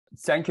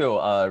Thank you,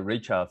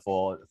 Richard,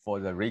 for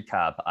the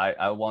recap.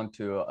 I want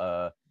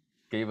to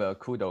give a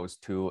kudos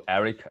to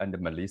Eric and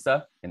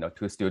Melissa,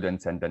 two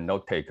students and the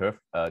note taker,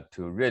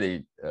 to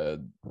really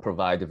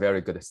provide a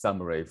very good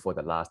summary for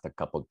the last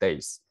couple of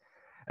days.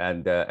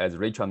 And as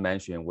Richard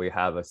mentioned, we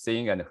have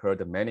seen and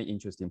heard many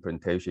interesting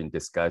presentations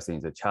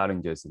discussing the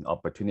challenges and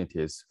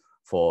opportunities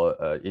for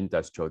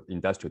industrial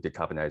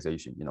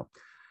decarbonization.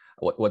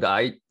 What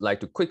I like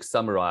to quick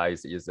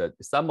summarize is that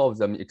some of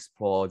them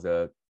explore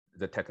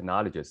the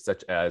technologies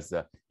such as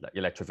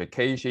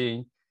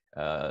electrification,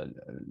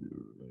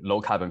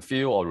 low carbon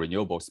fuel or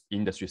renewables,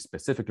 industry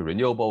specific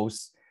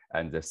renewables,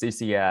 and the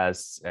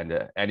CCS and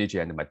the energy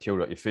and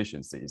material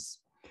efficiencies.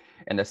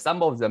 And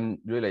some of them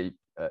really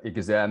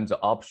examine the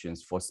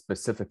options for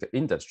specific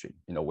industry.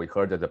 We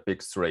heard the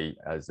big three,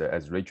 as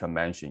Richard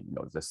mentioned,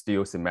 the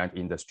steel, cement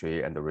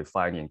industry, and the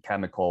refining and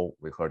chemical,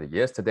 we heard it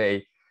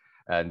yesterday,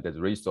 and the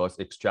resource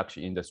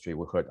extraction industry,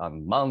 we heard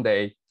on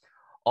Monday.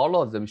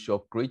 All of them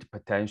show great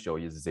potential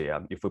is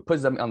there. If we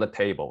put them on the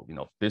table,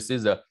 this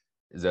is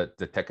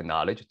the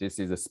technology, this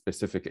is a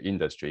specific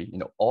industry,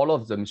 all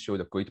of them show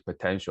the great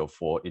potential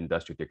for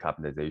industrial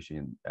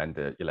decarbonization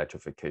and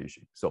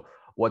electrification. So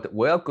what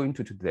we're going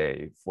to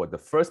today for the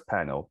first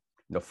panel,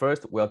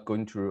 first we're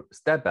going to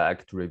step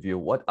back to review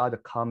what are the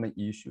common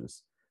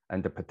issues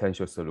and the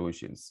potential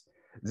solutions.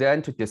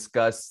 Then to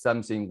discuss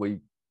something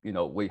we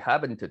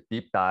haven't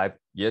deep dive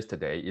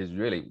yesterday is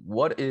really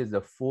what is the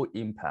full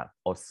impact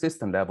or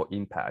system level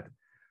impact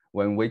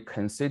when we're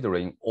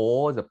considering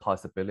all the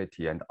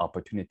possibility and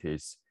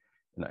opportunities,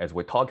 as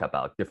we talk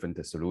about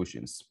different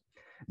solutions.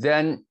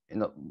 Then,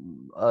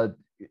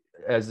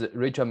 as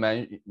Richard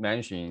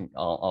mentioned,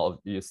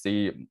 you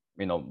see,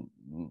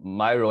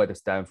 my role at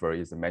Stanford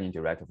is the managing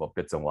director for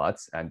Bits and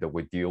Watts, and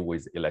we deal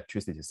with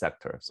electricity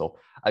sector. So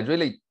I'd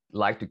really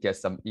like to get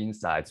some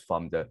insights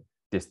from the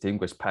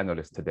distinguished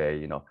panelists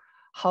today.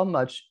 How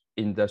much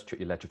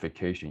industrial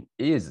electrification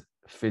is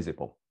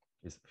feasible?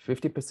 Is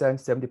 50%,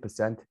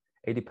 70%?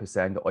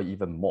 80% or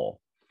even more.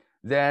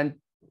 Then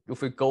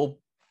if we go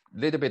a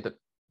little bit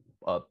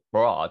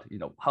broad,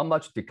 how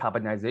much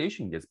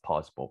decarbonization is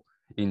possible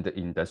in the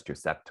industrial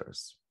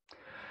sectors?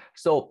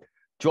 So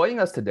joining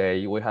us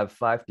today, we have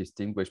 5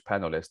 distinguished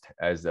panelists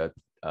as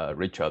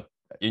Richard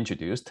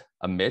introduced: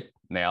 Amit,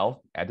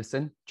 Nell,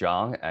 Edison,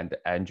 John, and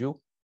Andrew.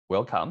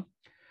 Welcome.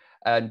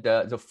 And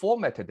the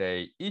format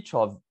today, each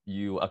of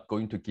you are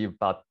going to give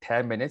about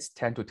 10 minutes,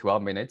 10 to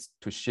 12 minutes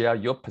to share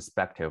your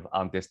perspective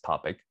on this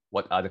topic.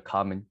 What are the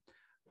common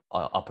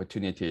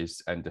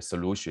opportunities and the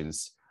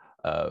solutions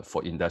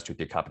for industrial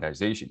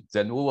decarbonization?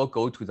 Then we will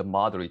go to the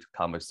moderate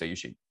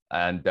conversation.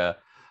 And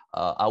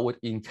I would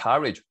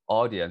encourage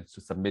audience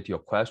to submit your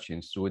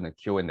questions through the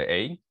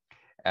Q&A.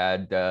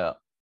 And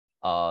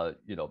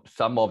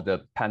some of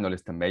the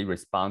panelists may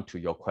respond to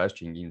your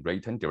question in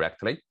written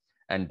directly.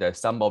 And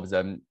some of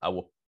them I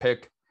will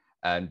pick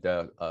and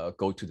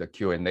go to the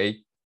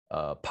Q&A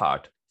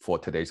part for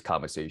today's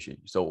conversation.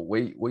 So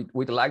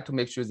we'd like to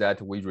make sure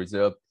that we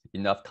reserve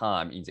enough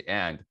time in the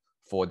end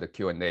for the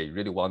Q&A.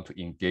 Really want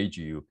to engage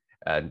you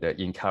and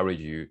encourage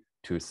you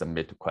to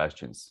submit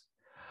questions.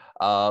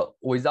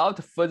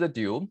 Without further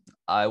ado,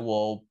 I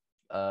will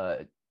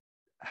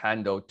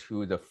handle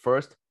to the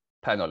first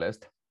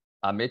panelist,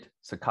 Amit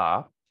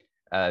Sarkar.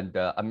 And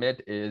Amit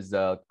is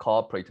a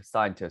corporate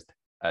scientist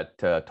at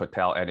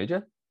Total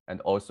Energy,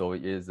 and also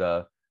is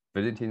a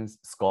visiting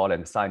scholar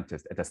and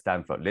scientist at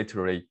Stanford.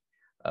 Literally,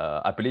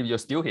 I believe you're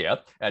still here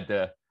at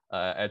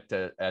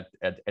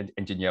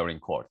engineering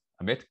course.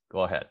 Amit,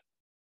 go ahead.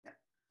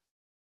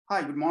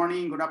 Hi, good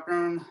morning, good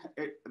afternoon.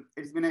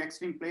 It's been an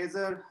extreme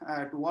pleasure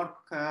to work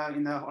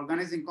in the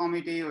organizing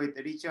committee with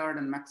Richard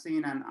and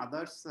Maxine and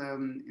others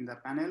in the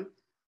panel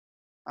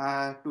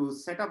to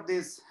set up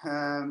this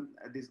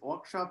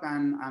workshop,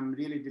 and I'm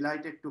really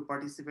delighted to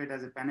participate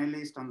as a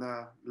panelist on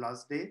the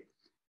last day.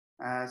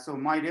 So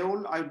my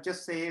role, I would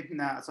just say,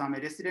 so I'm a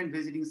resident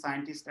visiting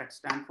scientist at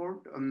Stanford.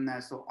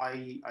 So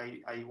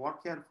I work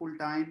here full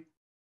time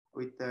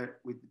with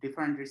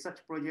different research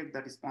projects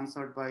that is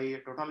sponsored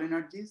by Total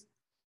Energies.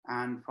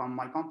 And from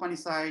my company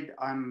side,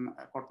 I'm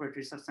a corporate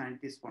research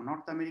scientist for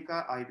North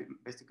America. I'm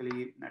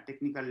basically a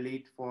technical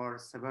lead for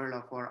several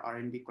of our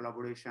R&D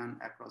collaboration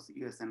across the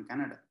US and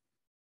Canada.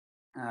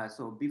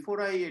 So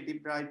before I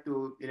deep dive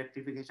to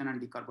electrification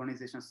and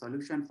decarbonization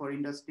solution for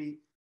industry,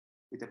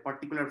 with a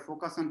particular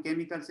focus on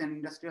chemicals and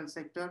industrial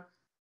sector,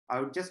 I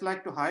would just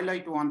like to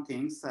highlight one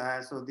thing.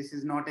 So this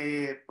is not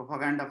a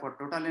propaganda for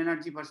Total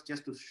Energy, but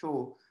just to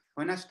show,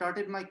 when I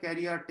started my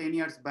career 10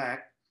 years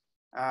back,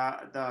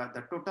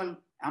 the total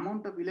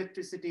amount of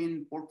electricity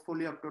in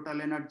portfolio of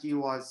Total Energy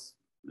was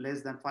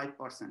less than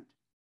 5%.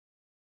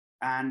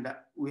 And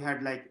we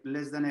had like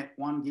less than a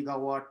 1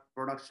 gigawatt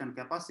production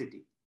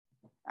capacity.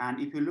 And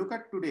if you look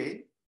at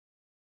today,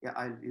 yeah,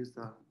 I'll use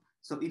the,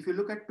 so if you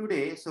look at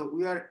today, so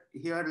we are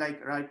here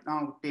like right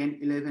now 10,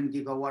 11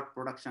 gigawatt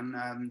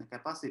production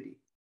capacity.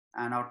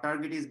 And our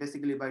target is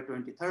basically by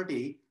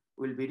 2030,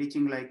 we'll be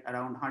reaching like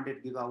around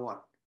 100 gigawatt.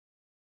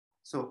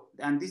 So,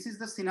 and this is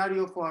the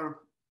scenario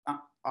for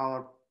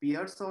our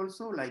peers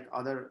also, like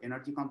other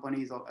energy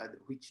companies,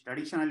 which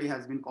traditionally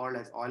has been called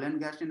as oil and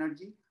gas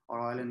energy or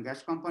oil and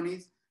gas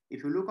companies.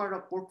 If you look at a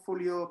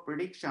portfolio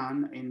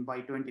prediction in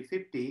by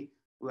 2050,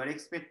 we are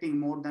expecting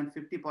more than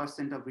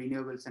 50% of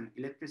renewables and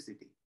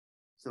electricity.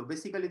 So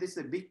basically, this is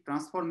a big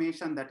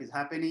transformation that is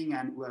happening,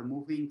 and we are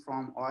moving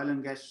from oil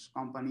and gas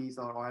companies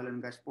or oil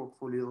and gas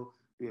portfolio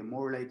to a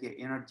more like a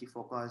energy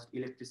focused,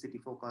 electricity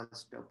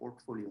focused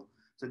portfolio.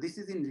 So this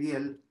is in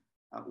real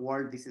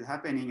world, this is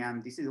happening,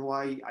 and this is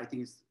why I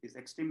think it's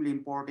extremely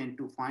important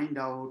to find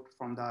out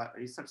from the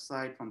research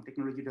side, from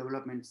technology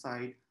development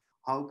side,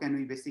 how can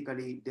we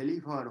basically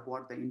deliver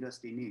what the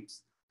industry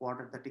needs, what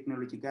are the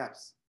technology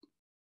gaps.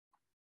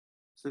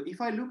 So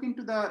if I look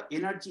into the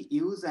energy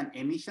use and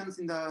emissions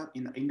in the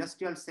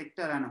industrial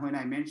sector, and when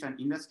I mention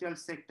industrial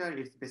sector,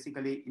 it's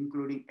basically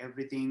including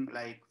everything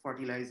like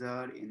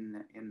fertilizer,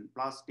 in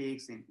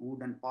plastics, in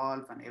wood and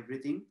pulp and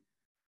everything.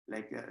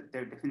 Like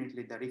they're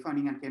definitely the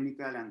refining and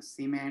chemical and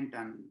cement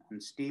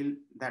and steel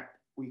that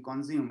we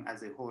consume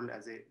as a whole,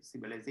 as a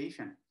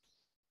civilization.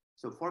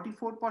 So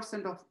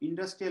 44% of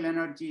industrial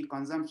energy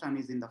consumption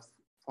is in the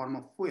form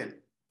of fuel.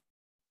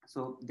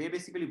 So they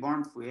basically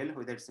burn fuel,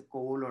 whether it's a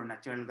coal or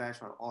natural gas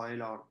or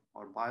oil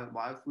or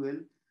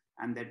biofuel,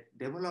 and they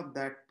develop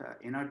that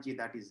energy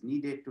that is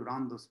needed to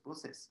run those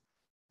processes.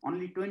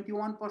 Only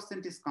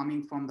 21% is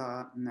coming from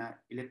the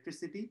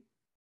electricity.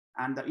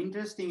 And the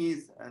interesting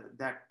is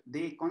that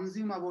they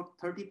consume about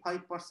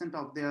 35%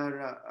 of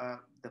their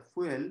the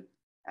fuel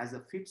as a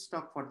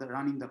feedstock for the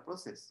running the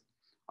process.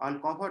 I'll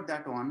cover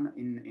that one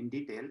in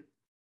detail.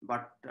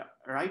 But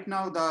right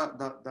now,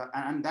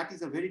 and that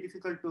is a very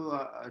difficult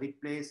to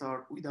replace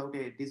or without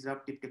a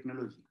disruptive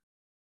technology.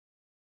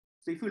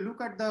 So if you look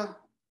at the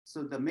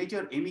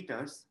major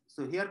emitters,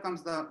 so here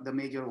comes the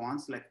major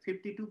ones, like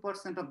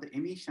 52% of the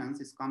emissions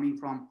is coming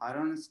from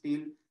iron and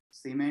steel,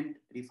 cement,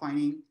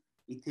 refining,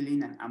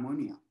 ethylene, and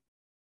ammonia.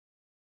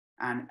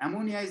 And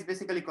ammonia is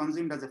basically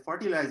consumed as a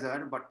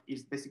fertilizer, but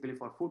it's basically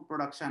for food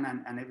production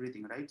and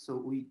everything, right?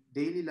 So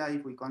daily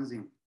life we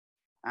consume.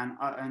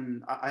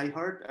 And I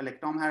heard like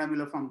Tom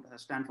Haramiller from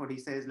Stanford, he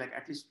says like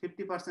at least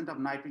 50% of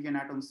nitrogen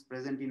atoms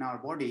present in our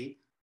body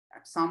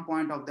at some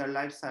point of their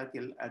life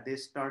cycle,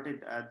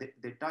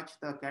 they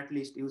touched the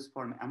catalyst used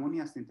for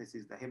ammonia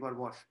synthesis, the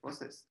Haber-Bosch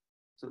process.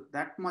 So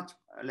that much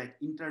like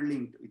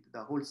interlinked with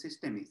the whole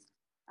system is.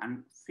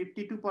 And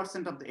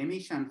 52% of the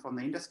emission from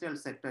the industrial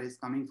sector is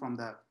coming from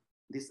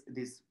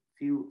this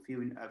few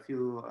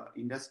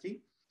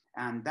industry.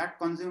 And that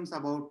consumes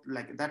about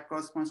that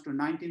corresponds to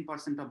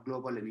 19% of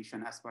global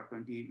emission as per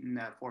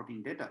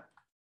 2014 data.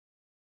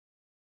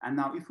 And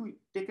now if we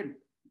take a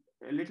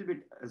little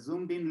bit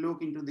zoomed in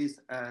look into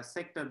this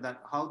sector,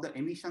 that how the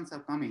emissions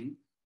are coming,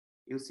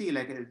 you see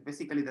like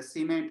basically the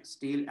cement,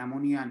 steel,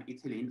 ammonia, and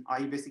ethylene.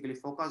 I basically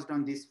focused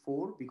on these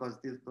four because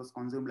those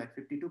consume like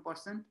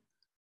 52%.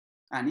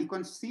 And you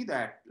can see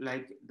that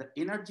like the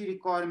energy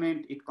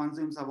requirement, it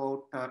consumes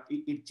about,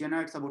 it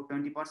generates about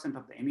 20%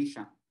 of the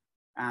emission.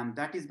 And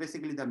that is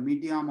basically the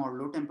medium or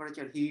low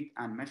temperature heat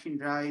and machine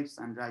drives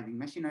and driving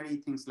machinery,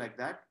 things like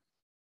that.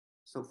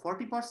 So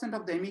 40%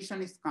 of the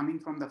emission is coming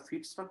from the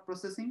feedstock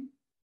processing.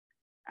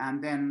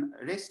 And then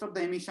rest of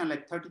the emission,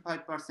 like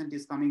 35%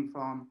 is coming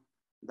from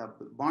the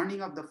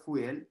burning of the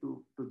fuel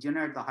to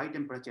generate the high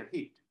temperature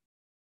heat.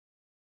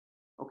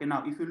 Okay,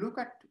 now if you look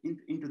at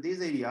into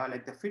this area,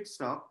 like the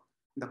feedstock,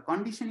 the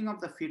conditioning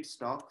of the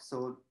feedstock,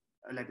 so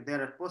like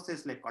there are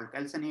processes like called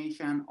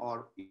calcination,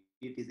 or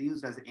it is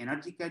used as an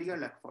energy carrier,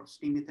 like for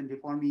steam methane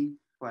reforming,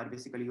 where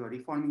basically you are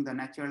reforming the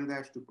natural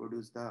gas to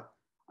produce the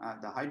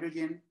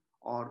hydrogen,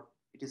 or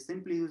it is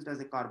simply used as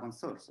a carbon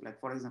source. Like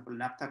for example,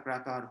 naphtha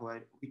cracker,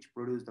 which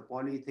produce the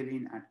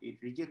polyethylene and it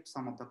rejects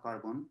some of the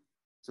carbon.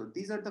 So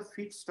these are the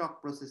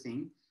feedstock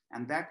processing,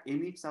 and that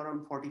emits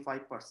around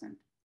 45%.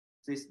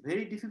 So it's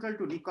very difficult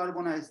to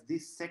decarbonize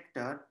this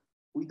sector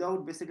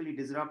without basically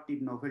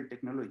disruptive novel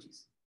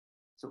technologies.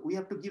 So we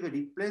have to give a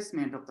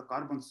replacement of the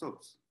carbon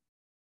source.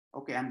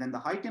 Okay, and then the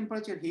high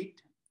temperature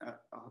heat,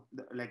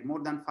 like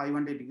more than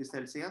 500 degrees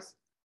Celsius,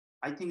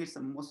 I think it's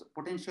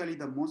potentially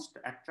the most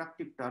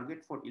attractive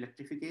target for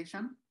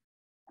electrification.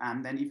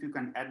 And then if you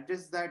can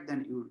address that,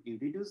 then you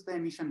reduce the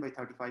emission by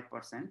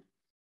 35%.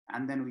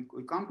 And then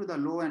we come to the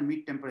low and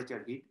mid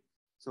temperature heat.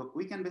 So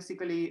we can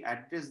basically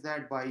address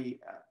that by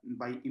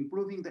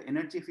improving the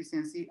energy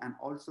efficiency and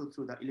also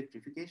through the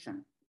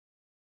electrification.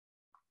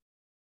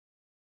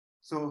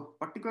 So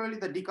particularly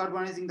the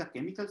decarbonizing the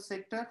chemical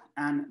sector,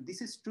 and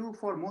this is true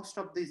for most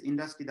of these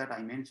industry that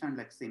I mentioned,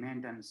 like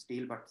cement and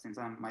steel, but since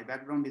my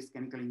background is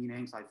chemical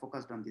engineering, so I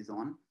focused on this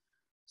one.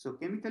 So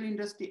chemical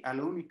industry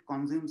alone, it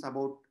consumes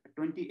about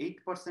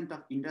 28%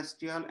 of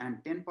industrial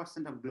and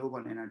 10% of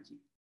global energy.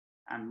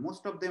 And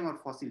most of them are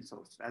fossil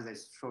sourced. As I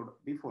showed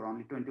before,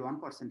 only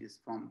 21% is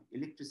from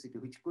electricity,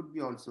 which could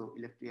be also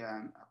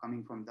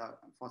coming from the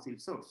fossil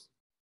source.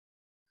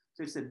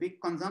 So it's a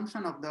big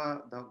consumption of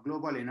the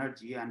global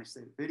energy, and it's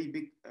a very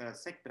big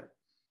sector.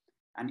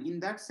 And in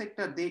that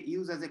sector, they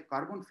use as a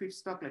carbon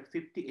feedstock, like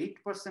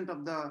 58%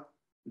 of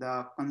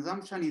the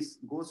consumption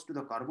goes to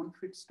the carbon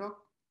feedstock.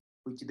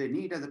 which they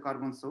need as a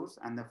carbon source,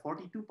 and the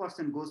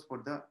 42% goes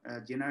for the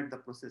generate the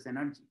process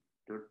energy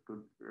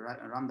to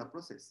run the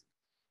process.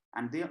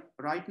 And they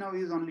right now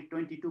use only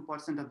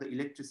 22% of the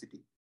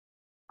electricity,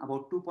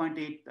 about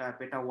 2.8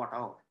 petawatt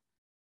hour.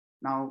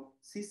 Now,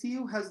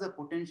 CCU has the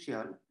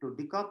potential to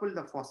decouple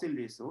the fossil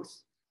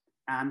resource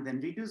and then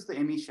reduce the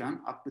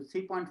emission up to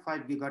 3.5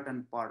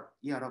 gigaton per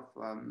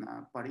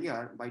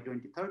year by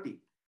 2030.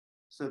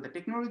 So the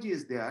technology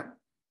is there,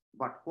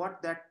 but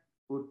what that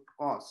would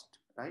cost,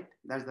 right?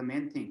 That's the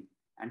main thing.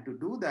 And to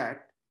do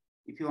that,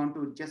 if you want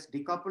to just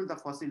decouple the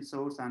fossil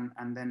source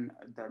and then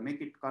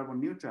make it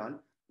carbon neutral,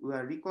 we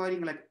are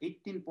requiring like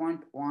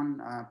 18.1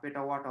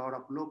 petawatt hour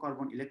of low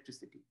carbon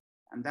electricity.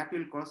 And that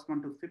will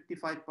correspond to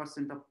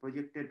 55% of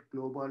projected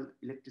global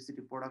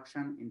electricity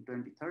production in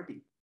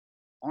 2030.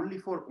 Only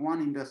for one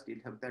industry,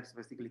 that's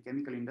basically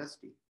chemical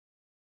industry.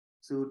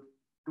 So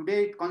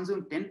today it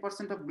consumes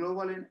 10% of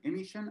global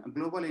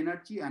global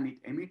energy, and it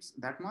emits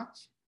that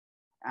much.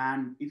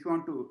 And if you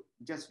want to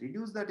just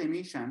reduce that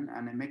emission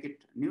and make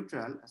it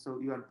neutral, so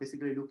you are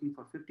basically looking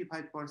for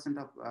 55%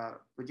 of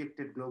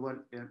projected global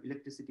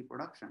electricity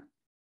production.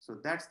 So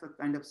that's the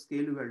kind of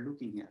scale we are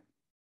looking here.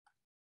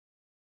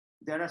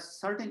 There are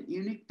certain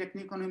unique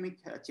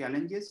techno-economic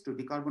challenges to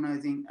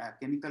decarbonizing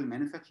chemical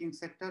manufacturing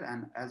sector,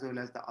 and as well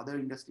as the other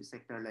industry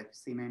sector like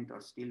cement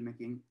or steel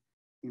making,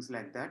 things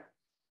like that.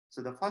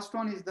 So the first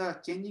one is the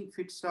changing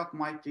feedstock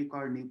might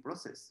require new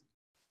process.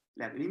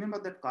 Like remember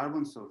that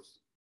carbon source,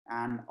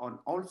 and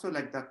also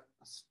like the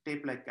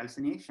step like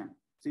calcination.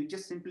 So you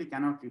just simply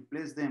cannot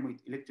replace them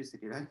with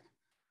electricity, right?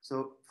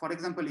 So for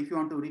example, if you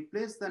want to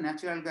replace the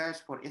natural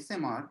gas for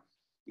SMR,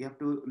 you have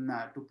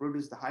to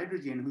produce the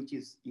hydrogen, which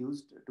is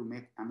used to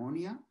make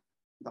ammonia.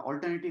 The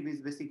alternative is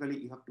basically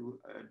you have to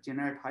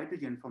generate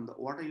hydrogen from the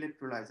water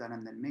electrolyzer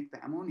and then make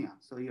the ammonia.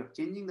 So you're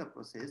changing the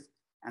process.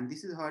 And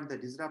this is where the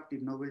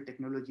disruptive novel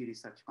technology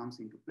research comes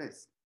into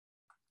place.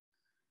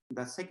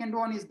 The second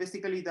one is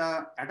basically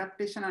the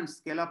adaptation and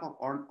scale up of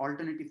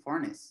alternative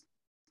furnace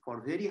for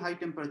very high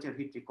temperature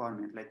heat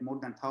requirement, like more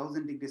than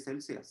 1000 degrees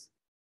Celsius.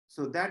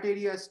 So that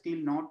area is still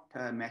not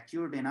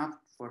matured enough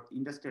for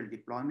industrial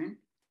deployment,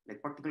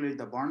 like particularly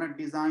the burner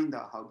design,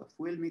 how the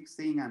fuel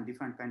mixing and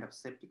different kind of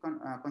safety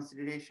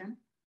consideration.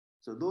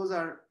 So those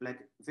are like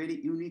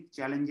very unique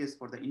challenges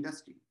for the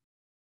industry.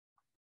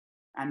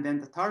 And then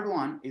the third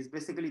one is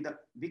basically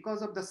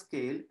because of the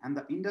scale and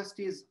the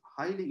industry is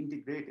highly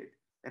integrated.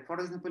 Like for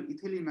example,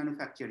 ethylene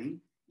manufacturing,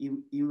 we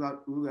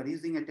are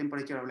using a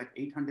temperature of like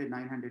 800,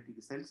 900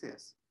 degrees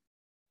Celsius.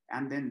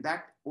 And then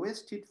that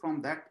waste heat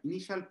from that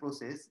initial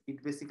process,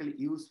 it basically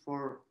used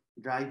for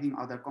driving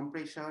other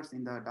compressors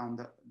in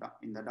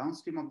the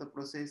downstream of the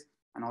process,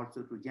 and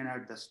also to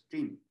generate the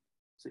steam.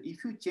 So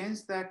if you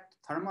change that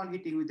thermal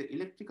heating with the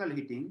electrical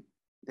heating,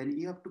 then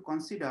you have to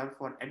consider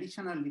for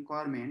additional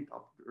requirement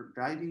of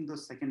driving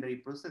those secondary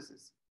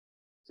processes.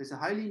 So it's a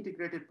highly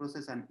integrated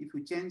process, and if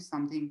you change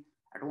something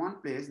at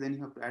one place, then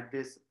you have to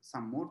address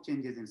some more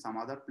changes in some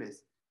other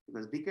place,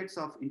 because decades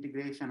of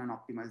integration and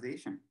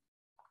optimization.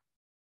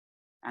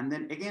 And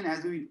then again,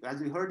 as we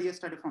heard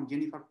yesterday from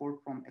Jennifer Port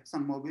from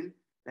ExxonMobil,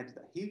 that is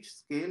the huge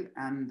scale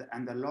and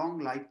the long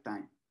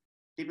lifetime.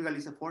 Typically,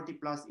 it's a 40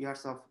 plus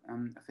years of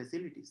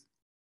facilities.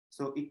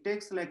 So it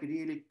takes like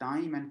really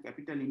time and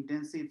capital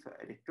intensive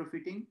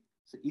retrofitting.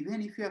 So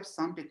even if you have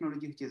some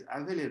technology which is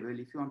available,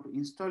 if you want to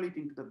install it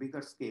into the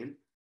bigger scale,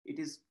 it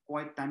is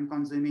quite time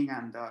consuming,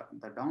 and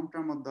the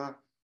downtime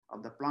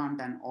of the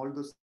plant and all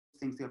those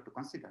things you have to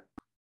consider.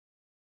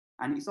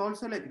 And it's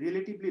also like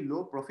relatively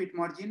low profit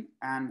margin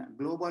and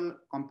global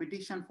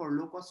competition for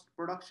low cost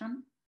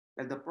production.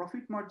 Like the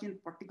profit margin,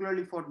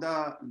 particularly for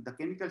the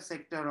chemical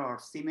sector or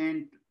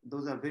cement,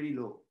 those are very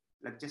low,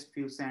 like just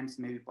few cents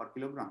maybe per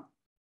kilogram.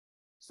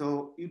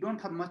 So you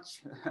don't have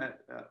much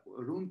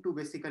room to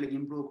basically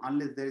improve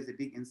unless there is a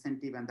big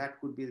incentive, and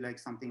that could be like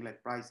something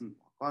like pricing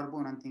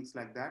carbon and things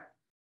like that.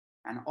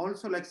 And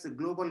also like it's a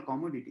global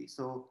commodity.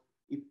 So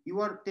if you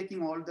are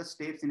taking all the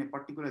steps in a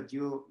particular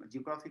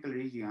geographical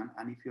region,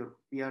 and if your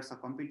peers or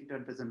competitor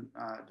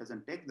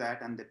doesn't take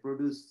that and they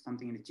produce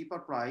something in a cheaper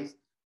price,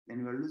 then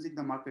you are losing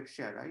the market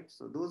share, right?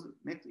 So those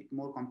makes it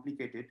more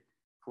complicated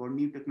for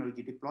new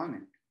technology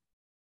deployment.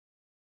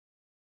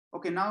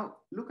 Okay, now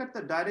look at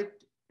the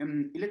direct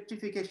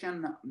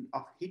electrification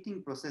of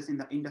heating process in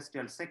the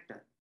industrial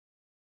sector.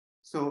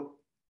 So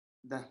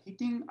the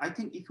heating, I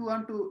think if you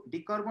want to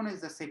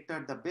decarbonize the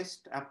sector, the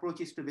best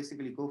approach is to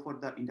basically go for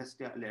the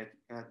industrial,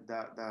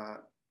 the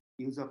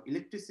use of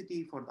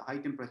electricity for the high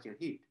temperature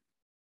heat.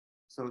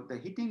 So the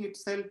heating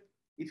itself,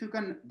 if you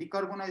can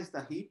decarbonize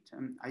the heat,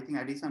 I think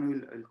Addison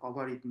will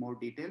cover it more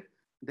detail,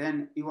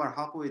 then you are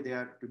halfway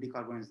there to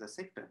decarbonize the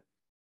sector.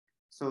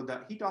 So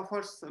the heat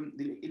offers,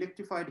 the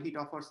electrified heat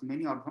offers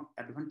many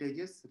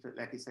advantages,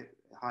 like it's a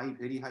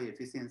very high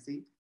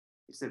efficiency.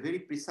 It's a very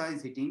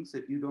precise heating,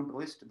 so you don't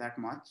waste that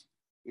much.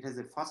 It has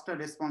a faster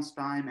response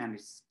time and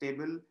it's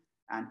stable.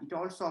 And it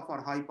also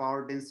offers high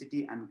power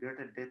density and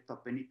greater depth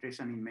of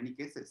penetration in many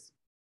cases.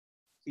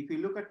 So if you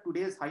look at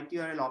today's high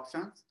TRL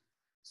options,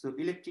 So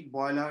electric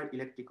boiler,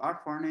 electric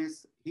arc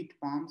furnace, heat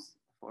pumps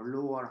for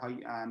low or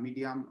high,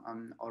 medium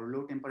or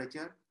low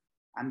temperature.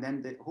 And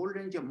then the whole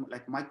range of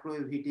like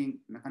microwave heating,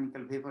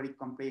 mechanical vapor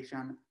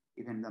compression,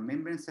 even the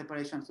membrane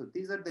separation. So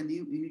these are the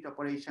new unit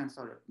operations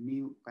or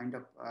new kind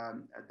of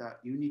the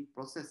unique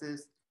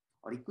processes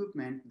or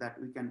equipment that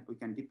we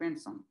can depend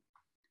on.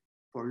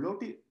 For low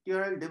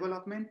TRL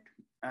development,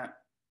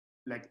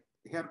 like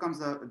here comes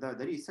the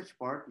research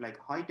part, like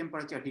high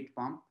temperature heat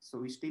pump. So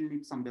we still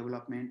need some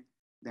development.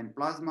 Then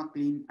plasma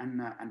clean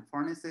and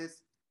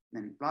furnaces,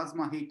 then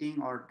plasma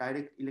heating or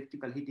direct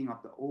electrical heating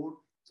of the ore.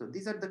 So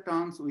these are the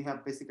terms we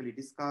have basically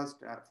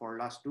discussed for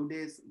last 2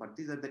 days, but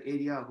these are the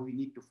area we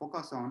need to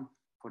focus on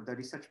for the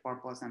research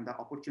purpose and the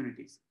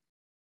opportunities.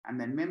 And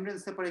then membrane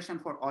separation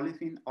for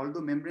olefin,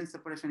 although membrane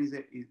separation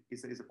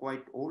is a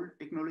quite old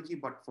technology,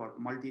 but for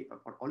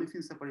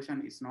olefin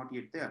separation is not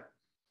yet there.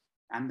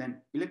 And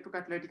then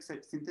electrocatalytic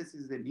synthesis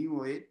is a new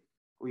way.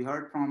 We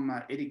heard from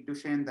Eric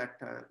Duchesne that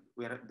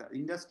where the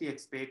industry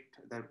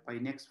expect that by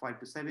next 5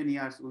 to 7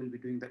 years, we will be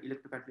doing the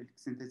electrocatalytic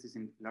synthesis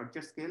in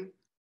larger scale.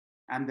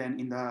 And then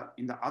in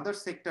the other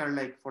sector,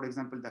 like for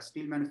example, the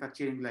steel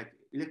manufacturing, like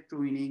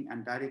electrowinning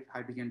and direct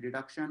hydrogen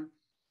reduction,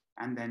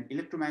 and then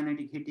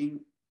electromagnetic heating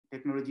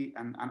technology,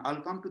 and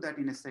I'll come to that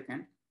in a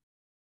second.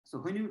 So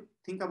when you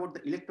think about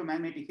the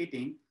electromagnetic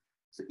heating,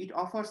 so it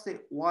offers a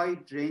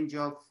wide range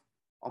of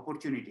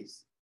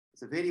opportunities.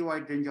 It's a very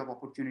wide range of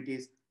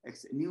opportunities.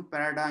 It's a new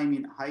paradigm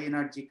in high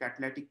energy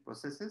catalytic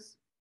processes.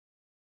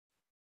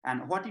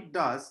 And what it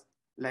does,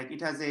 like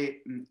it has a,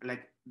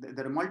 like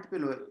there are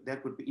multiple, there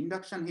could be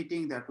induction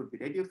heating, there could be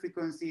radio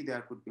frequency,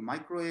 there could be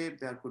microwave,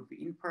 there could be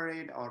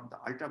infrared or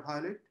the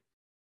ultraviolet.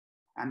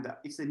 And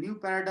it's a new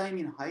paradigm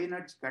in high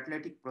energy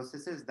catalytic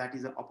processes that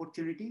is an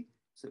opportunity.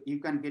 So you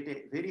can get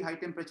a very high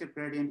temperature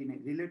gradient in a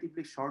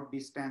relatively short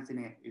distance in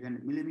a even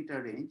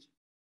millimeter range.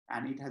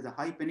 And it has a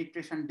high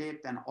penetration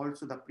depth and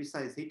also the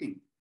precise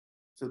heating.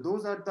 So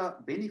those are the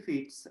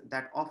benefits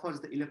that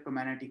offers the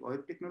electromagnetic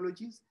wave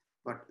technologies.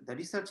 But the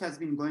research has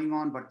been going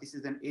on, but this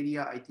is an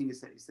area I think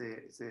is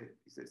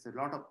a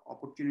lot of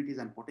opportunities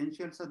and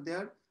potentials are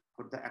there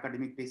for the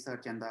academic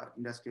research and the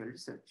industrial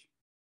research.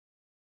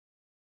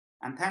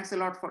 And thanks a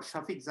lot for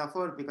Shafiq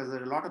Zafar, because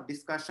there's a lot of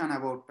discussion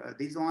about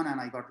this one, and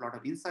I got a lot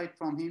of insight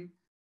from him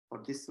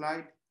for this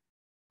slide.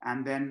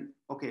 And then,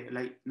 okay,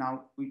 like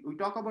now we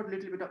talk about a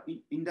little bit of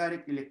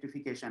indirect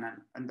electrification,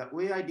 and the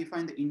way I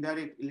define the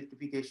indirect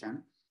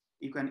electrification,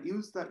 you can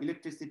use the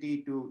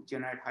electricity to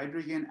generate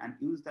hydrogen and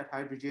use that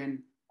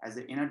hydrogen as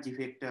an energy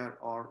vector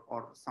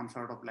or some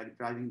sort of like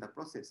driving the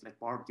process, like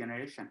power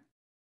generation.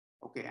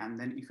 Okay, and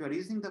then if you're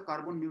using the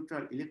carbon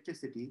neutral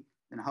electricity,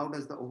 then how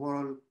does the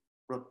overall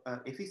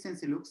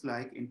efficiency looks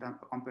like in terms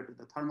compared to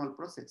the thermal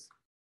process?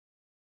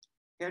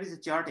 Here is a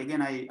chart.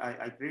 Again,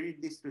 I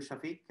credit this to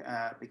Shafiq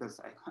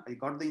because I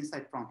got the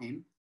insight from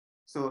him.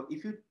 So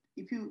if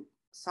you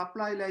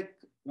supply like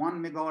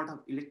 1 megawatt of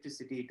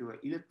electricity to an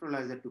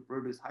electrolyzer to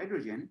produce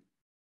hydrogen,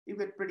 you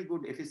get pretty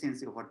good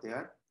efficiency over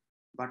there.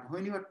 But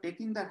when you are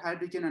taking that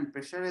hydrogen and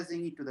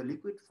pressurizing it to the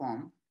liquid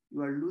form,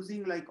 you are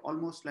losing like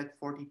almost like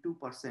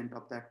 42%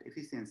 of that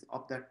efficiency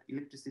of that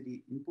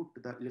electricity input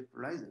to the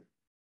electrolyzer.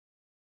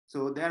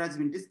 So there has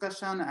been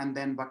discussion, and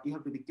then, but you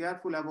have to be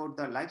careful about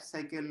the life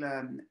cycle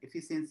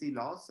efficiency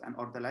loss and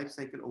or the life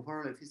cycle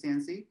overall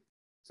efficiency.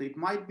 So it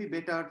might be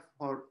better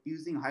for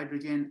using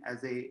hydrogen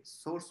as a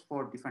source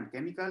for different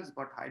chemicals,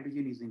 but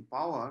hydrogen using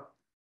power,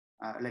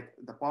 like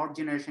the power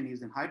generation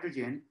using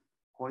hydrogen,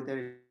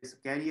 whether it's a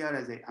carrier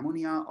as a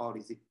ammonia or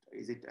is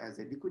it as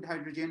a liquid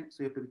hydrogen.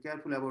 So you have to be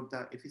careful about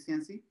the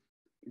efficiency.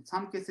 In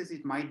some cases,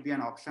 it might be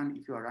an option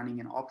if you are running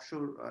an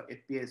offshore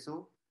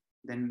FPSO.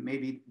 Then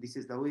maybe this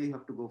is the way you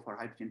have to go for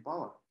hydrogen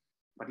power.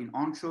 But in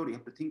onshore, you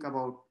have to think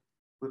about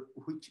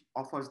which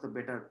offers the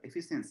better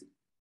efficiency.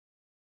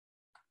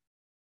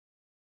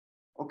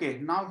 Okay,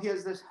 now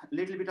here's a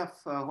little bit of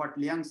what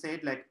Liang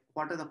said, like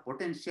what are the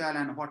potential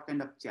and what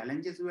kind of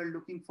challenges we are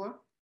looking for.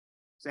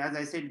 So as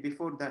I said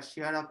before, the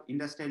share of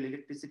industrial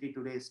electricity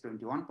today is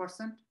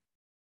 21%.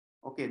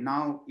 Okay,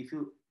 now if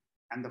you,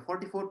 and the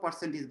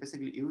 44% is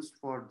basically used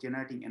for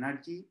generating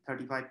energy,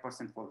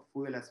 35% for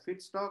fuel as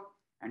feedstock,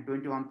 and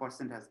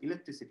 21% as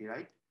electricity,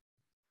 right?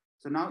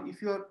 So now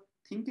if you're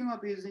thinking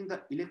of using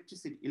the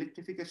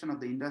electrification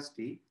of the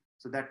industry,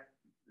 so that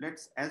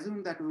let's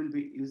assume that we will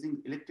be using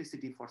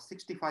electricity for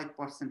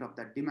 65% of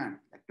that demand,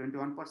 like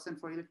 21%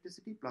 for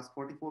electricity plus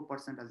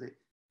 44% as a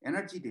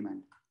energy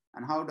demand.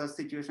 And how does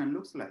situation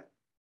looks like?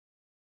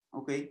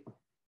 Okay,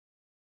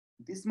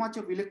 this much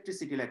of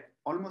electricity, like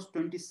almost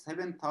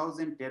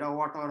 27,000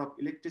 terawatt hour of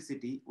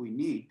electricity we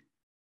need,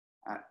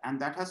 and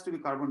that has to be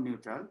carbon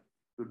neutral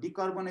to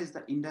decarbonize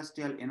the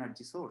industrial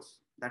energy source.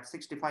 That's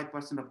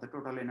 65% of the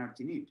total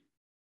energy need.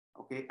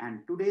 Okay,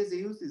 and today's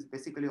use is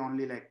basically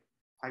only like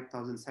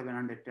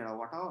 5,700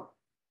 terawatt hour.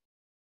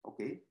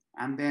 Okay,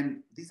 and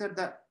then these are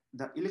the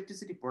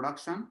electricity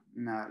production,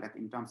 like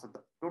in terms of the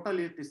total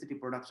electricity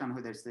production,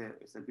 whether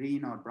it's a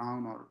green or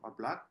brown or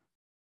black,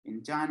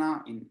 in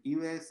China, in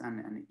US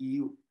and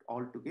EU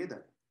all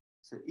together.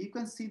 So you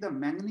can see the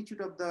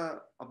magnitude of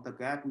the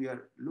gap we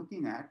are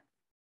looking at,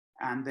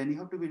 and then you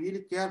have to be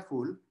really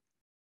careful.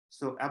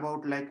 So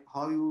about like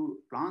how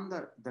you plan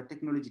the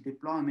technology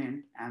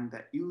deployment and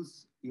the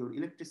use your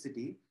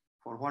electricity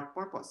for what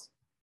purpose.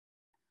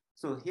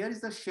 So here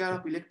is the share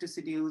of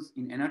electricity used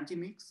in energy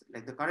mix,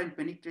 like the current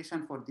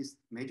penetration for this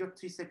major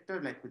three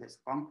sector, like with this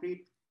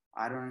concrete,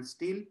 iron and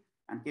steel,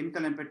 and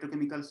chemical and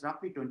petrochemicals,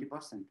 roughly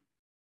 20%.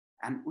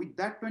 And with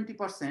that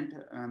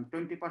 20%,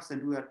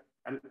 20% we are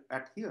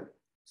at here.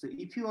 So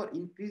if you are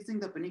increasing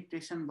the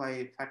penetration by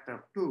a factor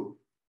of 2,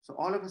 so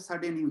all of a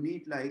sudden you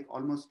need like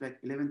almost like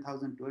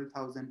 11,000,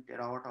 12,000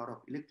 terawatt hour of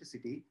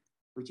electricity,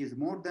 which is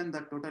more than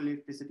the total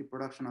electricity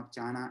production of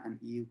China and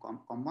EU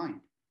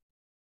combined.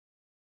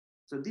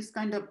 So this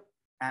kind of,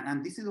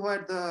 and this is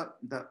where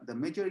the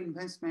major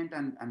investment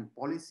and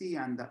policy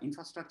and the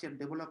infrastructure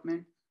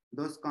development,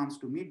 those comes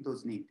to meet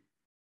those needs.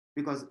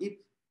 Because if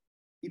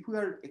we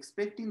are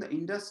expecting the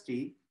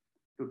industry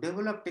to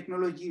develop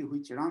technology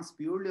which runs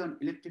purely on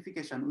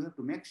electrification, we have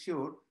to make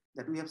sure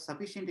that we have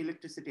sufficient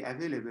electricity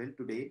available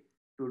today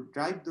to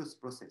drive those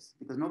process,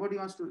 because nobody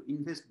wants to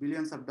invest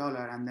billions of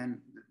dollars and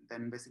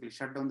then basically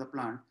shut down the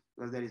plant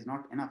because there is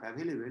not enough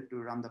available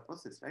to run the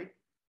process, right?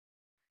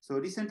 So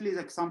recently,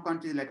 like some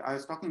countries, like I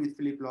was talking with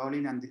Philippe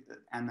Laurlin,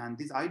 and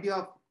this idea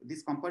of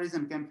this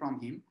comparison came from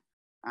him,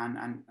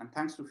 and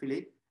thanks to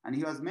Philippe, and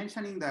he was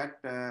mentioning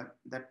that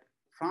that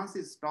France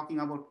is talking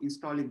about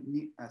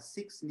installing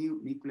 6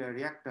 new nuclear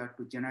reactors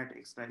to generate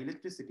extra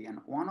electricity, and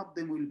one of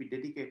them will be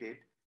dedicated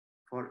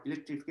for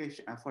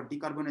electrification, for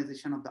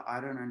decarbonization of the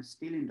iron and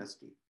steel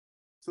industry.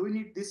 So we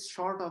need this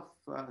sort of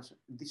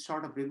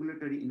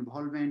regulatory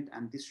involvement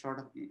and this sort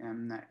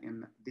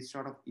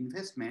of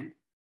investment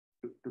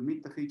to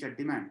meet the future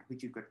demand,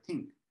 which you could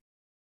think.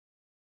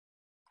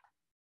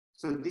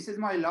 So this is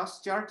my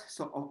last chart.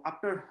 So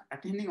after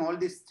attending all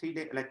these 3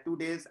 days, like 2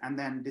 days, and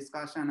then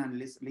discussion and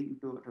listening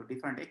to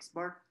different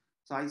experts,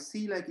 so I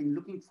see like in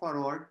looking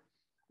forward,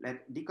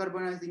 like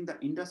decarbonizing the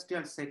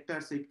industrial sector,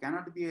 so it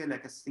cannot be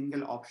like a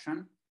single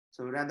option.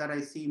 So rather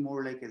I see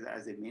more like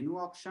as a menu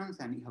options,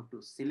 and you have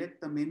to select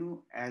the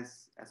menu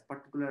as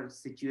particular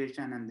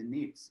situation and the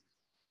needs.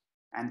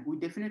 And we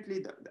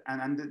definitely,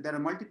 and there are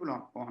multiple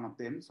one of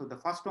them. So the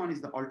first one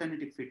is the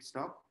alternative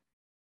feedstock.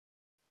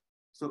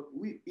 So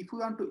if we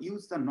want to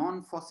use the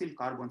non-fossil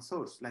carbon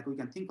source, like we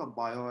can think of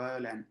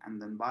bio-oil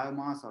and then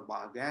biomass or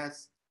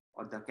biogas,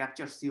 or the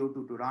capture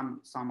CO2 to run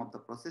some of the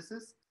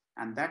processes.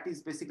 And that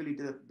is basically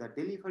the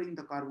delivering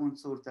the carbon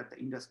source that the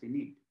industry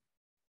need.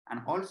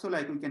 And also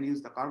like we can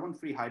use the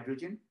carbon-free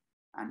hydrogen,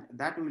 and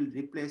that will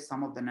replace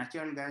some of the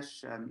natural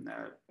gas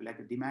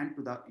like demand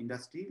to the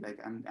industry, like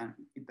and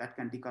that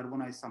can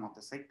decarbonize some of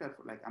the sector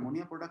like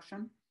ammonia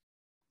production.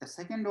 The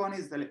second one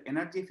is the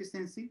energy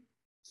efficiency.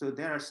 So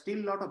there are still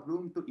a lot of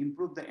room to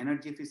improve the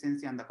energy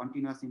efficiency and the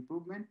continuous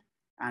improvement,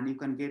 and you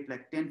can get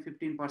like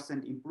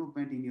 10-15%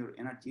 improvement in your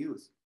energy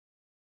use,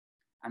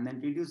 and then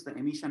reduce the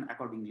emission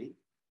accordingly.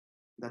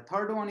 The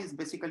third one is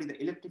basically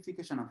the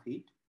electrification of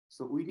heat.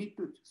 So we need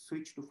to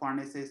switch to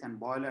furnaces and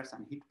boilers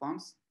and heat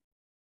pumps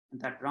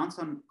that runs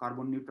on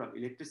carbon neutral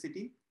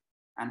electricity,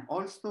 and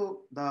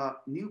also the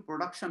new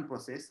production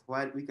process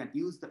where we can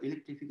use the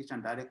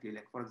electrification directly,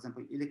 like for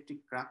example,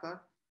 electric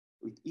cracker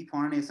with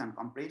e-furnace and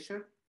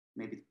compressor,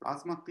 maybe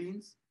plasma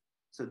cleans.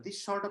 So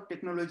this sort of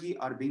technology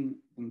are being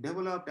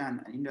developed, and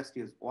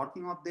industry is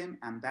working on them,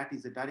 and that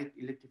is a direct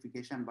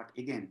electrification. But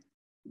again,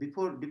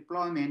 before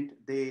deployment,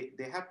 they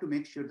have to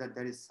make sure that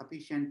there is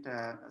sufficient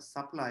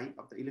supply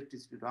of the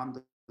electricity to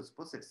run those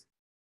processes.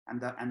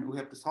 And we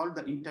have to solve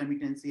the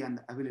intermittency and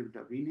the availability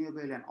of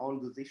renewable and all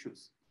those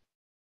issues.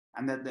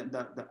 And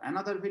the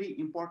another very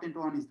important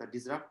one is the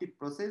disruptive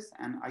process.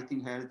 And I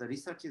think here the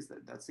research is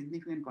the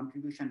significant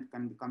contribution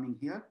can be coming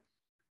here.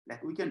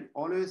 Like we can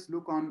always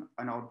look on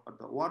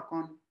the work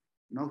on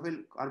novel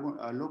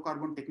carbon, low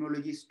carbon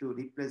technologies to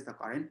replace the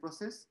current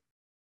process.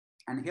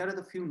 And here are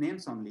the few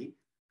names only.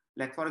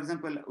 Like for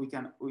example, we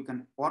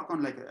can work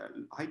on like a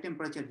high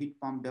temperature heat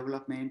pump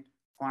development,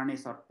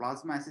 furnace or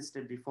plasma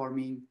assisted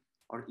reforming,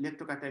 or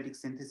electrocatalytic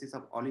synthesis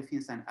of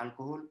olefins and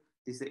alcohol.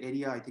 This is the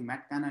area I think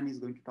Matt Cannon is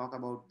going to talk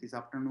about this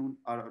afternoon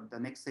or the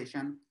next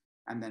session.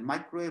 And then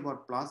microwave or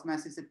plasma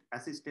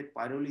assisted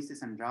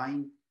pyrolysis and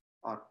drying,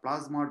 or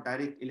plasma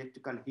direct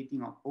electrical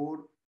heating of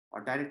ore,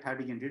 or direct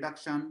hydrogen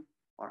reduction,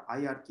 or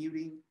IR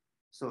curing.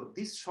 So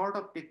these sort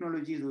of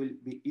technologies will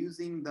be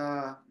using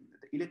the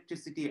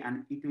electricity,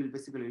 and it will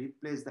basically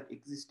replace the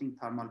existing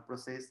thermal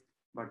process,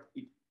 but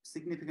it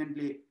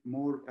significantly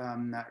more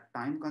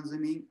time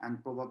consuming,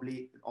 and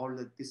probably all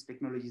these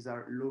technologies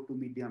are low to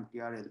medium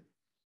TRL.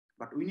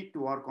 But we need to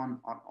work on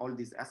all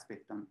these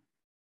aspects.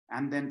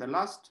 And then the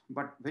last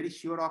but very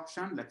sure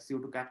option, like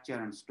CO2 capture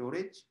and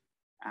storage.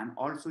 And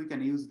also we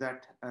can use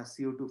that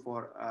CO2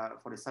 for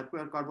a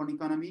circular carbon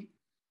economy,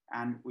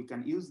 and we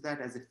can use that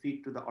as a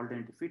feed to the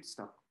alternative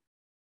feedstock.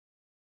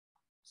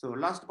 So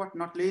last but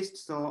not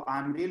least, so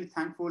I'm really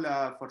thankful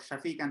for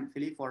Shafiq and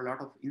Philippe for a lot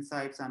of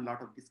insights and a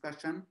lot of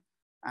discussion.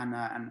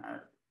 And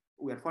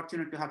we are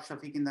fortunate to have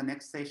Shafiq in the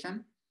next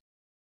session.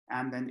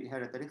 and then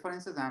here are the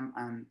references.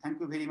 And thank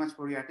you very much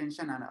for your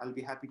attention, and I'll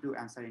be happy to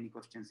answer any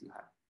questions you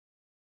have.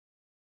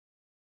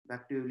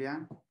 Back to you,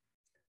 Lian.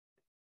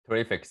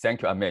 Terrific.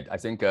 Thank you, Amit. I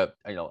think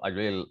I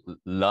really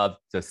love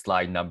the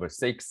slide number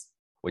 6,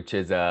 which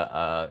is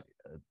to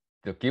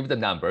give the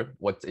number,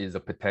 what is the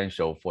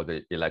potential for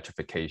the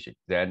electrification.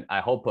 Then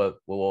I hope we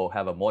will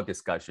have a more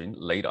discussion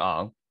later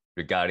on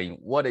regarding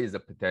what is the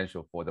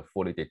potential for the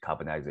fully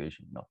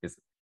decarbonization. It's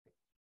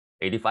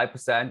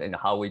 85% and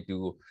how we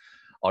do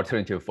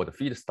alternative for the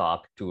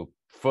feedstock to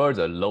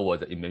further lower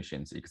the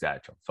emissions,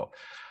 etc. So,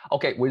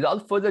 okay,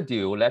 without further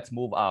ado, let's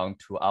move on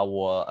to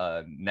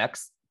our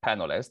next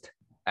panelist,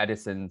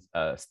 Edison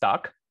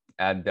Stark.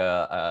 And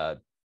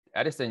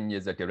Edison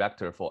is a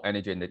director for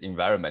energy and the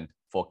environment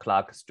for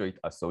Clark Street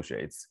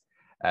Associates.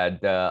 And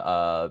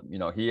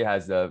he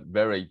has a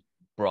very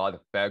broad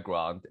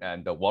background.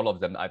 And one of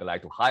them I'd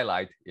like to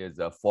highlight is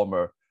a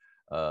former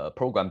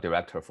program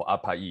director for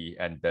ARPA-E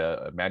and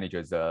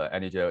manages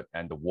energy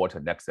and the water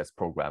nexus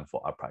program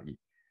for ARPA-E.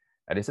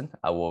 Edison,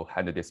 I will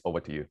hand this over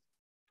to you.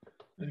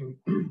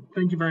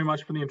 Thank you very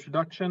much for the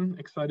introduction.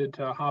 Excited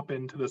to hop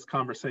into this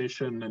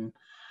conversation and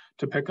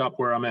to pick up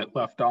where Amit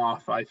left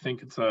off. I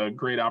think it's a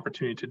great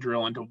opportunity to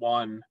drill into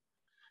one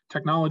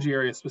technology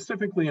area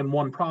specifically and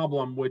one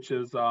problem, which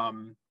is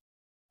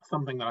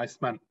something that I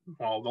spent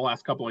the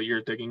last couple of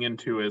years digging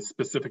into, is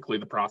specifically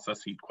the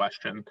process heat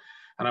question.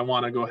 And I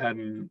want to go ahead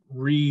and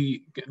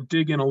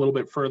dig in a little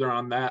bit further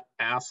on that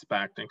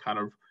aspect and kind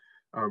of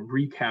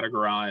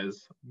recategorize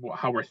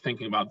how we're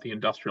thinking about the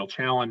industrial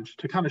challenge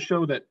to kind of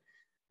show that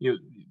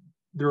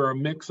there are a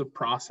mix of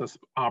process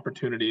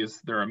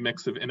opportunities, there are a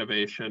mix of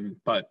innovation,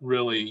 but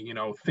really,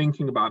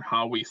 thinking about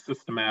how we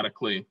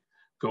systematically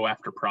go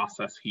after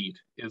process heat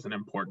is an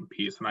important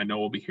piece. And I know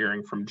we'll be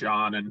hearing from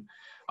John and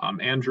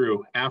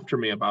Andrew after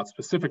me about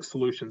specific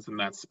solutions in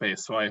that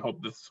space. So I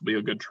hope this will be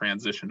a good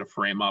transition to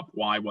frame up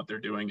why what they're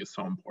doing is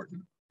so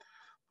important.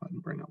 Let me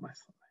bring up my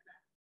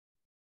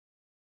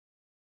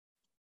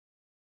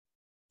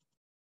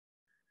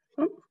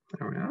slide. Oh,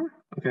 there we are.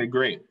 Okay,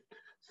 great.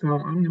 So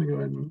I'm going to go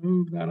ahead and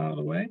move that out of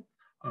the way.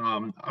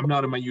 I'm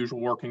not in my usual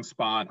working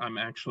spot. I'm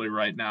actually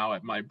right now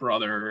at my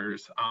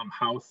brother's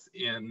house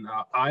in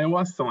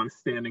Iowa, so I'm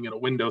standing at a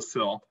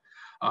windowsill,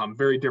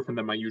 very different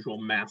than my usual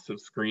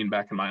massive screen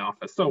back in my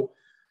office. So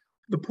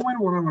the point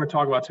of what I want to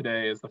talk about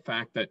today is the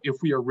fact that if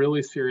we are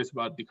really serious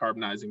about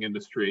decarbonizing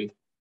industry,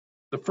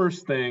 the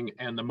first thing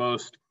and the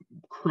most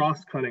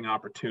cross-cutting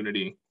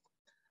opportunity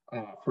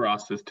for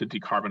us is to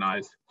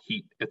decarbonize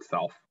heat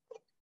itself.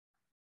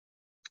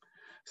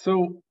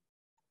 So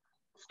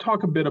let's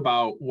talk a bit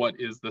about what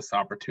is this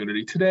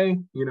opportunity. Today,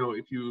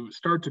 if you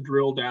start to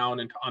drill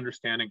down into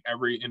understanding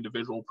every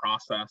individual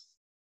process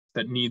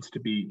that needs to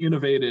be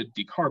innovated,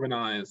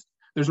 decarbonized,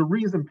 there's a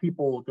reason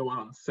people go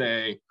out and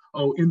say,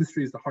 oh,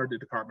 industry is the hard to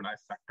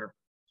decarbonize sector,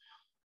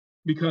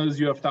 because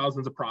you have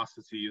thousands of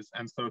processes.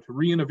 And so to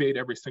re-innovate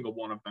every single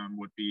one of them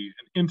would be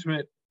an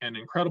intimate and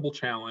incredible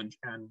challenge.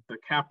 And the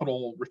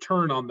capital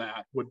return on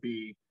that would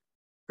be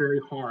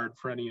very hard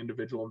for any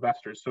individual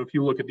investors. So if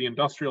you look at the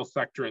industrial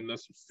sector in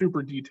this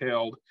super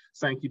detailed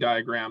Sankey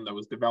diagram that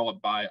was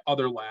developed by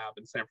other lab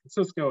in San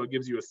Francisco, it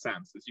gives you a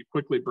sense. As you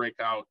quickly break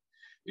out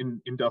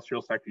in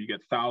industrial sector, you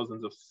get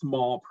thousands of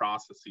small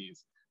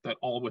processes that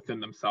all within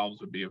themselves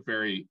would be a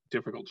very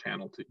difficult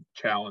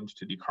challenge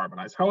to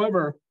decarbonize.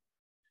 However,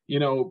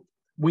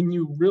 when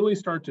you really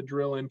start to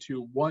drill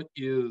into what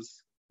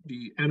is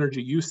the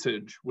energy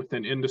usage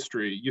within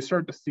industry, you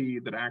start to see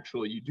that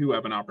actually you do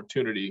have an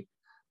opportunity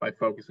by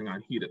focusing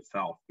on heat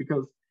itself,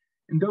 because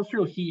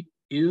industrial heat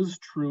is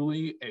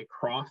truly a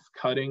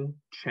cross-cutting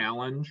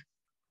challenge,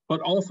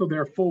 but also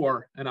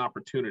therefore an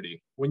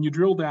opportunity. When you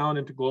drill down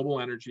into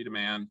global energy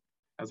demand,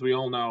 as we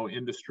all know,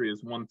 industry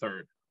is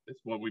 1/3.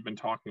 It's what we've been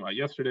talking about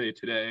yesterday,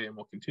 today, and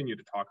we'll continue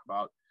to talk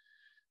about.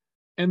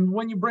 And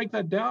when you break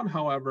that down,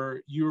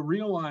 however, you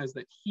realize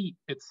that heat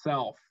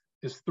itself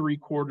is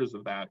 3/4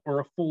 of that, or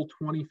a full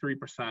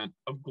 23%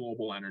 of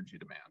global energy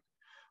demand,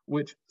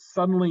 which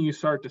suddenly you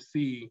start to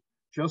see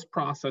just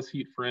process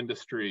heat for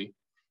industry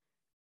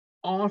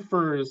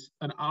offers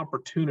an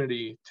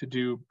opportunity to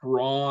do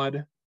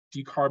broad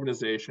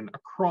decarbonization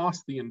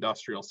across the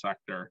industrial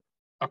sector,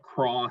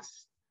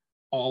 across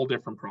all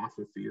different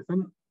processes.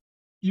 And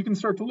you can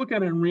start to look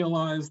at it and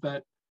realize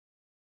that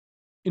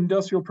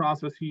industrial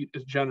process heat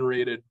is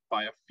generated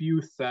by a few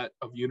set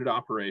of unit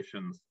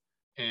operations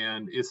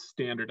and is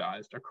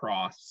standardized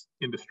across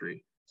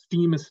industry.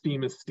 Steam is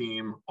steam is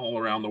steam all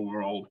around the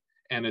world,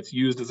 and it's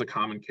used as a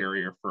common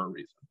carrier for a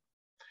reason.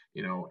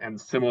 And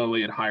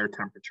similarly at higher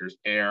temperatures,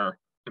 air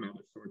and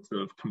other sorts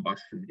of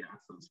combustion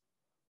gases.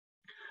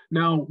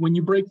 Now, when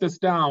you break this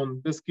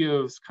down, this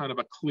gives kind of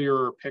a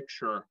clearer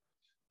picture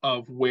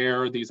of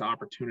where these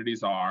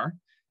opportunities are.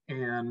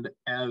 And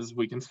as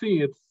we can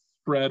see, it's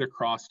spread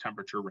across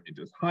temperature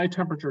ranges. High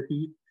temperature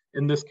heat,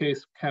 in this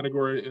case,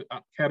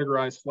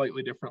 categorized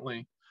slightly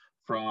differently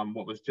from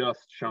what was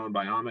just shown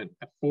by Amit.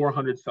 At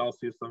 400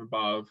 Celsius and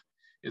above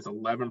is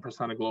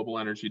 11% of global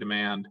energy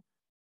demand.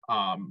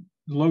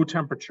 Low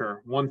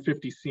temperature,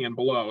 150 C and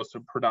below,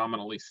 so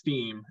predominantly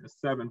steam, is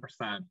 7%.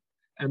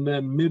 And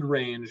then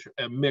mid-range,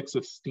 a mix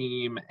of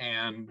steam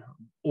and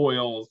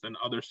oils and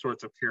other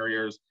sorts of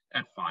carriers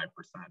at 5%.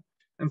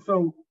 And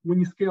so when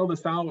you scale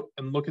this out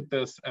and look at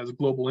this as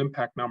global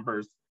impact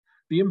numbers,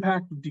 the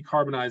impact of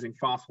decarbonizing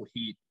fossil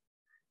heat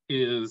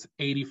is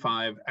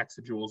 85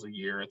 exajoules a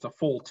year. It's a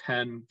full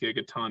 10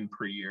 gigaton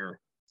per year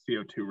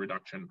CO2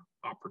 reduction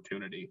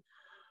opportunity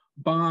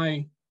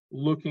by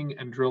looking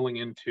and drilling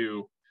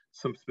into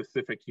some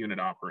specific unit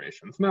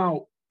operations.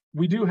 Now,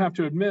 we do have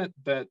to admit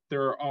that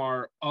there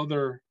are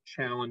other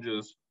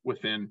challenges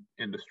within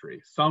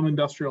industry. Some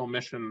industrial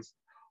emissions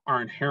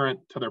are inherent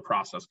to their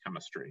process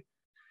chemistry.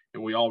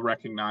 And we all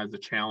recognize the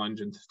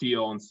challenge in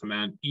steel and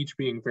cement, each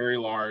being very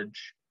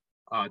large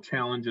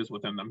challenges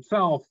within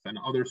themselves, and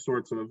other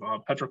sorts of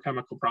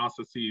petrochemical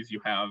processes.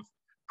 You have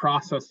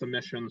process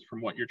emissions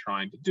from what you're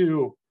trying to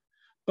do.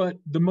 But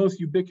the most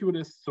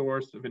ubiquitous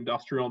source of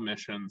industrial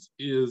emissions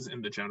is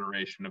in the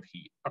generation of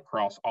heat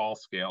across all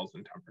scales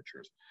and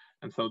temperatures.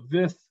 And so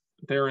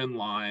therein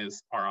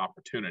lies our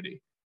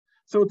opportunity.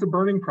 So it's a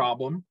burning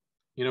problem.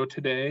 You know,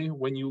 today,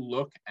 when you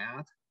look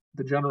at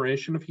the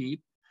generation of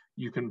heat,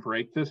 you can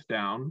break this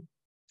down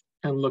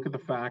and look at the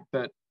fact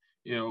that,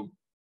 you know,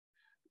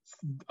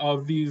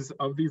 of these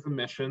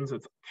emissions,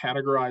 it's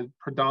categorized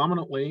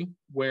predominantly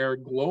where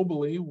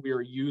globally we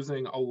are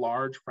using a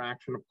large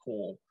fraction of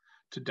coal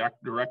to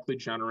directly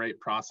generate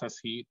process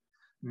heat.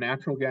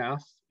 Natural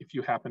gas, if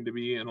you happen to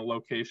be in a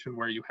location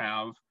where you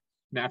have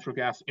natural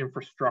gas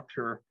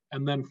infrastructure,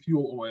 and then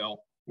fuel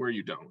oil where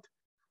you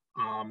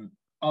don't.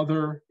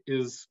 Other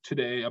is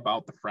today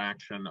about the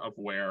fraction of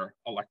where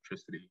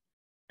electricity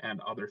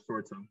and other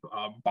sorts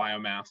of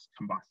biomass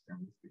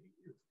combustion is being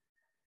used.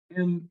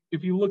 And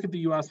if you look at the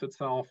US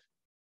itself,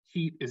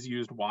 heat is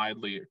used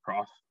widely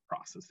across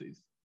processes.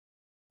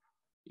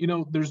 You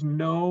know, there's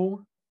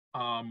no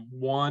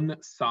one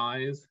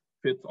size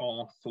fits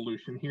all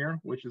solution here,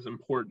 which is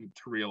important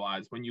to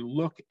realize. When you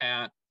look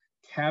at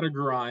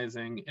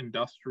categorizing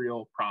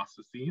industrial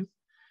processes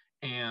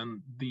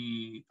and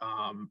the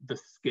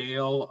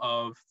scale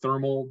of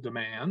thermal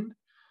demand,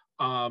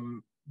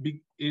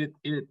 it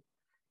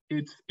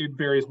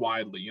varies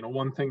widely. You know,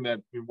 one thing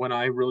that when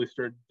I really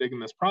started digging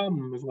this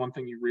problem is one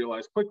thing you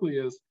realize quickly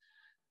is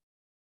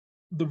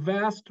the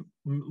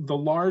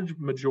large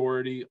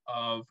majority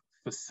of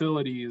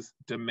facilities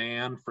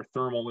demand for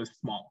thermal is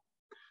small.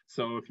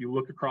 So if you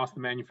look across the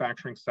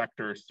manufacturing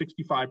sector,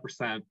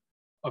 65%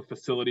 of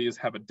facilities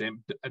have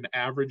an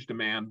average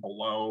demand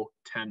below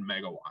 10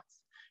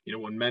 megawatts. You know,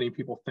 when many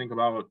people think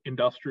about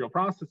industrial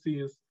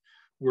processes,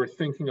 we're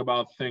thinking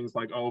about things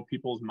like, oh,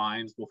 people's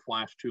minds will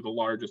flash to the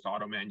largest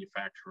auto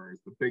manufacturers,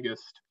 the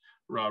biggest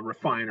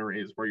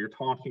refineries, where you're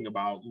talking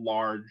about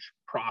large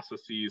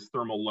processes,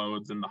 thermal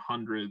loads in the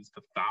hundreds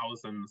to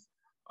thousands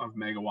of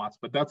megawatts,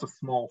 but that's a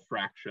small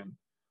fraction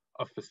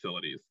of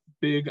facilities.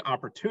 Big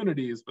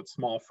opportunities, but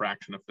small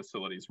fraction of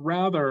facilities.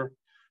 Rather,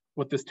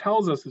 what this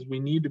tells us is we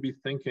need to be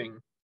thinking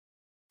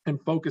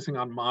and focusing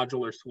on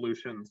modular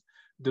solutions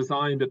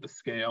designed at the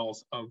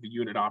scales of the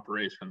unit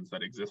operations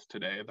that exist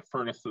today, the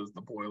furnaces,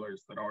 the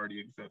boilers that already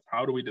exist.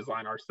 How do we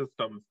design our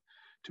systems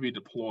to be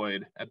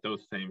deployed at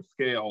those same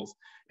scales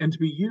and to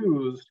be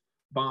used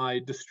by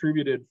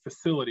distributed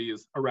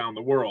facilities around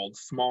the world,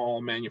 small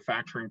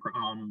manufacturing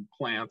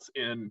plants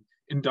in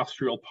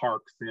industrial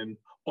parks in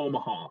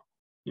Omaha,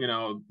 you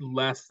know,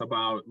 less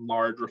about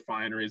large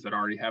refineries that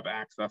already have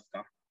access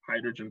to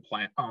hydrogen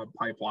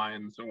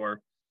pipelines or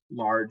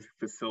large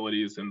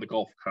facilities in the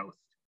Gulf Coast.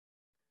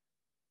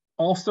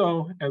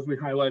 Also, as we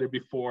highlighted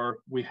before,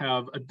 we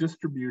have a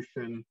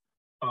distribution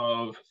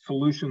of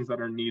solutions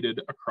that are needed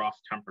across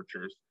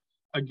temperatures.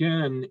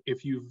 Again,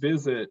 if you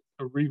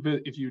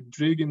if you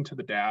dig into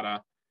the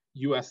data,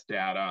 US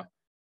data,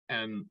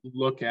 and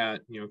look at,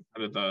 you know,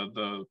 kind of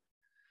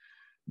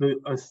the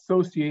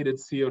associated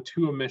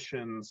CO2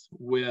 emissions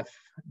with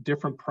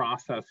different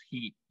process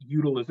heat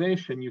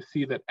utilization, you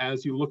see that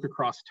as you look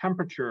across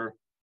temperature,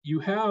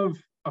 you have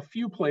a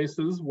few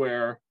places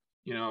where,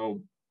 you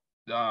know,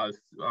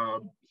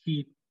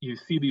 heat, you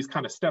see these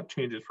kind of step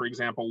changes, for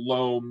example,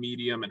 low,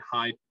 medium, and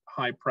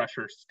high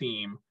pressure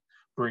steam,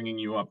 bringing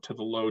you up to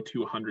the low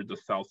 200s of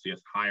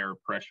Celsius, higher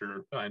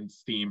pressure and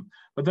steam.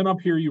 But then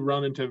up here, you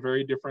run into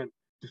very different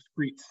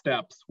discrete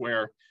steps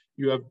where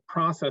you have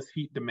process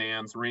heat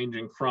demands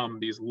ranging from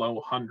these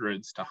low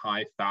hundreds to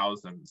high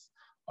thousands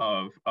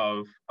of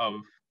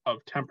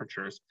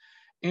temperatures.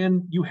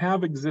 And you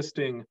have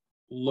existing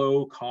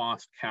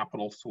low-cost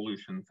capital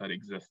solutions that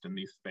exist in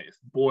these spaces.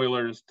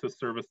 Boilers to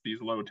service these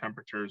low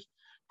temperatures,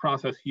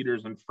 process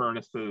heaters and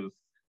furnaces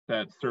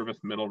that service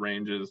middle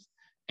ranges,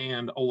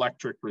 and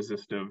electric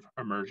resistive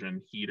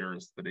immersion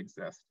heaters that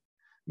exist.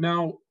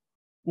 Now,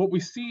 what we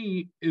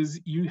see is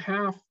you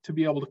have to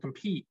be able to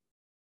compete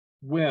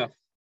with,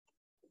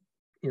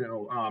 you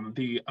know,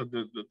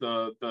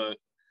 the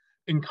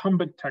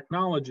incumbent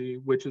technology,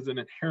 which is an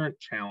inherent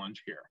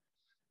challenge here.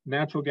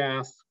 Natural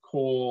gas,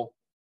 coal,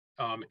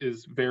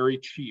 is very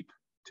cheap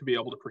to be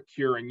able to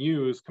procure and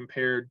use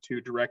compared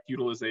to direct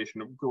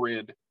utilization of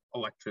grid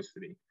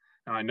electricity.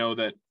 And I know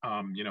that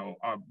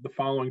the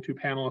following two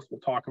panelists will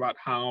talk about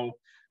how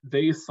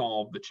they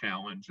solve the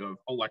challenge of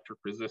electric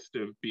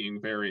resistive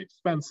being very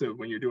expensive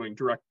when you're doing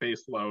direct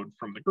base load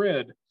from the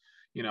grid.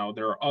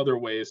 There are other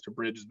ways to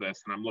bridge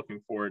this, and I'm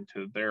looking forward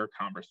to their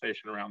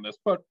conversation around this.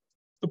 But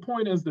the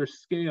point is, there's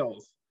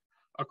scales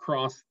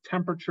across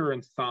temperature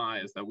and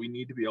size that we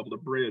need to be able to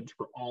bridge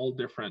for all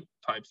different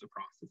types of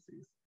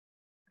processes.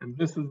 And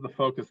this is the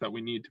focus that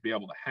we need to be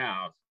able to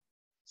have.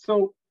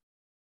 So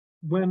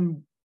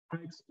when I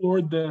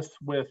explored this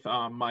with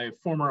my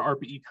former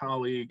RPE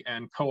colleague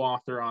and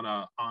co-author on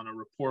a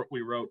report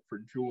we wrote for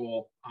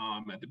Joule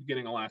at the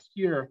beginning of last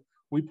year,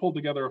 we pulled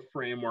together a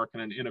framework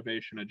and an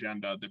innovation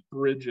agenda that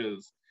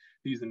bridges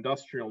these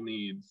industrial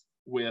needs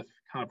with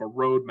kind of a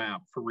roadmap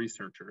for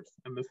researchers.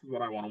 And this is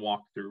what I want to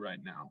walk through right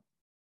now.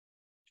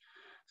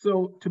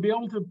 So to be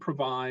able to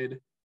provide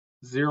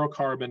zero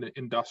carbon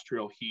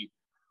industrial heat,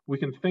 we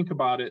can think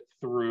about it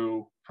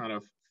through kind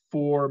of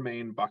four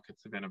main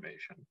buckets of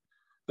innovation.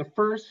 The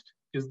first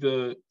is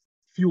the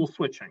fuel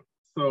switching.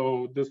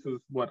 So this is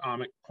what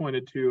Amit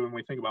pointed to when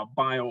we think about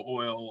bio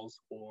oils,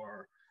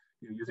 or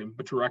using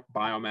direct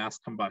biomass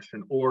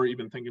combustion, or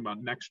even thinking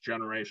about next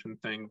generation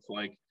things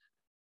like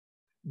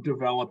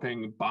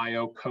developing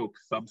bio-coke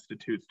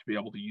substitutes to be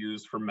able to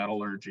use for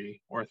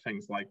metallurgy, or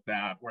things like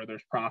that, where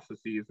there's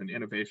processes and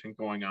innovation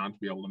going on to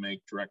be able to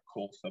make direct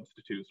coal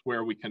substitutes,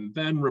 where we can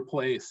then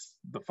replace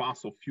the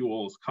fossil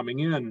fuels coming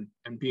in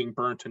and being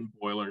burnt in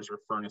boilers or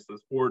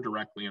furnaces, or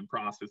directly in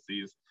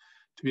processes,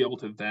 to be able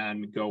to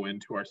then go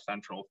into our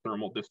central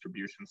thermal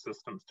distribution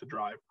systems to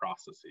drive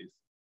processes.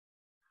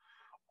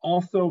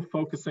 Also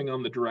focusing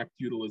on the direct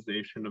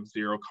utilization of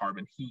zero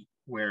carbon heat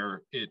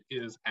where it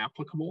is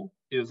applicable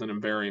is a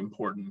very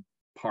important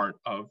part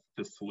of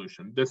this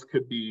solution. This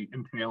could be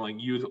entailing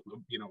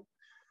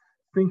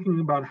thinking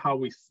about how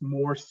we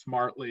more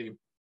smartly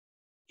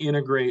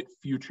integrate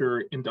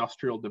future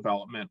industrial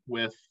development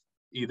with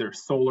either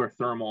solar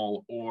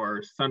thermal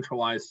or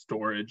centralized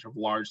storage of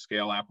large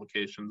scale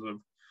applications of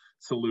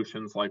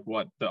solutions like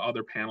what the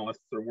other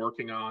panelists are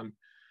working on.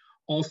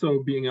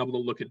 Also being able to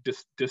look at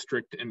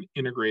district and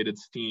integrated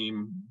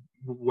steam,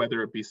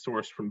 whether it be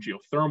sourced from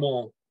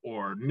geothermal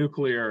or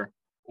nuclear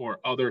or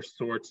other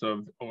sorts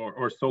of,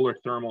 or solar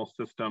thermal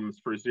systems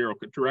for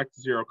direct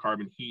zero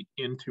carbon heat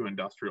into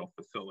industrial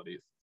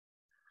facilities.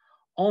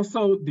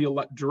 Also,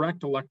 the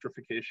direct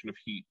electrification of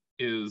heat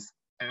is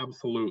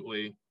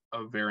absolutely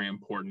a very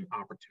important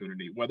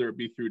opportunity, whether it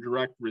be through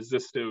direct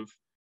resistive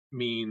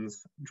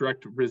means,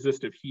 direct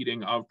resistive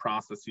heating of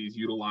processes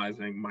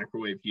utilizing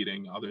microwave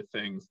heating, other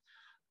things.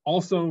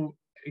 Also,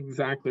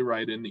 exactly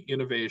right, in the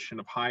innovation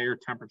of higher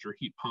temperature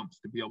heat pumps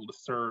to be able to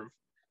serve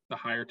the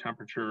higher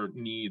temperature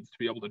needs, to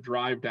be able to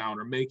drive down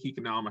or make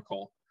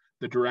economical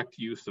the direct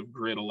use of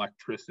grid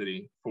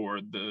electricity for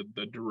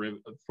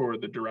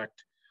the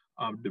direct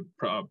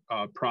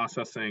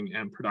processing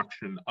and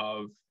production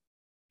of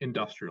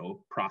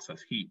industrial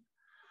process heat.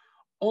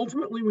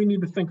 Ultimately, we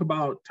need to think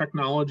about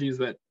technologies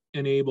that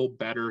enable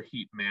better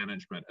heat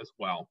management as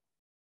well.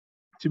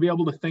 To be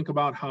able to think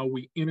about how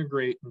we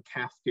integrate and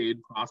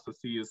cascade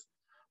processes,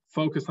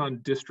 focus on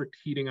district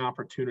heating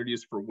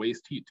opportunities for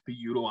waste heat to be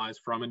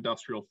utilized from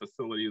industrial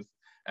facilities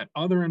at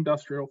other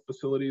industrial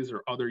facilities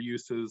or other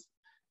uses,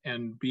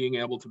 and being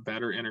able to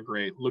better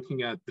integrate,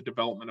 looking at the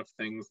development of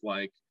things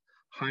like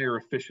higher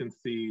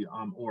efficiency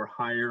or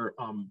higher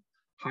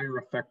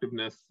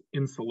effectiveness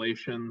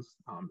insulations,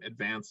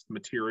 advanced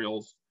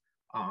materials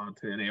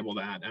to enable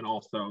that, and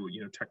also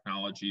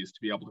technologies to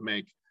be able to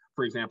make,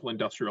 for example,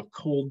 industrial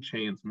cold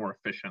chains more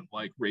efficient,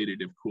 like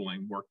radiative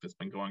cooling work that's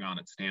been going on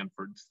at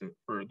Stanford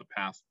for the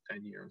past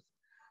 10 years.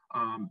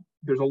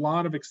 There's a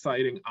lot of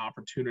exciting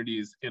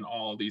opportunities in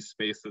all these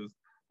spaces,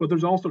 but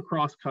there's also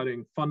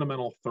cross-cutting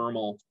fundamental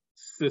thermal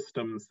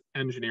systems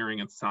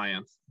engineering and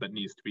science that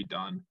needs to be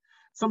done.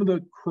 Some of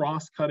the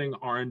cross-cutting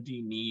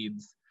R&D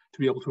needs to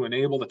be able to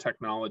enable the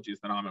technologies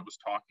that Amit was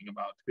talking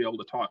about, to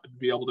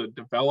be able to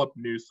develop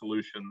new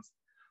solutions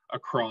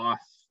across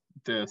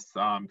this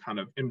kind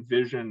of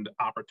envisioned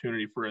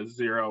opportunity for a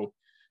zero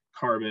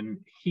carbon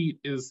heat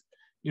is,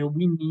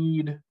 we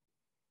need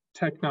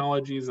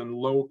technologies and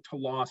low to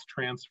loss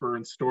transfer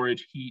and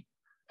storage heat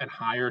at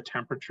higher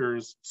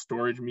temperatures,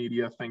 storage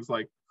media, things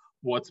like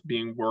what's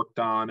being worked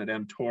on at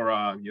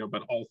Antora,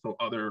 but also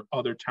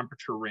other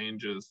temperature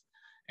ranges,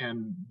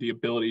 and the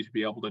ability to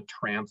be able to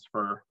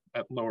transfer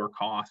at lower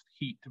cost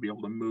heat to be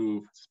able to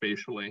move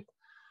spatially.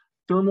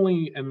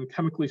 Thermally and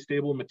chemically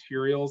stable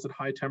materials at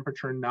high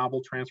temperature and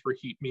novel transfer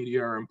heat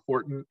media are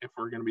important if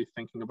we're going to be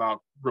thinking about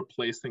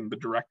replacing the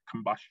direct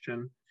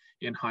combustion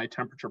in high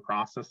temperature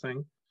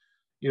processing.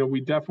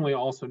 We definitely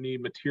also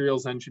need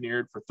materials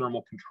engineered for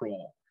thermal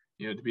control,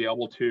 to be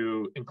able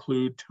to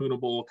include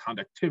tunable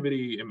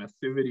conductivity,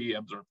 emissivity,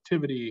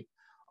 absorptivity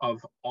of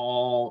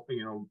all,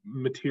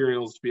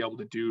 materials to be able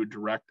to do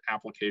direct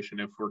application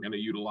if we're going to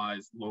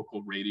utilize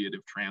local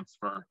radiative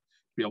transfer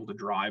to be able to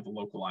drive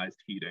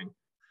localized heating.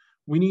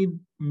 We need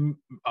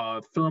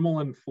thermal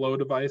and flow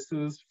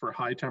devices for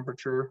high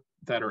temperature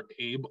that are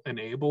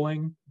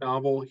enabling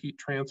novel heat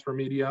transfer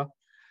media.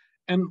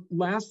 And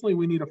lastly,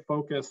 we need to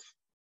focus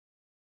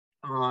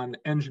on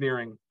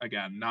engineering,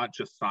 again, not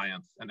just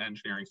science and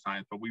engineering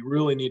science, but we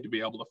really need to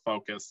be able to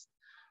focus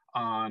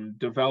on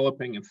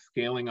developing and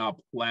scaling up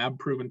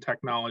lab-proven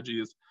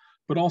technologies,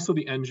 but also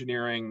the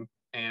engineering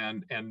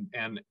and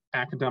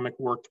academic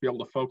work to be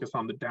able to focus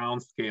on the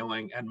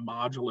downscaling and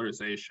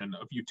modularization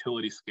of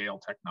utility scale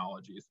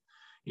technologies.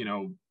 You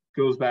know,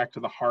 goes back to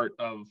the heart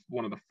of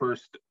one of the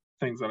first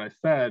things that I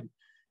said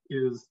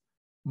is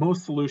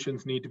most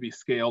solutions need to be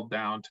scaled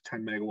down to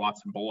 10 megawatts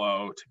and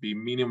below to be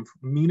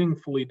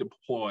meaningfully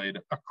deployed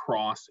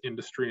across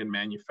industry and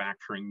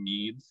manufacturing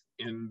needs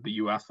in the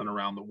US and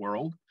around the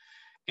world.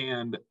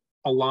 And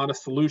a lot of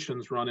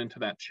solutions run into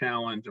that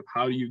challenge of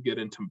how do you get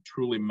into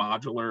truly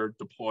modular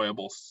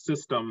deployable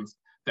systems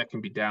that can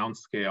be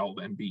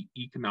downscaled and be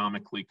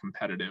economically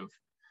competitive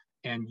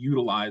and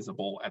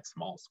utilizable at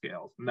small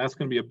scales. And that's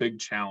going to be a big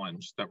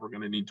challenge that we're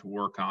going to need to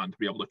work on to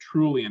be able to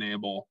truly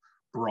enable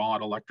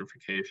broad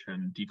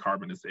electrification,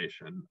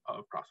 decarbonization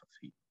of process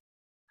heat.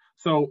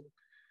 So,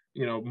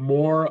 you know,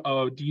 more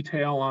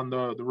detail on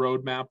the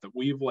roadmap that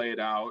we've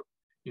laid out,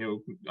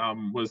 you know,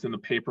 was in the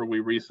paper we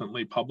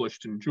recently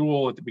published in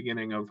Joule at the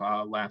beginning of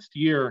last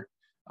year,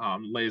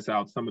 lays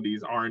out some of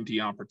these R&D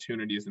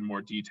opportunities in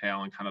more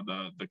detail and kind of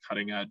the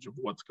cutting edge of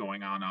what's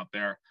going on out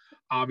there.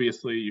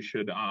 Obviously, you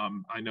should,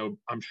 I'm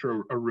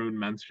sure Arun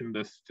mentioned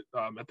this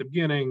at the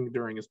beginning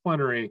during his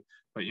plenary,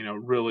 but, you know,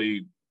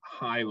 really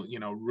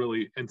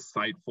really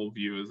insightful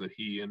views that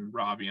he and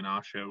Ravi and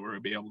Asha were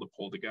able to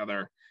pull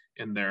together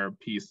in their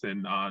piece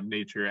in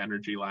Nature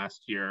Energy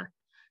last year.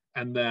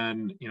 And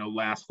then, you know,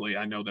 lastly,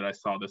 I know that I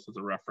saw this as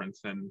a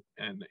reference in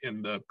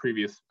the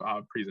previous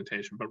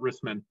presentation, but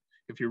Risman,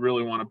 if you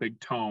really want a big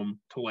tome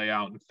to lay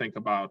out and think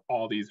about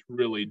all these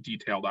really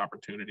detailed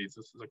opportunities,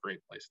 this is a great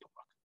place to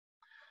look.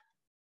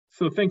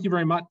 So thank you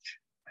very much.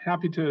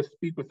 Happy to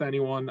speak with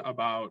anyone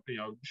about, you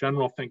know,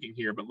 general thinking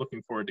here, but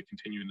looking forward to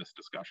continuing this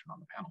discussion on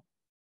the panel.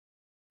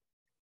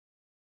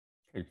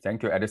 Okay,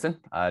 thank you, Edison,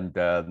 and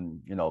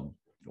you know,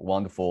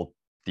 wonderful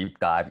deep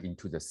dive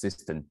into the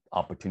system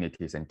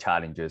opportunities and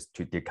challenges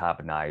to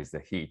decarbonize the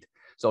heat.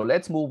 So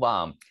let's move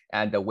on,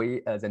 and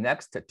the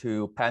next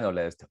two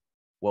panelists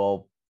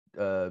will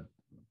are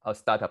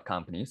startup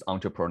companies,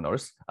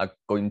 entrepreneurs, are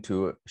going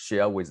to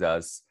share with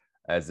us,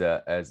 as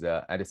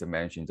Edison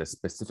mentioned, the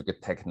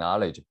specific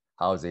technology,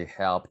 how they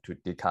help to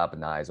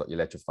decarbonize or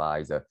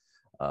electrify the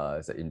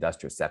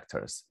industrial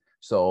sectors.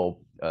 So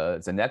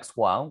the next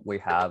one, we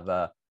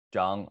have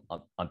John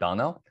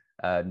O'Donnell,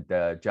 and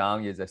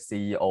John is a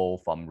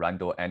CEO from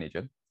Randall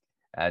Energy.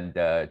 And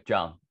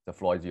John, the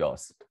floor is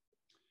yours.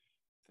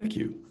 Thank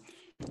you.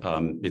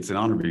 It's an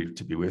honor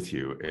to be with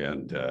you,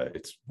 and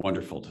it's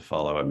wonderful to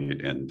follow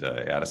Amit and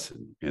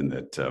Addison in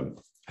that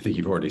I think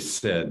you've already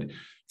said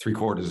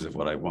 3/4 of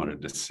what I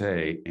wanted to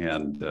say,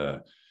 and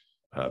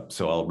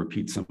so I'll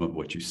repeat some of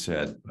what you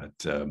said.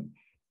 But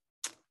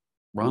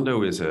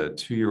Rondo is a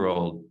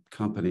 2-year-old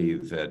company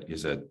that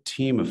is a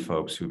team of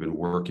folks who've been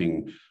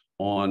working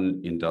on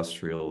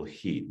industrial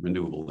heat,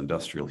 renewable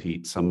industrial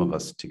heat, some of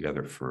us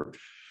together for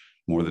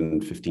more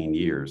than 15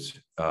 years.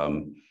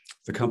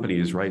 The company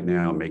is right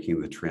now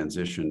making the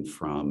transition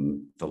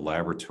from the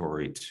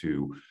laboratory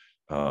to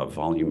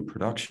volume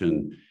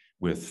production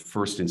with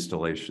first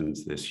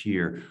installations this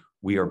year.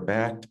 We are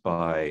backed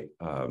by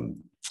I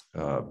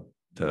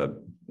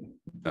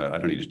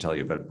don't need to tell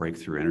you about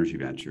Breakthrough Energy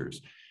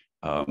Ventures.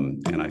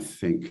 And I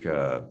think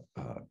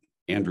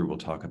Andrew will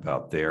talk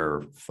about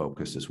their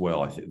focus as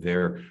well. I think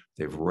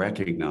they've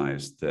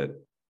recognized that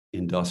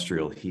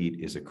industrial heat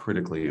is a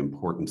critically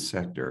important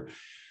sector.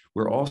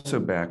 We're also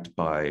backed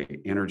by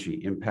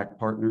Energy Impact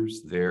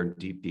Partners, their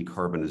deep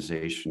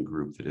decarbonization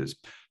group that is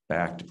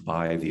backed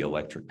by the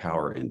electric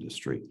power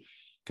industry.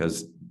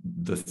 Because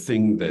the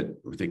thing that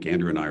I think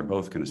Andrew and I are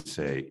both going to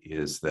say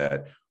is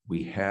that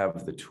we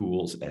have the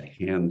tools at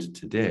hand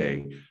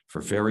today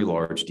for very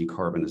large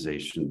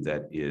decarbonization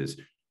that is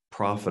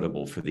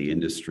profitable for the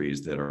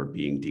industries that are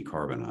being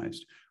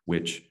decarbonized,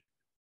 which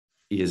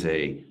is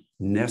a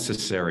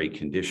necessary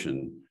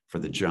condition for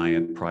the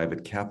giant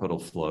private capital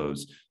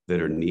flows that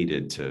are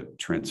needed to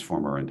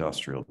transform our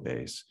industrial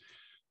base.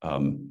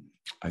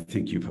 I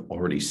think you've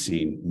already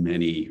seen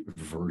many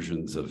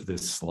versions of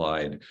this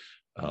slide,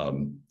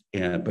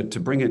 but to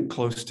bring it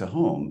close to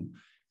home,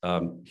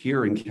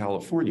 here in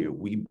California,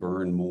 we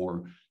burn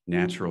more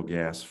natural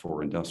gas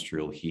for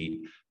industrial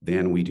heat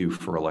than we do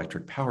for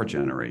electric power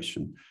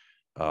generation.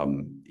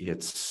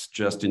 It's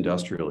just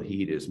industrial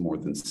heat is more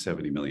than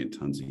 70 million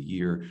tons a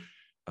year.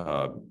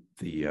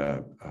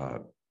 The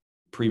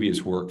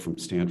previous work from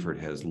Stanford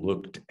has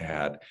looked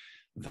at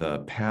the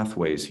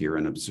pathways here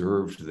and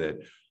observed that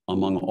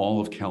among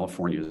all of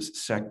California's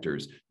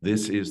sectors,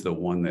 this is the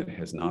one that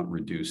has not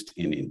reduced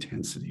in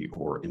intensity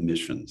or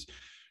emissions.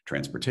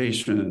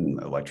 Transportation,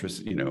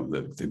 electricity,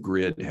 the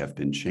grid have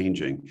been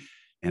changing.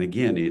 And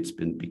again, it's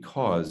been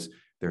because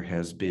there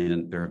have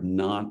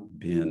not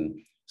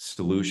been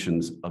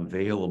solutions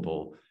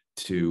available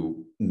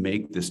to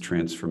make this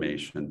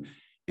transformation.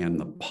 And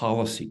the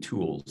policy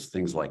tools,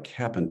 things like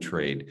cap and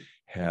trade,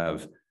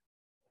 have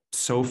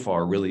so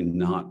far really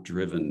not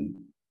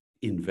driven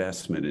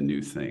investment in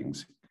new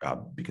things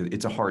because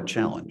it's a hard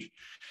challenge.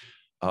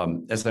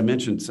 As I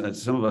mentioned,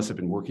 some of us have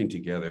been working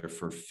together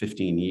for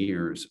 15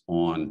 years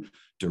on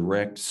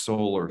direct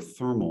solar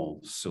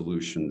thermal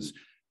solutions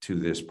to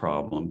this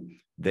problem.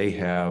 They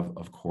have,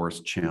 of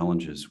course,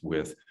 challenges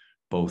with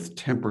both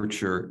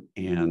temperature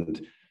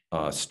and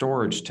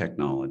storage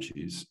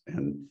technologies.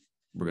 And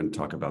we're going to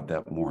talk about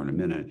that more in a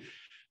minute.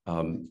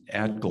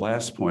 At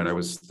GlassPoint, I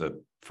was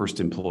the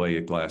first employee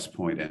at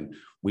GlassPoint, and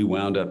we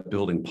wound up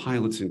building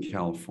pilots in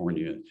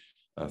California,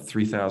 a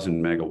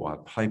 3,000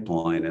 megawatt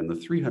pipeline, and the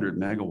 300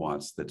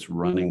 megawatts that's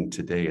running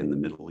today in the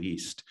Middle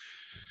East,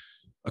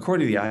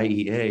 according to the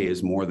IEA,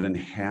 is more than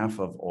half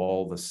of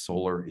all the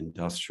solar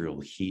industrial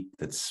heat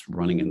that's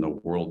running in the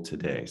world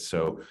today.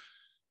 So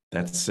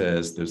that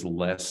says there's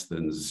less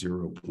than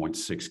 0.6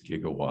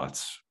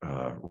 gigawatts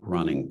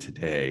running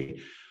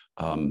today.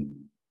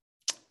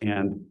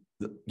 And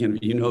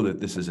you know that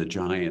this is a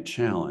giant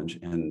challenge,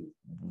 and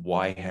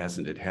why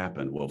hasn't it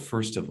happened? Well,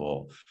 first of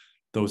all,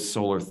 those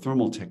solar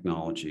thermal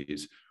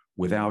technologies,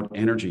 without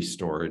energy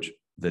storage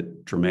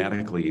that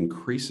dramatically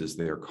increases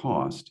their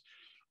cost,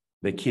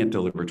 they can't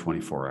deliver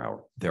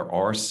 24-hour. There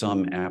are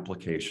some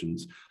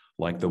applications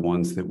like the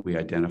ones that we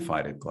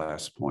identified at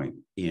GlassPoint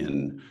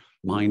in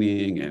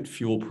mining and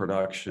fuel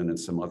production and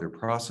some other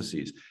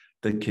processes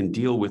that can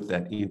deal with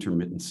that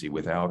intermittency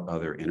without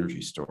other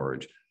energy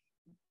storage.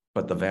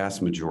 But the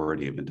vast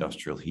majority of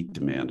industrial heat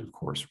demand, of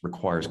course,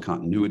 requires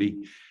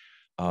continuity.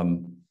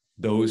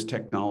 Those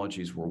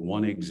technologies were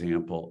one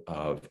example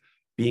of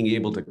being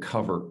able to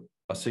cover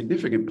a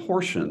significant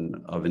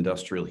portion of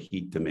industrial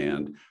heat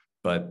demand,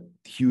 but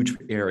huge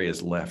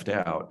areas left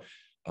out.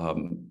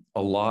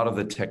 A lot of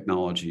the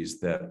technologies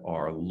that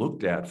are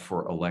looked at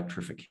for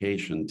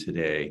electrification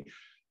today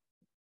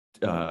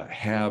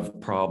have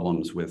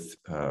problems with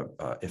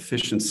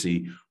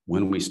efficiency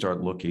when we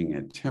start looking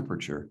at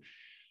temperature.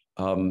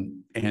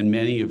 And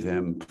many of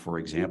them, for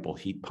example,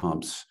 heat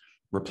pumps,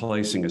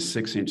 replacing a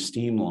 6-inch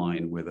steam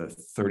line with a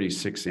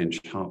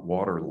 36-inch hot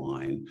water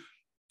line.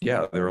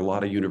 Yeah, there are a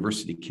lot of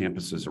university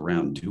campuses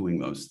around doing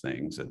those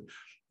things. And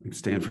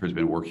Stanford has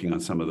been working on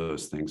some of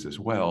those things as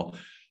well.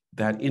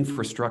 That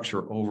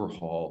infrastructure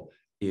overhaul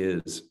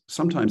is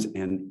sometimes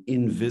an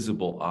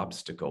invisible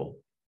obstacle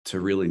to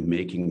really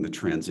making the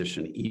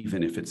transition,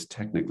 even if it's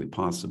technically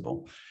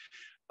possible.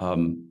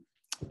 And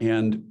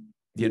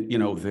you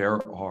know, there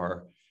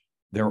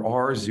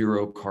are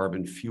zero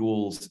carbon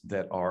fuels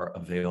that are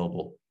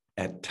available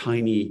at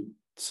tiny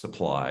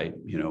supply,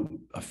 you know,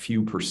 a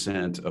few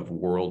 % of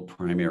world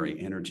primary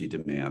energy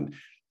demand,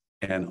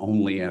 and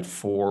only at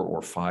 4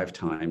 or 5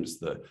 times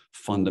the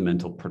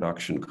fundamental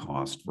production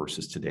cost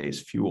versus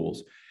today's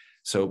fuels.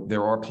 So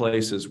there are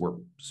places where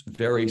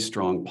very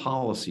strong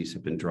policies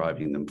have been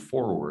driving them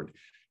forward,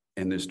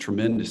 and there's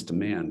tremendous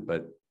demand,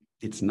 but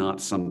it's not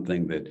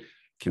something that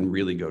can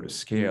really go to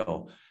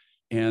scale.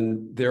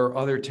 And there are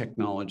other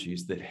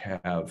technologies that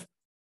have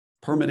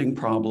permitting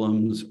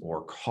problems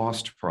or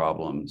cost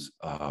problems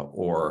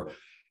or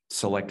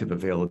selective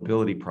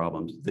availability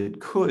problems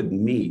that could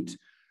meet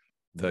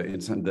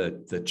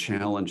the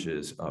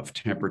challenges of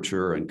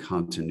temperature and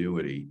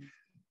continuity,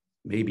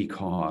 maybe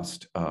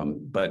cost,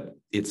 but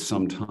it's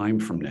some time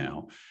from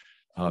now.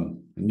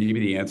 Maybe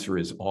the answer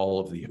is all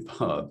of the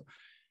above.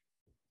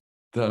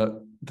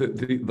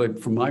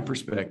 From my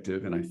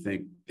perspective, and I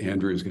think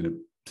Andrew is going to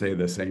say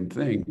the same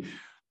thing,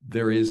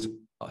 there is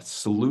a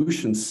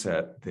solution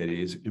set that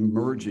is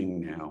emerging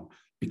now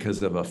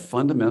because of a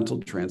fundamental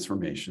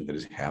transformation that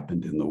has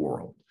happened in the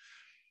world.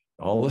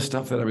 All the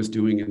stuff that I was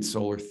doing in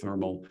solar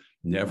thermal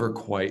never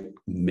quite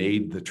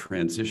made the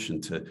transition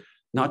to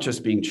not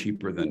just being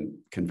cheaper than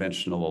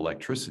conventional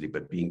electricity,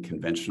 but being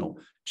conventional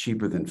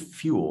cheaper than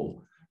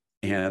fuel.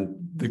 And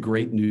the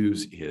great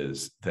news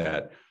is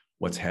that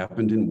what's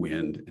happened in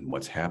wind and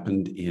what's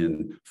happened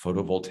in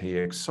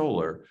photovoltaic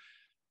solar,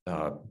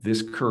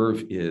 this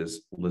curve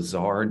is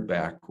Lazard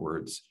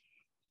backwards,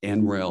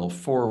 NREL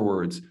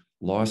forwards,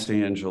 Los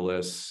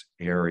Angeles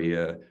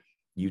area,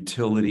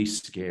 utility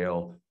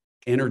scale,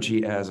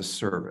 energy as a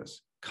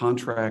service,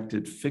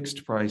 contracted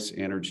fixed price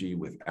energy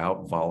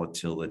without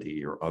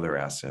volatility or other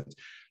assets,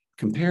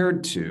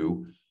 compared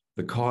to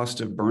the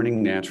cost of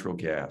burning natural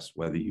gas,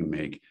 whether you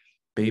make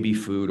baby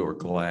food or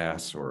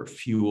glass or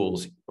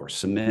fuels or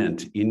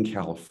cement in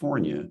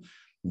California,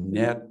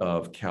 net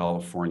of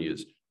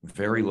California's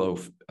very low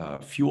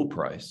fuel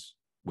price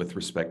with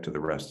respect to the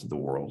rest of the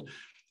world,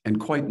 and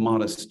quite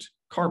modest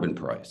carbon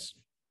price,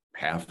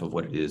 half of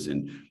what it is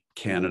in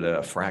Canada,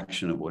 a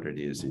fraction of what it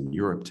is in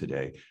Europe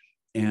today.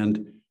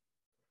 And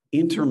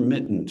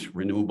intermittent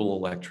renewable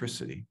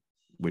electricity,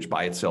 which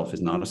by itself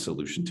is not a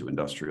solution to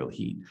industrial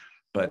heat,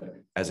 but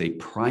as a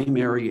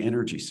primary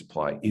energy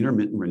supply,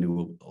 intermittent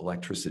renewable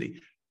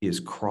electricity is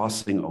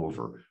crossing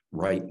over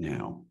right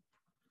now.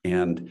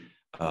 And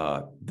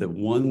the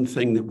one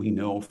thing that we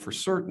know for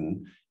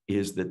certain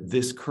is that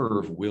this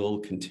curve will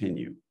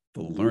continue.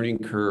 The learning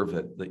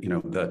curve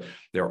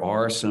there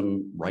are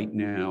some right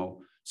now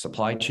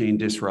supply chain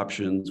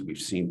disruptions. We've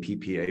seen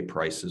PPA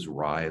prices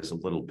rise a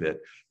little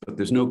bit, but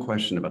there's no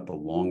question about the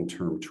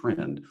long-term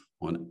trend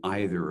on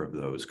either of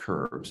those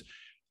curves.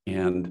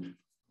 And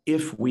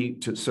if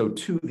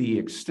to the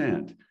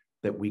extent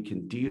that we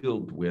can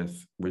deal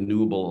with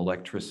renewable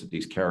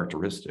electricity's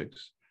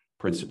characteristics,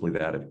 principally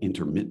that of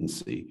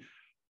intermittency,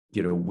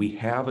 we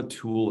have a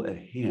tool at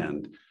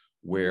hand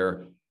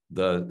where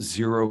the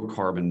zero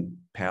carbon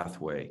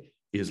pathway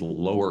is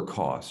lower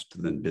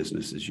cost than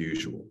business as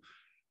usual.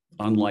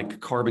 Unlike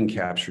carbon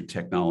capture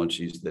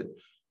technologies that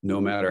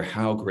no matter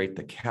how great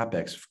the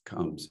CapEx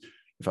comes,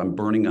 if I'm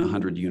burning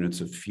 100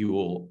 units of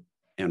fuel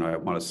and I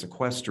want to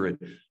sequester it,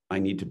 I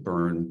need to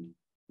burn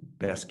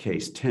best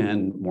case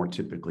 10, more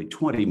typically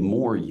 20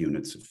 more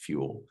units of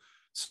fuel.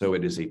 So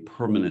it is a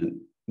permanent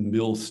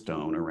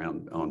millstone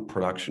on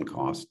production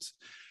costs.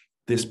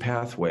 This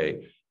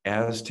pathway,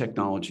 as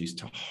technologies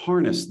to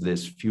harness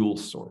this fuel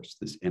source,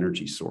 this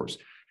energy source,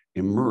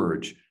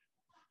 emerge,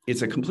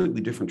 it's a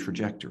completely different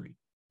trajectory.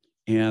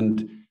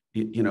 And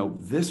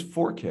this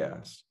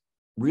forecast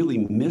really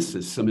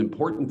misses some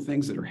important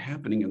things that are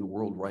happening in the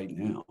world right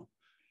now.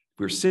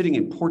 We're sitting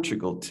in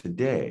Portugal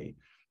today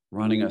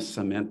running a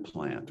cement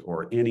plant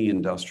or any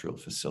industrial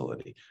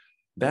facility.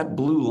 That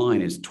blue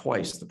line is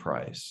twice the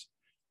price.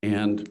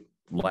 And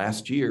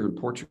last year in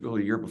Portugal,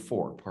 the year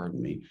before,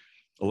 pardon me,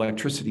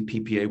 electricity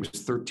PPA was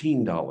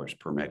 $13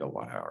 per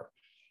megawatt hour.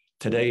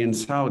 Today in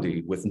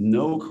Saudi, with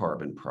no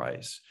carbon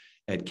price,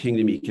 at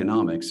Kingdom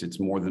Economics, it's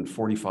more than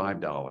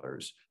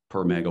 $45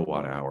 per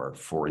megawatt hour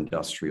for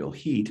industrial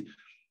heat.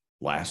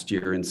 Last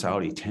year in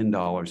Saudi,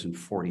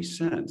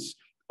 $10.40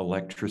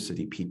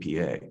 electricity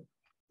PPA.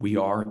 We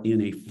are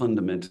in a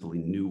fundamentally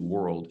new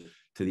world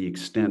to the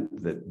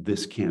extent that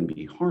this can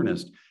be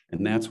harnessed.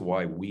 And that's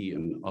why we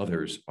and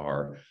others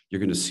you're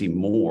going to see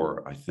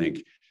more, I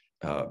think,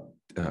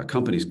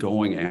 companies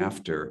going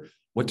after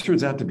what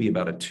turns out to be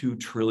about a $2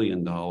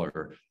 trillion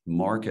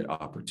market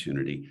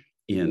opportunity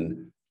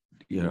in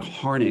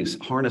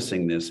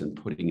harnessing this and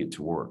putting it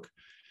to work.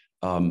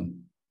 But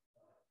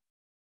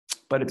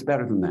it's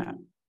better than that,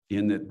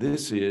 in that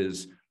this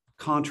is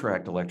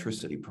contract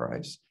electricity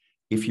price.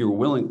 If you're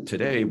willing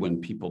today,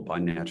 when people buy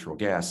natural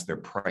gas, they're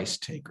price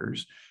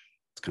takers.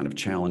 It's kind of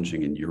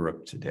challenging in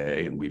Europe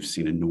today, and we've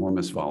seen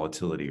enormous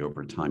volatility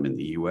over time in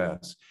the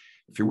US.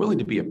 If you're willing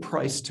to be a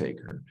price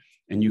taker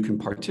and you can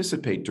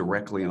participate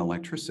directly in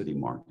electricity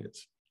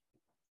markets,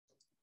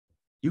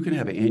 you can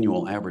have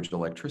annual average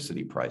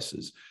electricity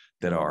prices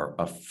that are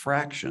a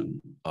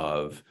fraction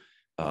of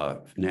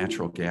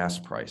natural gas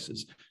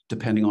prices,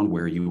 depending on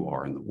where you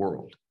are in the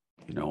world.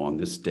 On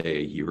this day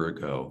a year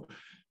ago,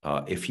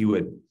 if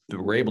you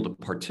were able to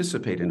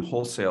participate in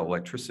wholesale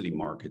electricity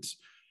markets,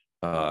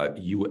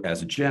 you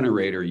as a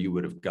generator, you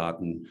would have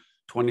gotten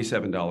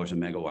 $27 a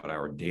megawatt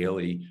hour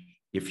daily.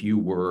 If you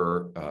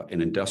were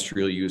an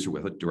industrial user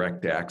with a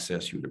direct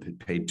access, you would have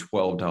paid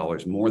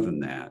 $12 more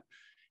than that,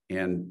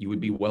 and you would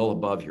be well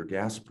above your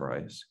gas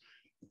price.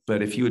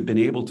 But if you had been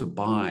able to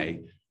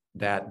buy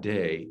that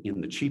day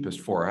in the cheapest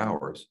 4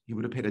 hours, you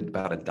would have paid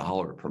about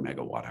 $1 per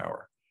megawatt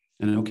hour.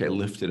 And okay,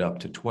 lift it up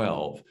to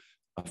 12,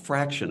 a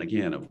fraction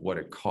again of what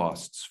it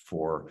costs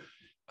for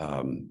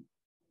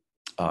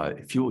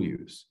fuel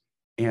use.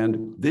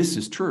 And this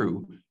is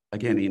true,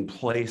 again, in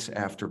place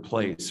after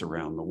place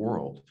around the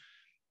world.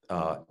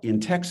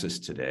 In Texas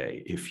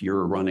today, if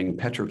you're running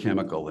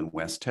petrochemical in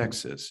West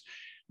Texas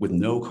with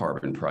no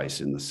carbon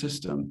price in the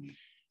system,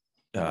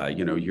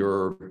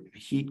 your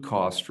heat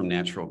cost from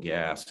natural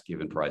gas,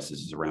 given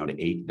prices, is around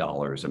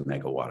 $8 a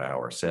megawatt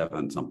hour,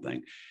 7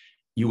 something.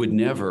 You would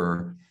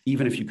never,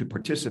 even if you could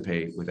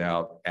participate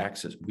without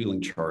access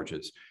wheeling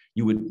charges,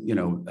 you would,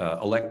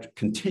 elect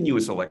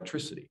continuous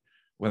electricity,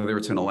 whether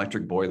it's an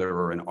electric boiler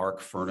or an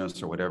arc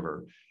furnace or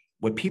whatever.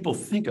 What people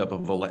think of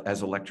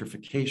as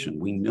electrification,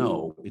 we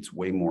know it's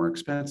way more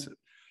expensive.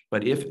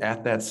 But if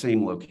at that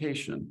same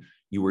location,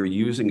 you were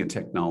using a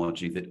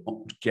technology that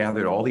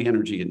gathered all the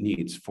energy it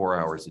needs 4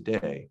 hours a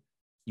day,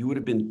 you would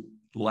have been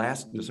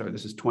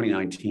this is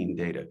 2019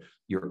 data,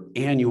 your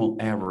annual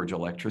average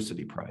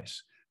electricity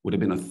price would have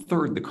been a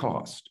third the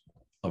cost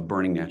of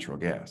burning natural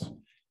gas.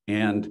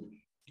 And,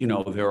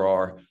 there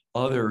are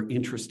other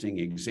interesting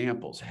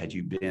examples. Had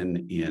you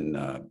been in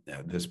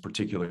this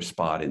particular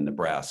spot in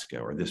Nebraska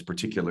or this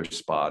particular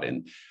spot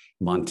in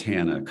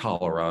Montana,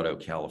 Colorado,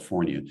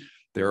 California,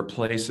 there are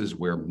places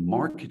where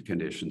market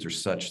conditions are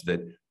such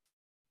that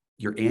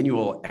your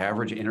annual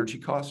average energy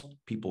cost,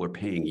 people are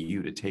paying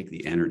you to take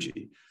the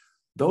energy.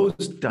 Those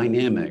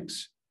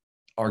dynamics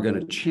are going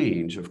to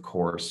change, of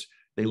course.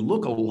 They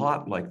look a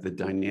lot like the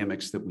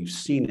dynamics that we've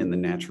seen in the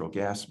natural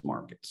gas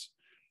markets.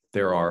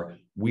 There are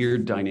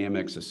weird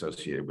dynamics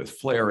associated with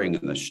flaring,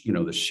 and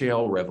the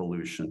shale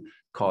revolution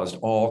caused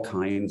all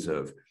kinds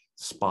of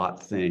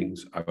spot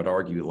things. I would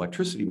argue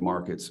electricity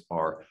markets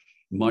are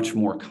much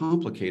more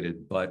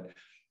complicated, but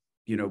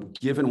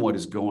given what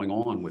is going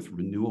on with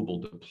renewable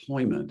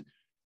deployment,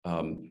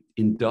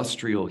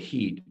 industrial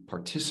heat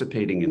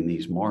participating in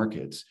these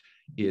markets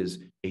is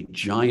a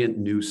giant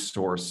new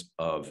source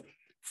of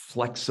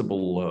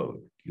flexible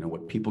load,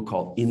 what people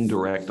call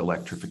indirect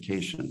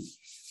electrification.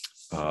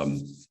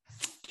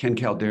 Ken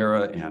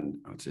Caldera and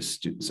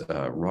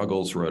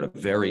Ruggles wrote a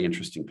very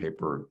interesting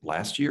paper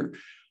last year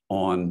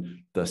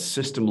on the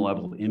system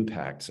level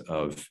impacts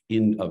of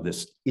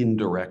this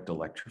indirect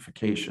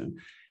electrification.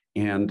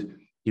 And,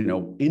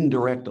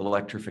 indirect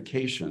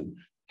electrification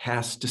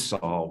has to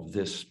solve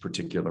this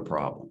particular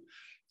problem.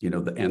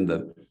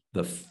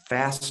 The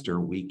faster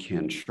we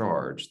can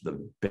charge,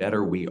 the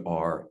better we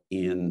are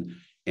in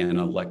an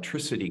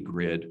electricity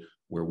grid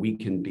where we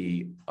can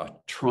be a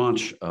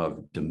tranche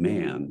of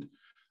demand.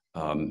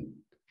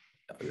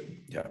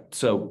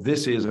 So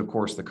this is, of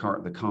course, the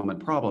common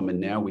problem. And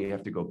now we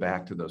have to go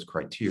back to those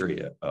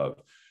criteria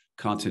of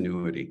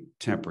continuity,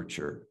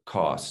 temperature,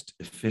 cost,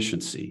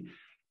 efficiency.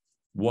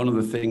 One of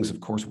the things, of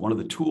course, one of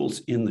the tools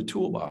in the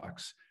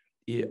toolbox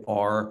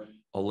are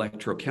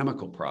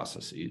electrochemical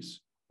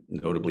processes,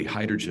 notably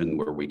hydrogen,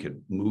 where we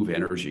could move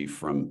energy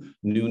from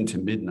noon to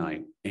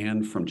midnight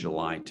and from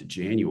July to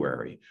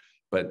January.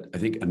 But I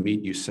think,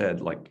 Amit, you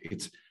said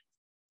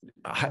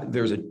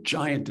there's a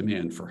giant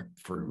demand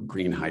for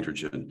green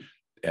hydrogen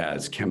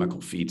as chemical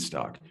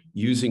feedstock.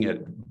 Using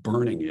it,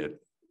 burning it,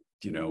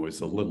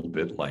 is a little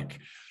bit like,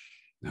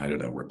 I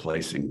don't know,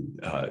 replacing,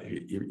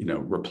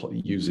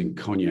 using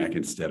cognac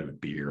instead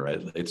of beer.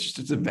 It's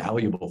just a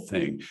valuable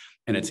thing,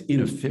 and it's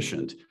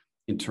inefficient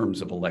in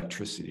terms of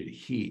electricity to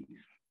heat.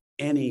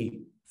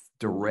 Any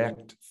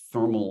direct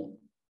thermal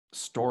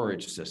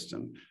storage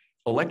system,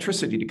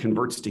 electricity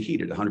converts to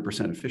heat at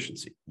 100%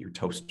 efficiency, your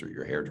toaster,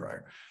 your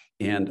hairdryer.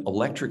 And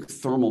electric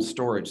thermal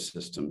storage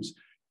systems,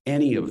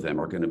 any of them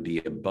are going to be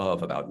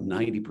above about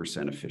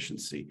 90%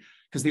 efficiency,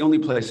 because the only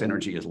place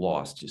energy is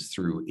lost is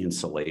through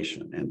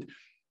insulation. And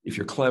if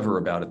you're clever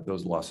about it,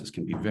 those losses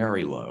can be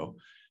very low.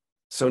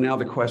 So now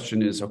the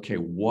question is, okay,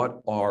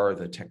 what are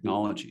the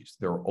technologies?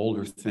 There are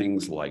older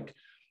things like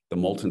the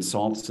molten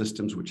salt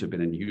systems, which have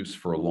been in use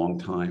for a long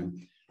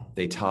time.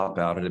 They top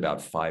out at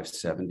about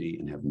 570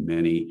 and have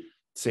many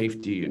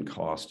safety and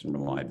cost and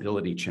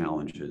reliability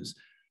challenges.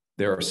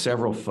 There are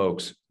several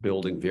folks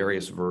building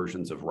various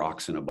versions of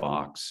rocks in a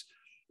box,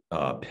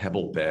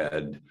 pebble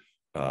bed,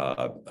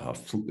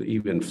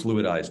 even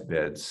fluidized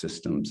bed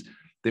systems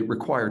that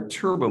require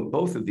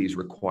both of these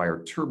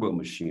require turbo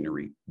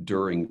machinery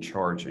during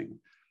charging.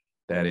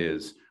 That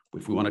is,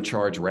 if we want to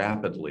charge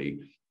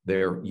rapidly,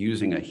 they're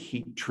using a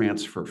heat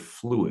transfer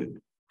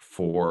fluid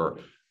for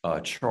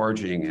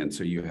charging. And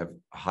so you have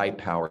high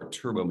power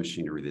turbo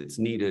machinery that's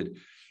needed.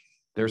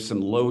 There's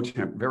some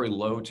very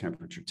low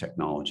temperature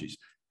technologies.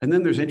 And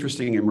then there's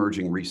interesting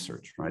emerging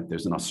research, right?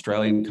 There's an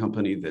Australian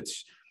company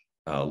that's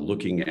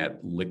looking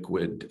at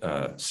liquid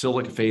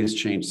phase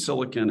change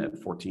silicon at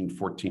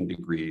 14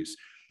 degrees.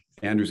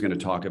 Andrew's going to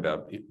talk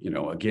about,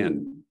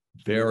 again,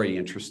 very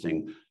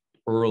interesting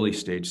early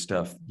stage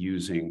stuff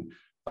using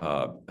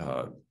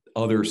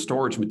other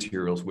storage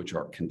materials which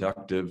are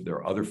conductive. There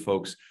are other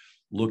folks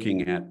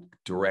looking at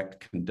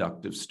direct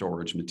conductive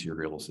storage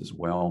materials as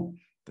well.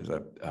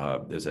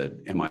 There's a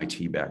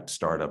MIT-backed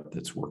startup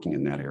that's working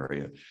in that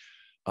area.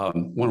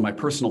 One of my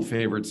personal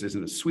favorites is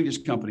in a Swedish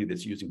company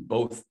that's using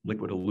both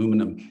liquid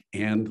aluminum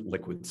and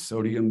liquid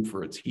sodium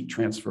for its heat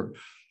transfer.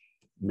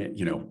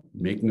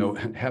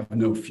 Have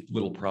no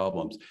little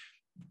problems.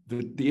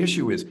 The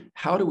issue is,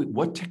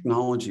 what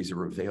technologies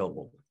are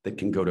available that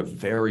can go to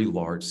very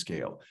large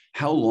scale?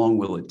 How long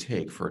will it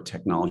take for a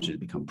technology to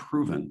become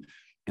proven?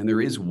 And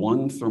there is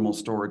one thermal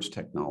storage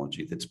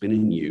technology that's been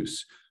in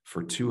use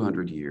for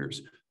 200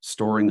 years,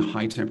 storing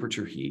high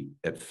temperature heat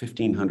at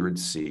 1500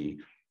 C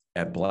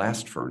at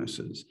blast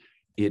furnaces.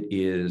 It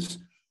is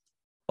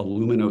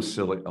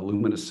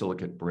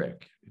aluminosilicate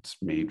brick. It's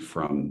made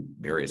from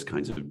various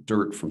kinds of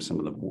dirt from some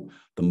of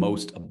the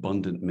most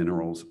abundant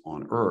minerals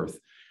on Earth.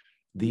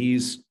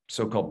 These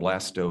so-called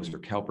blast stoves or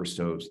Cowper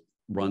stoves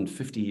run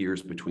 50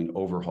 years between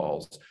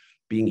overhauls,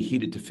 being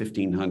heated to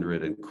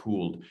 1500 and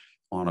cooled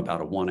on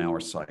about a 1 hour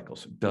cycle,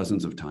 so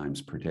dozens of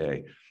times per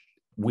day.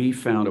 We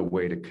found a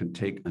way to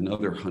take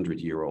another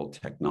 100-year-old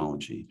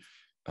technology,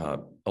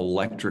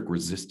 electric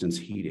resistance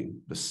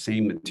heating, the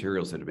same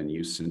materials that have been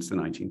used since the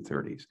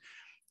 1930s,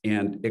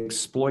 and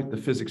exploit the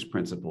physics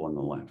principle on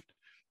the left,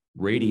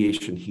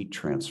 radiation heat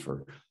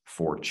transfer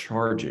for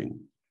charging.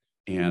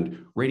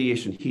 And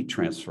radiation heat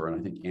transfer, and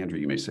I think, Andrew,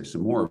 you may say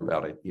some more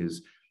about it,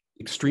 is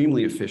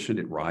extremely efficient.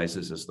 It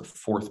rises as the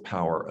fourth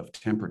power of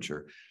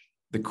temperature.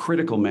 The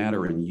critical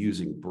matter in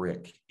using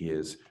brick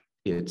is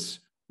its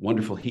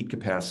wonderful heat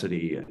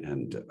capacity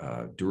and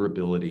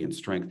durability and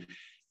strength.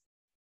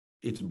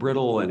 It's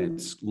brittle and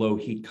it's low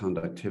heat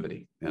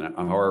conductivity. And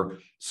our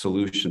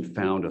solution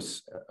found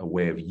us a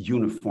way of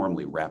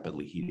uniformly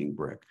rapidly heating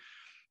brick.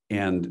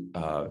 And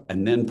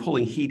then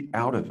pulling heat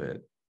out of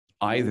it,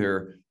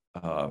 either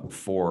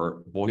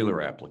for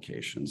boiler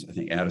applications. I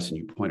think, Addison,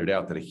 you pointed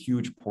out that a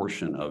huge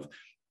portion of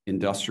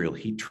industrial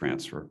heat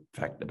transfer, in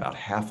fact, about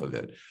half of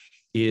it,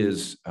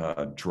 is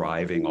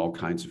driving all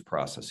kinds of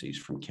processes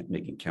from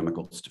making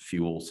chemicals to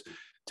fuels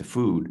to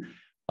food.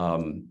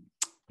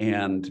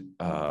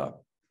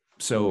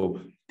 So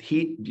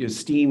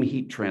steam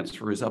heat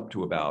transfer is up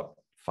to about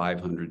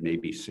 500,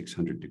 maybe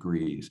 600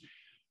 degrees.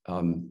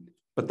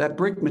 But that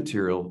brick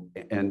material,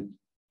 and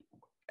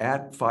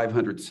at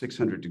 500,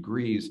 600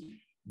 degrees,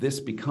 this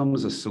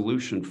becomes a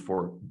solution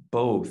for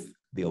both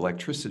the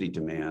electricity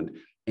demand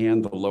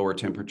and the lower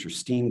temperature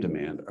steam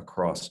demand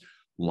across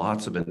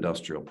lots of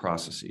industrial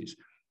processes.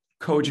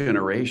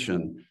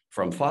 Cogeneration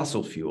from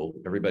fossil fuel,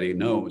 everybody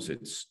knows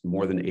it's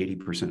more than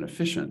 80%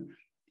 efficient.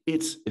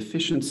 Its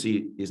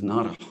efficiency is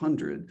not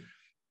 100,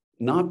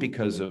 not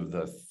because of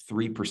the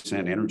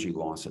 3% energy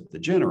loss at the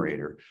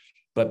generator,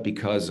 but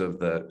because of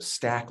the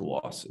stack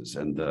losses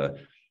and the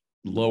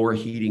lower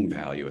heating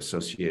value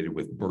associated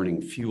with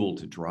burning fuel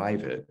to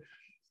drive it.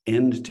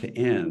 End to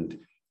end,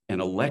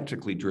 an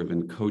electrically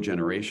driven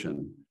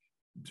cogeneration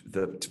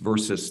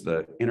versus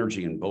the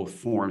energy in both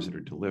forms that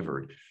are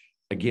delivered,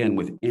 again,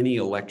 with any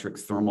electric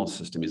thermal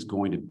system, is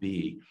going to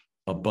be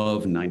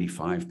above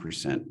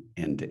 95%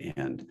 end to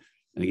end.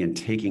 And again,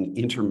 taking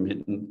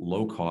intermittent,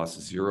 low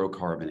cost, zero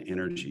carbon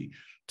energy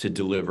to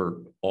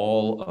deliver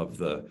all of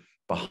the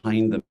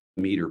behind the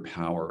meter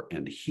power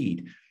and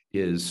heat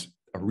is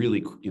a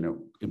really,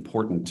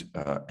 important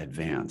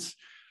advance.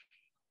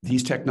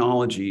 These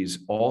technologies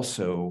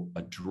also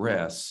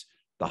address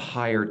the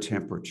higher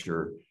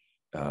temperature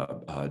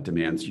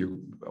demands.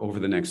 Over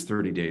the next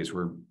 30 days,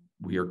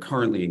 we are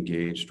currently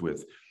engaged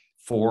with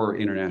 4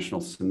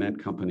 international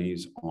cement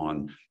companies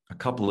on a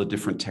couple of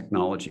different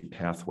technology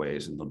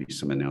pathways, and there'll be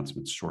some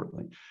announcements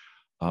shortly.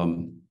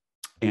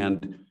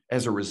 And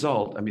as a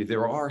result,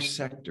 there are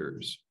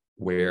sectors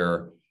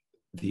where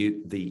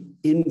the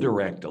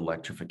indirect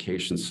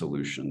electrification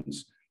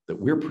solutions that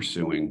we're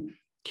pursuing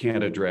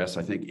can't address.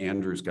 I think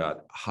Andrew's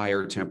got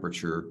higher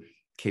temperature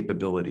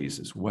capabilities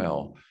as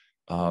well.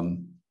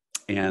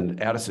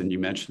 And Addison, you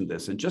mentioned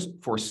this, and just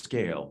for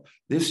scale,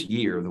 this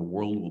year, the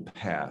world will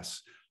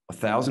pass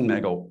 1,000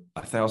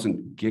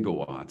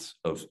 gigawatts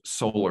of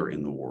solar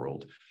in the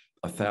world,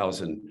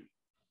 1,000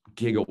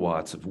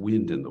 gigawatts of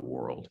wind in the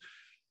world.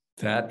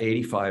 That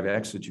 85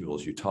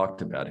 exajoules you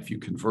talked about, if you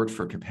convert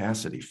for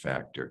capacity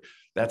factor,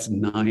 that's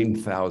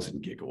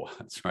 9,000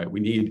 gigawatts, right? We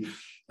need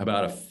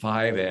about a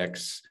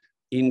 5x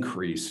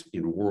increase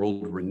in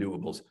world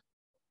renewables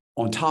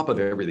on top of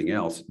everything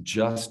else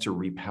just to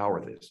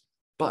repower this.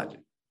 But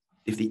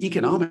if the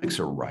economics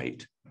are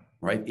right,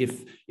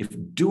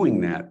 if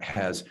doing that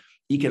has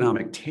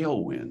economic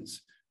tailwinds,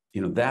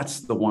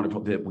 that's the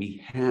wonderful that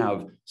we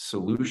have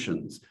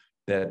solutions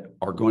that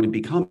are going to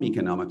become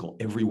economical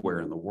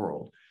everywhere in the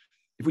world.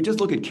 If we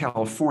just look at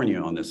California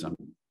on this, I'm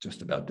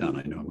just about done.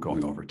 I know I'm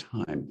going over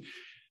time.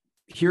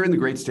 Here in the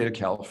great state of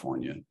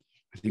California,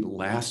 I think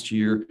last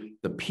year,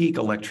 the peak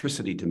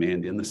electricity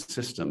demand in the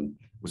system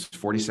was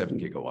 47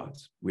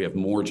 gigawatts. We have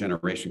more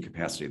generation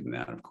capacity than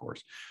that, of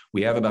course.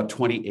 We have about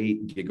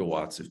 28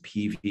 gigawatts of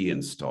PV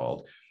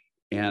installed.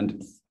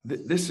 And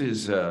this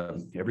is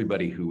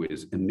everybody who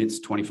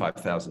emits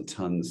 25,000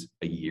 tons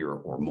a year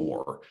or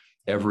more,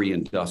 every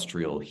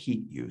industrial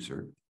heat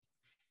user.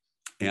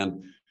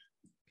 And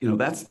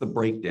that's the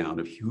breakdown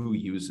of who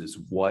uses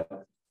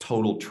what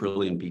total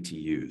trillion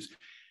BTUs.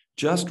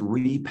 Just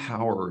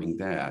repowering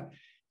that,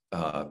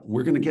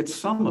 we're going to get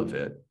some of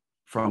it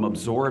from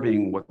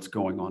absorbing what's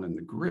going on in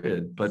the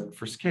grid, but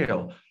for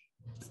scale,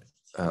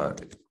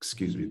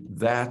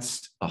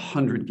 that's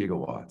 100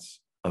 gigawatts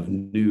of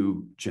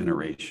new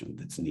generation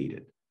that's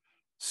needed.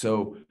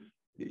 So,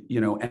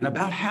 and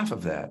about half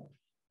of that,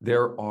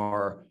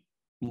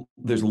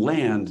 there's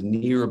land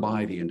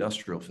nearby the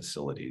industrial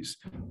facilities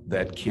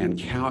that can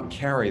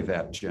carry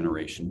that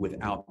generation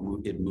without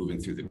it moving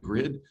through the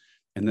grid.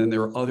 And then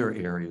there are other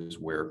areas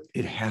where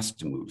it has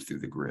to move through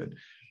the grid.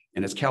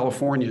 And as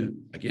California,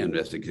 again,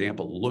 as an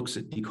example, looks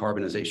at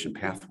decarbonization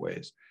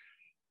pathways,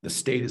 the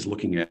state is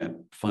looking at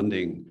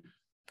funding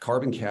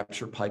carbon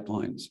capture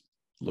pipelines,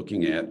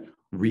 looking at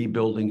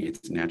rebuilding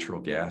its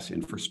natural gas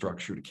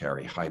infrastructure to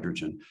carry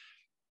hydrogen.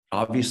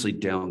 Obviously,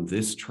 down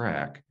this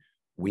track,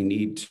 we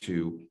need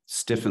to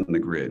stiffen the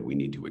grid. We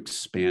need to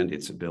expand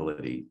its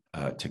ability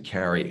to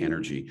carry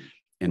energy.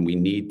 And we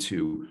need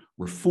to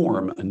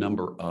reform a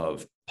number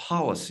of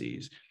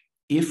policies.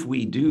 If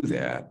we do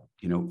that,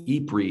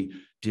 EPRI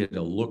did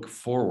a look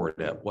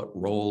forward at what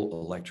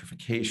role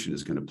electrification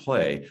is going to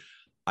play.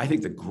 I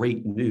think the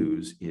great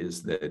news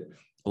is that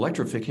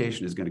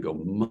electrification is going to go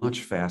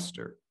much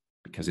faster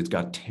because it's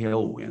got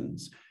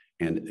tailwinds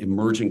and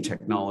emerging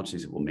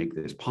technologies that will make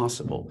this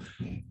possible.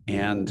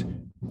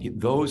 And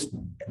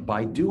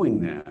by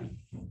doing that,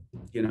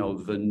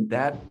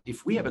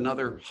 if we have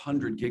another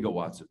 100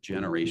 gigawatts of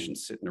generation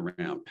sitting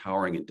around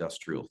powering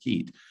industrial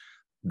heat,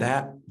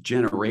 that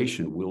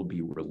generation will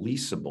be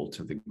releasable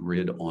to the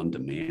grid on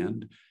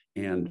demand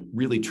and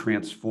really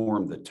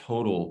transform the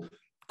total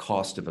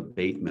cost of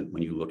abatement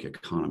when you look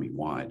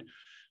economy-wide.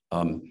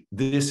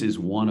 This is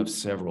one of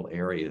several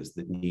areas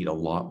that need a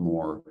lot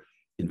more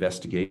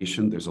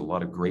investigation. There's a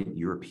lot of great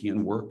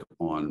European work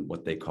on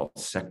what they call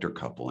sector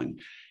coupling.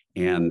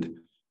 And,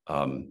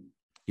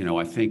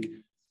 I think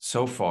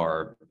so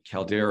far,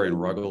 Caldera and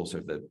Ruggles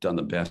have done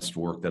the best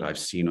work that I've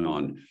seen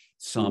on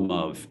some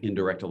of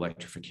indirect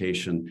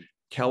electrification.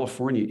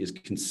 California is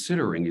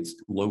considering its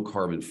low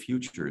carbon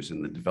futures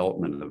in the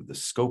development of the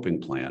scoping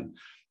plan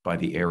by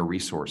the Air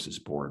Resources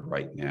Board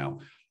right now.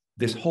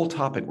 This whole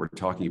topic we're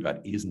talking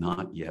about is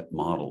not yet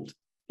modeled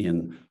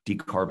in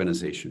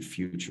decarbonization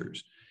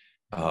futures.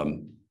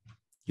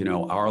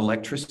 Our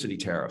electricity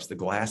tariffs, the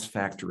glass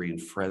factory in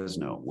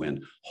Fresno,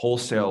 when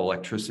wholesale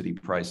electricity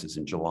prices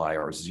in July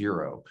are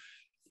zero,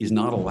 is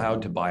not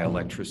allowed to buy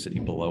electricity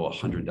below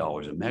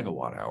 $100 a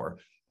megawatt hour.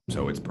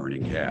 So it's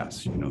burning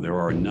gas. There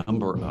are a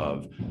number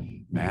of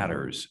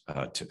matters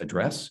to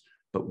address,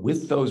 but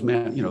with those,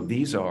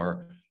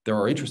 there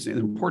are interesting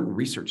and important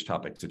research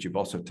topics that you've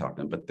also talked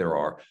on, but there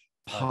are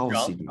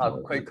policy. John,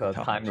 a quick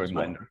time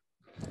reminder.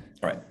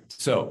 All right.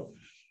 So,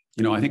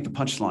 I think the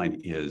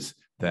punchline is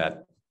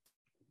that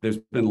there's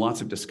been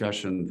lots of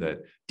discussion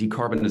that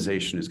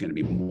decarbonization is going to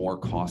be more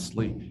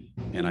costly.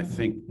 And I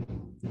think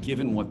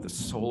given what the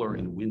solar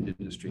and wind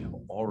industry have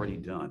already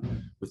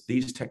done, with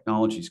these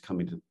technologies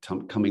coming to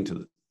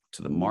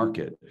the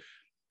market,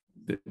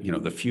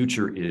 the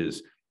future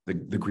is the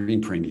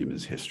green premium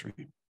is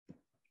history.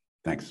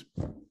 Thanks.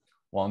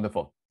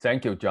 Wonderful.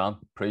 Thank you, John.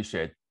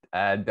 Appreciate it.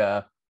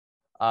 And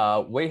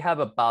we have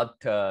about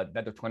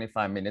another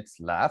 25 minutes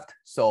left.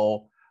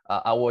 So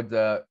I would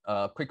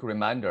quick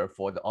reminder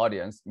for the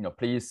audience,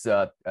 please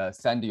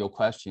send your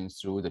questions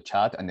through the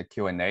chat and the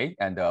Q&A,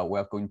 and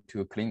we're going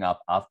to clean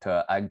up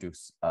after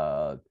Andrew's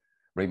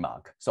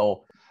remark.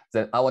 So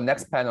our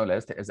next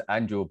panelist is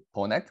Andrew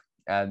Ponek,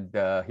 and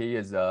he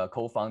is a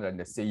co-founder and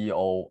the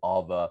CEO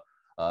of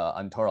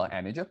Antora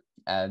Energy.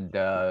 And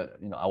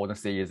I want to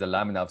say he's a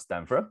alumni of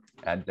Stanford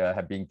and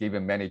have been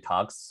given many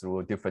talks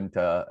through different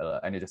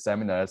energy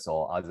seminars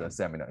or other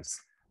seminars.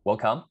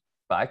 Welcome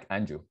back,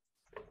 Andrew.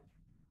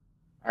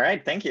 All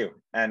right, thank you.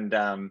 And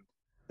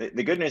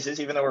the good news is,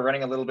 even though we're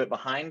running a little bit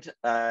behind,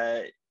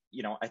 I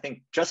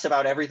think just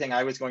about everything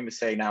I was going to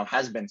say now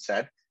has been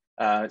said.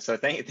 So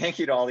thank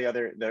you to all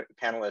the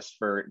panelists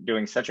for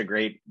doing such a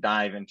great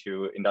dive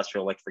into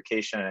industrial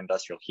electrification and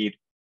industrial heat.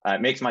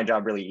 It makes my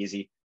job really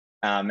easy.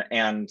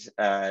 And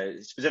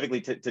specifically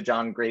to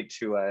John, great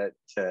to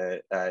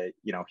hear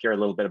a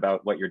little bit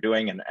about what you're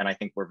doing. And I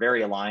think we're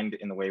very aligned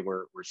in the way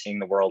we're seeing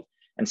the world.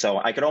 And so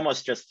I could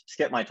almost just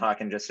skip my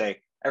talk and just say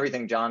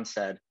everything John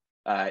said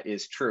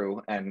is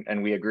true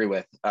and we agree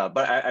with.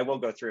 But I will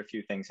go through a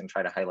few things and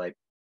try to highlight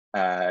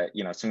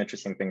some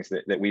interesting things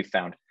that we've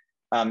found.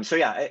 So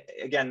yeah,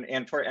 again,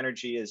 Antora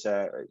Energy is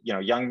a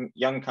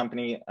young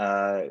company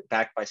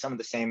backed by some of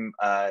the same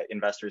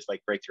investors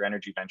like Breakthrough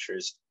Energy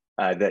Ventures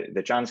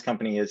that John's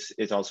company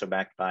is also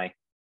backed by,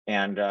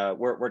 and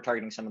we're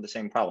targeting some of the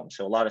same problems.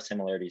 So a lot of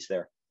similarities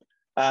there.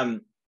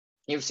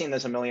 You've seen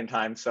this a million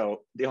times,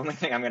 so the only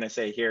thing I'm going to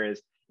say here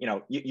is,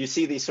 you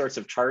see these sorts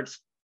of charts,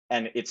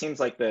 and it seems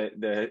like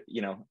the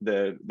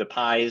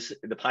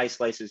pie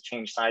slices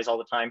change size all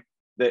the time.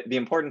 The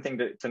important thing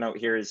to note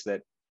here is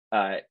that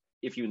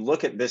if you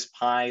look at this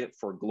pie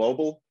for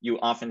global, you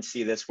often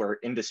see this where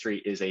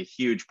industry is a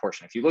huge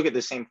portion. If you look at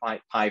the same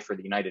pie for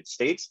the United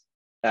States,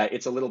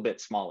 it's a little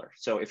bit smaller.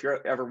 So if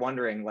you're ever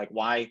wondering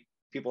why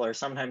people are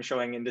sometimes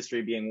showing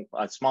industry being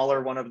a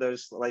smaller one of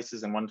those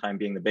slices and one time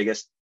being the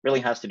biggest, really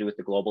has to do with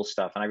the global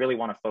stuff. And I really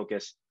want to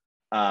focus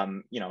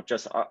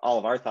just all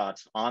of our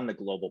thoughts on the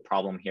global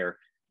problem here.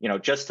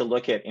 Just to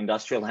look at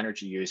industrial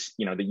energy use,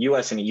 the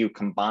US and EU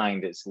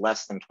combined is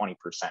less than 20%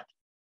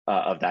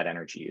 of that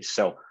energy use.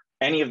 So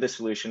any of the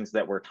solutions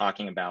that we're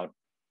talking about,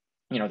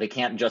 they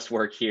can't just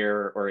work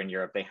here or in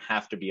Europe, they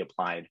have to be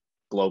applied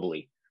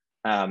globally.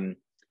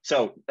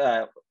 So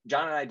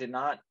John and I did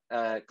not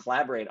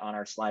collaborate on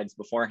our slides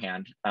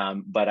beforehand,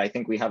 but I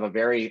think we have a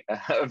very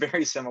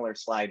similar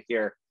slide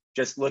here,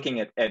 just looking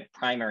at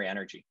primary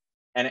energy.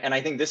 And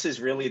I think this is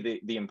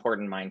really the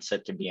important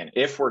mindset to be in.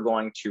 If we're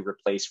going to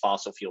replace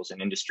fossil fuels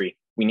in industry,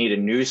 we need a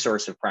new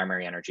source of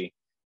primary energy.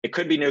 It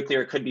could be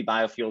nuclear, it could be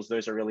biofuels.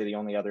 Those are really the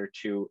only other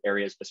two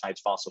areas besides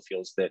fossil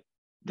fuels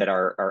that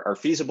are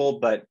feasible,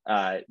 but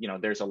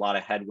there's a lot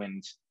of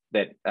headwinds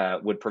that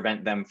would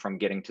prevent them from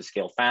getting to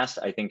scale fast.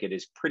 I think it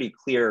is pretty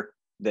clear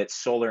that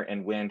solar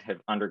and wind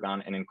have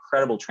undergone an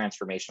incredible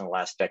transformation in the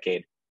last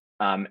decade.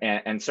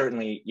 And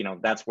certainly,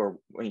 that's where,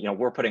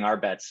 we're putting our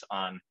bets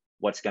on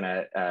what's going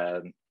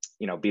to,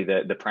 be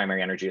the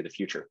primary energy of the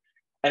future.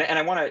 And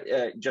I want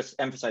to just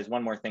emphasize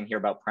one more thing here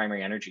about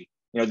primary energy.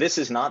 This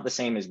is not the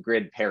same as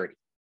grid parity.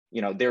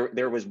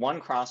 There was one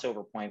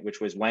crossover point,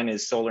 which was, when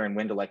is solar and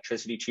wind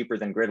electricity cheaper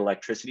than grid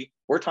electricity?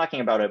 We're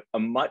talking about a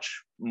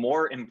much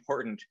more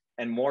important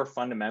and more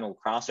fundamental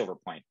crossover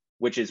point,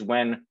 which is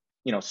when,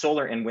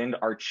 solar and wind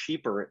are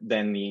cheaper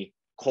than the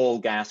coal,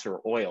 gas,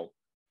 or oil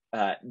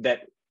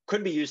that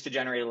could be used to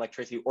generate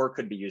electricity or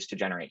could be used to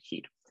generate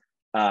heat.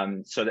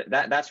 So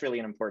that's really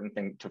an important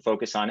thing to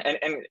focus on.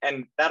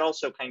 And that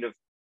also kind of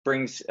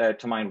brings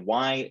to mind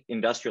why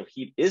industrial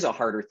heat is a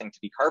harder thing to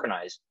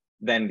decarbonize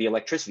than the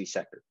electricity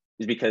sector,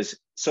 is because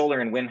solar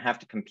and wind have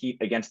to compete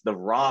against the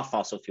raw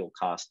fossil fuel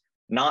cost,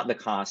 not the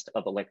cost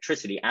of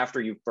electricity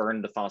after you've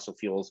burned the fossil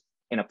fuels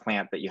in a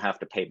plant that you have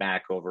to pay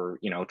back over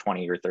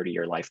 20 or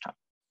 30-year lifetime.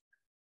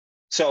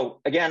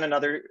 So again,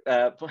 another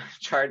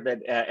chart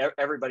that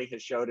everybody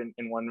has showed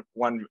in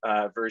one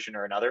version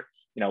or another,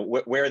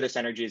 where this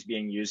energy is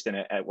being used and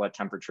at what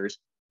temperatures.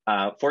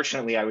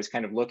 Fortunately, I was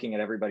kind of looking at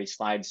everybody's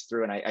slides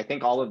through, and I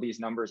think all of these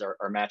numbers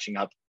are matching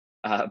up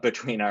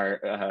between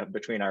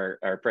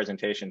our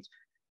presentations.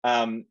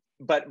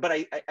 But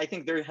I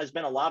think there has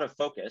been a lot of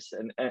focus,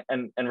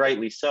 and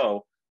rightly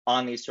so,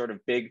 on these sort of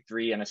big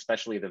three, and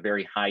especially the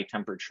very high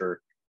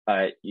temperature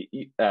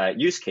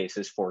use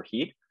cases for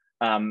heat.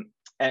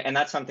 And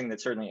that's something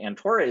that certainly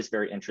Antora is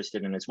very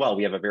interested in as well.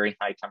 We have a very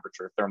high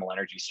temperature thermal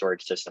energy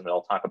storage system that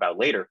I'll talk about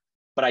later.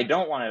 But I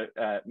don't want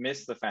to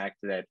miss the fact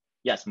that,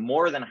 yes,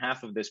 more than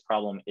half of this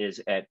problem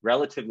is at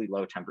relatively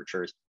low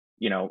temperatures.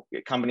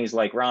 Companies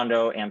like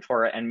Rondo,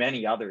 Antora, and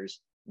many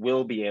others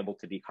will be able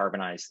to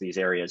decarbonize these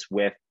areas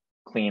with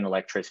clean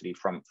electricity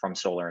from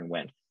solar and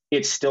wind.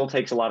 It still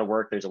takes a lot of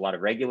work. There's a lot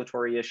of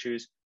regulatory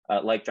issues.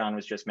 Like John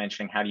was just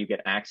mentioning, how do you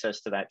get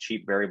access to that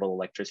cheap variable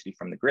electricity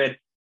from the grid?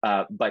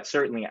 But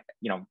certainly,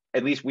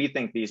 at least we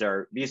think these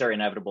are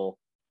inevitable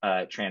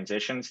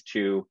transitions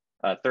to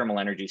thermal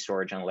energy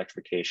storage and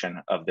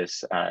electrification of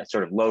this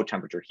sort of low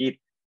temperature heat.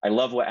 I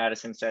love what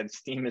Addison said,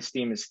 steam is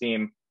steam is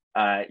steam.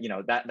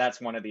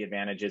 That's one of the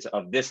advantages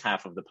of this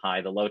half of the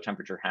pie, the low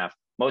temperature half.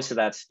 Most of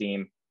that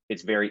steam,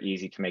 it's very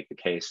easy to make the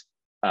case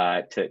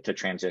to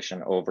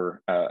transition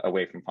over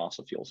away from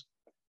fossil fuels.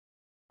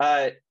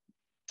 I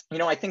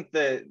think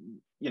there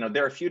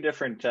are a few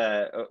different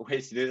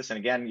ways to do this. And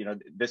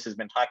again, this has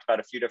been talked about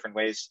a few different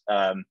ways.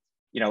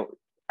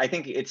 I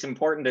think it's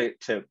important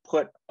to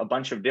put a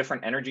bunch of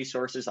different energy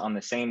sources on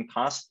the same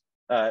cost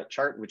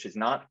chart, which is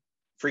not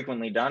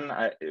frequently done.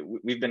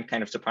 We've been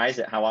kind of surprised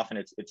at how often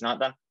it's not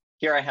done.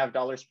 Here I have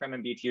dollars per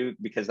MMBTU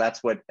because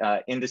that's what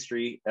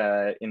industry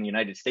in the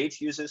United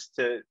States uses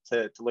to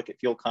look at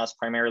fuel costs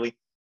primarily.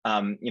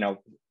 A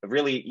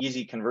really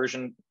easy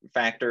conversion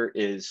factor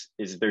is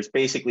there's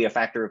basically a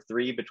factor of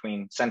 3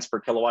 between cents per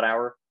kilowatt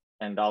hour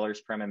and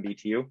dollars per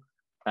MMBTU.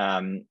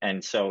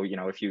 And so,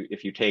 if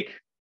you take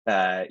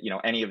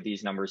any of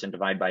these numbers and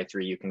divide by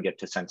 3, you can get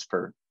to cents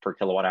per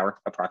kilowatt hour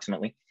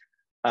approximately.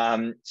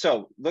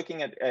 So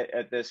looking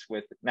at this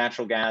with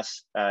natural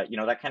gas,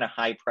 that kind of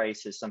high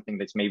price is something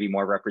that's maybe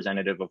more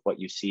representative of what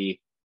you see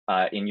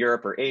in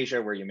Europe or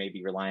Asia, where you may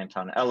be reliant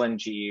on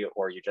LNG,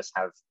 or you just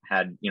have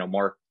had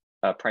more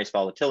price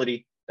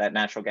volatility. That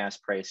natural gas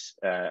price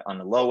on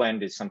the low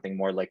end is something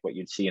more like what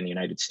you'd see in the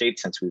United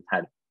States, since we've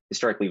had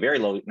historically very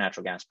low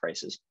natural gas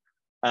prices.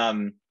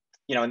 And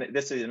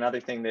this is another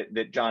thing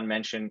that John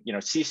mentioned.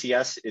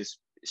 CCS is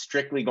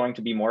strictly going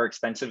to be more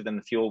expensive than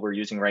the fuel we're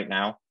using right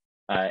now.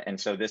 And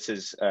so this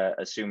is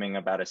assuming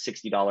about a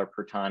 $60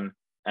 per ton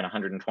and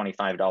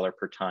 $125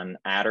 per ton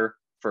adder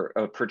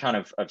per ton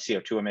of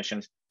CO2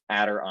 emissions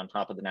adder on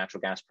top of the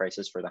natural gas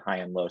prices for the high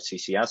and low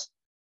CCS.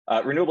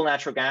 Renewable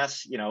natural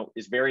gas,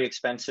 is very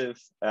expensive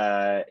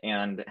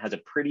and has a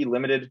pretty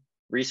limited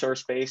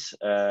resource base.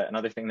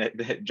 Another thing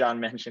that John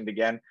mentioned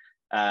again,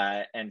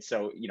 and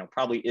so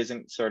probably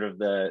isn't sort of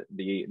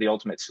the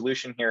ultimate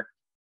solution here.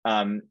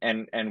 And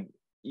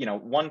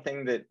one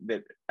thing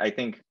that I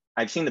think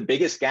I've seen the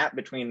biggest gap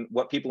between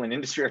what people in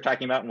industry are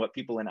talking about and what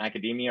people in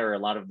academia or a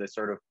lot of the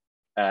sort of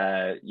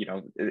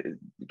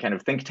kind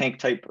of think tank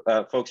type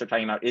folks are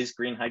talking about is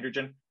green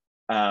hydrogen.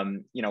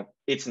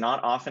 It's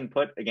not often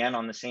put, again,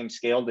 on the same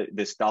scale. That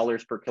this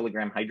dollars per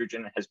kilogram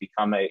hydrogen has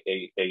become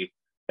a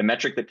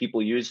metric that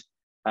people use.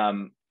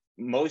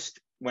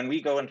 When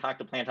we go and talk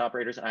to plant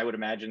operators, and I would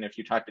imagine if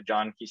you talk to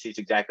John, he sees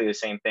exactly the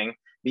same thing.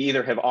 They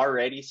either have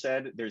already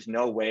said there's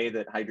no way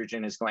that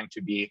hydrogen is going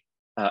to be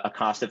a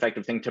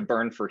cost-effective thing to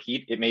burn for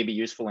heat. It may be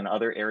useful in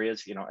other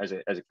areas, as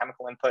a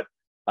chemical input,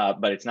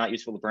 but it's not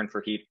useful to burn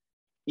for heat.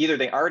 Either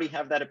they already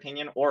have that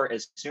opinion, or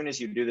as soon as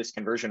you do this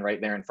conversion right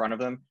there in front of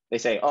them, they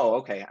say, oh,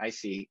 okay, I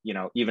see,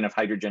 even if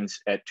hydrogen's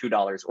at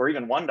 $2 or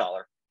even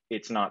 $1,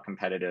 it's not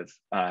competitive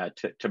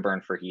to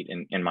burn for heat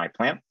in my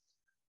plant.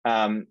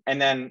 And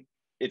then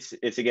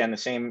it's again,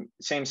 the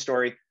same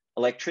story.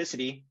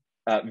 Electricity,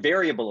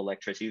 variable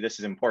electricity, this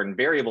is important,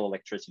 variable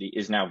electricity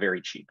is now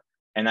very cheap.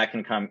 And that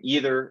can come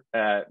either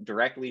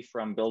directly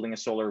from building a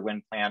solar or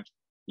wind plant,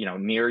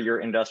 near your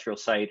industrial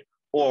site,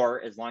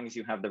 or as long as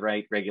you have the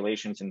right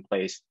regulations in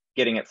place,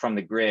 getting it from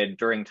the grid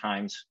during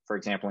times, for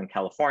example, in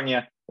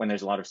California, when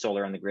there's a lot of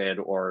solar on the grid,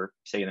 or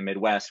say in the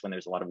Midwest, when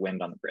there's a lot of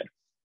wind on the grid.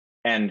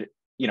 And,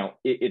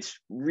 it's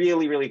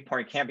really, really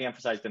important, can't be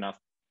emphasized enough.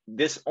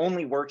 This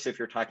only works if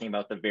you're talking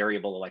about the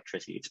variable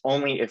electricity. It's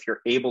only if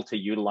you're able to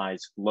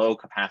utilize low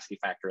capacity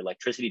factor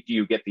electricity do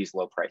you get these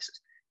low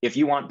prices. If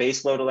you want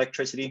baseload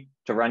electricity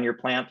to run your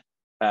plant,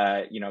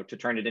 to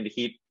turn it into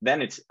heat,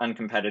 then it's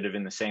uncompetitive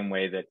in the same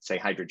way that, say,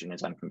 hydrogen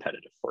is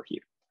uncompetitive for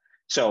heat.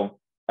 So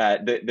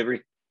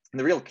the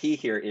the real key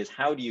here is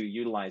how do you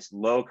utilize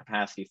low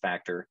capacity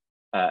factor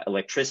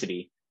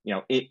electricity,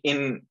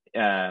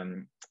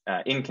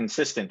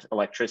 inconsistent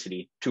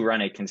electricity to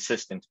run a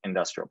consistent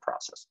industrial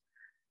process.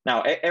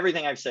 Now,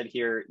 everything I've said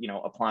here,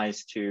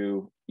 applies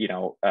to,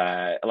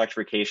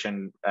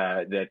 electrification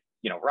that,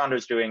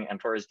 Rondo's doing,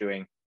 Antora's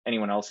doing,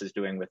 anyone else is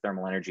doing with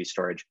thermal energy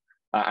storage.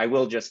 I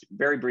will just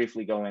very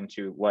briefly go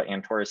into what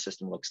Antora's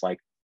system looks like.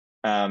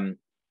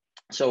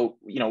 So,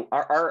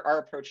 our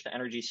approach to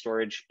energy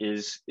storage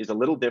is a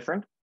little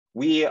different.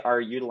 We are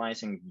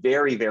utilizing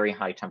very, very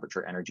high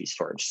temperature energy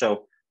storage.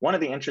 So one of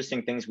the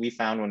interesting things we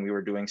found when we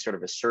were doing sort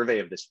of a survey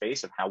of the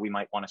space of how we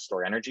might want to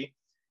store energy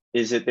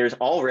is that there's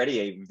already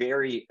a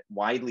very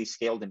widely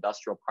scaled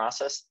industrial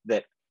process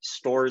that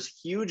stores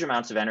huge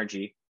amounts of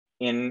energy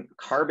in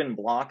carbon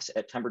blocks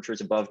at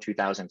temperatures above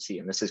 2000 C,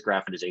 and this is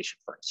graphitization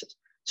furnaces.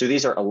 So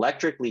these are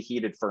electrically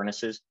heated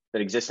furnaces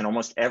that exist in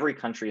almost every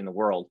country in the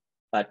world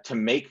to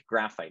make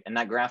graphite. And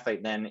that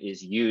graphite then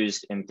is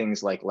used in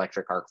things like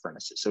electric arc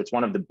furnaces. So it's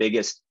one of the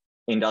biggest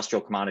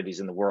industrial commodities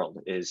in the world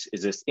is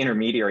this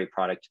intermediary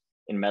product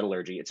in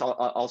metallurgy. It's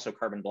also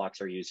carbon blocks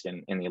are used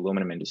in the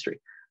aluminum industry.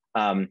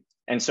 And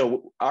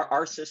so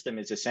our system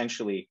is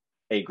essentially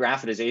a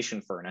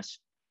graphitization furnace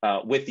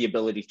with the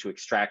ability to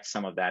extract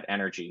some of that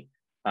energy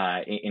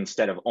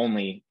instead of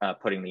only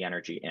putting the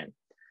energy in.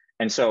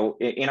 And so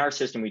in our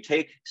system, we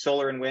take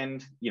solar and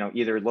wind,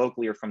 either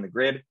locally or from the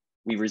grid.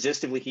 We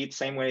resistively heat,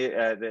 same way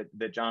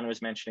that John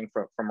was mentioning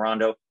from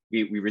Rondo.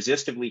 We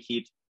resistively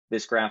heat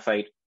this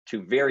graphite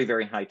to very,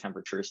 very high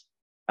temperatures.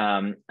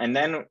 And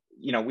then,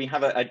 we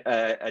have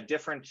a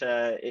different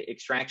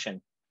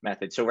extraction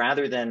method. So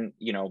rather than,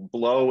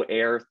 blow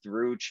air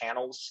through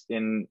channels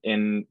in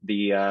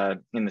the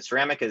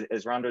ceramic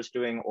as Rondo's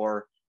doing,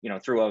 or,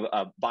 through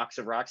a box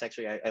of rocks.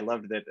 Actually, I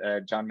loved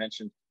that John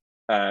mentioned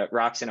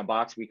rocks in a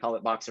box. We call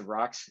it box of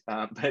rocks,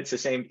 but it's the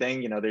same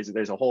thing.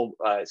 There's a whole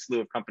slew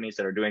of companies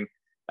that are doing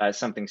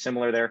something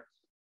similar there.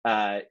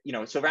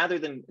 So rather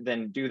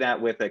than do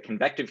that with a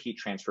convective heat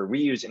transfer, we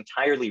use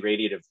entirely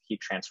radiative heat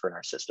transfer in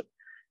our system.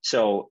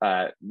 So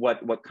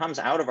what comes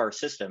out of our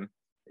system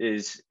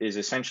is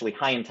essentially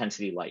high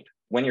intensity light.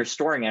 When you're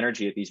storing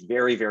energy at these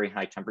very, very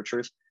high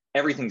temperatures,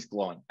 everything's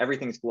glowing.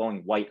 Everything's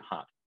glowing white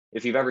hot.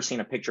 If you've ever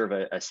seen a picture of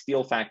a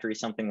steel factory,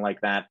 something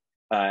like that,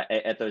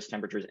 at those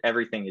temperatures,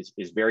 everything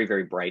is very,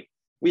 very bright.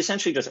 We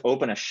essentially just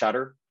open a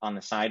shutter on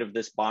the side of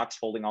this box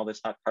holding all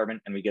this hot carbon,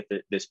 and we get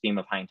this beam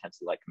of high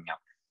intensity light coming out.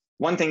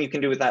 One thing you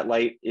can do with that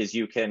light is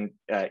you can,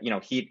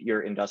 heat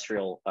your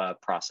industrial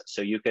process.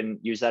 So you can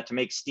use that to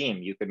make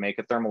steam. You could make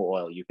a thermal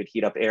oil. You could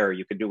heat up air.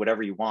 You could do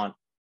whatever you want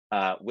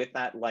with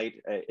that light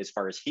as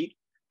far as heat.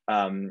 We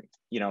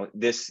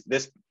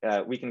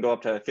can go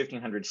up to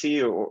 1500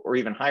 C or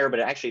even higher, but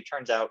it actually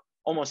turns out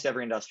almost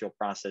every industrial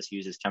process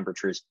uses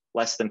temperatures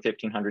less than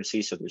 1500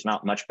 C, so there's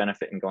not much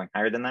benefit in going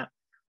higher than that.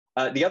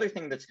 The other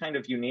thing that's kind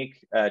of unique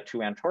to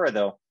Antora,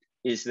 though,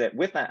 is that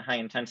with that high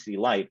intensity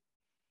light,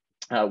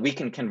 we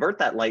can convert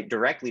that light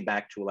directly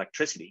back to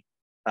electricity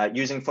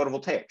using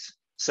photovoltaics.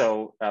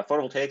 So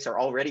photovoltaics are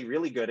already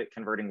really good at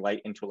converting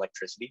light into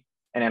electricity,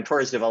 and Antora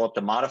has developed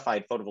a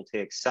modified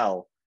photovoltaic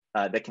cell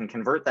that can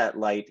convert that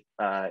light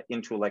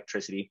into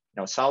electricity.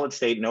 Solid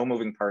state, no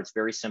moving parts,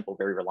 very simple,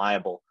 very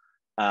reliable.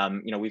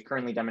 We've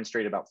currently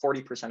demonstrated about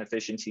 40%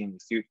 efficiency. In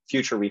the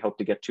future, we hope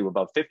to get to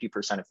above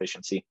 50%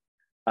 efficiency.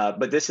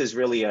 But this is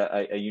really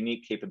a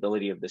unique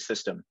capability of the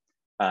system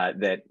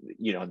that,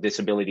 this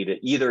ability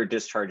to either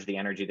discharge the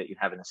energy that you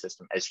have in the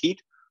system as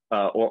heat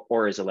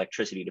or as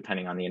electricity,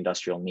 depending on the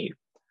industrial need.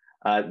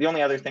 The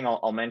only other thing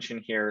I'll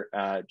mention here,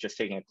 just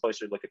taking a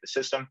closer look at the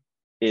system,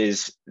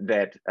 is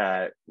that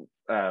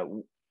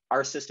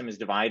our system is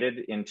divided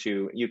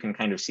into, you can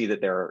kind of see that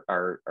there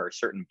are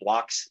certain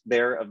blocks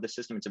there of the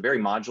system. It's a very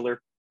modular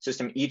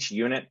system. Each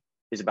unit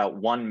is about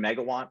 1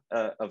 megawatt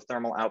of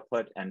thermal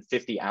output and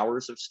 50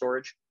 hours of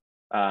storage.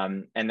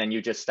 And then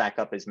you just stack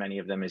up as many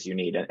of them as you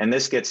need. And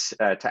this gets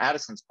to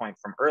Addison's point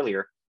from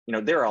earlier.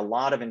 There are a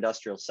lot of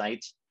industrial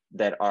sites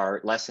that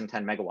are less than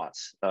 10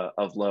 megawatts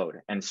of load.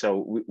 And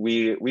so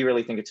we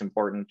really think it's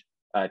important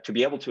to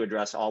be able to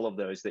address all of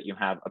those, that you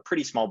have a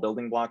pretty small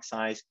building block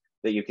size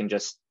that you can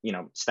just,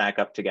 stack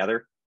up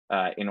together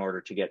in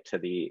order to get to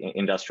the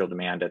industrial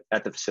demand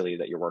at the facility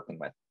that you're working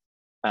with.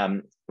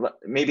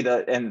 Maybe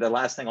the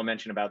last thing I'll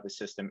mention about the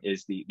system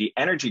is the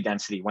energy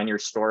density when you're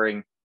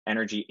storing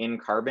energy in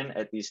carbon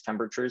at these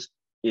temperatures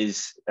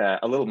is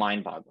a little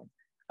mind-boggling.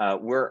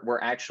 We're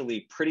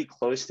actually pretty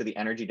close to the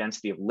energy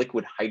density of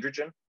liquid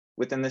hydrogen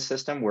within this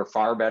system. We're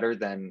far better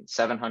than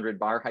 700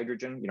 bar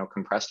hydrogen,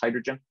 compressed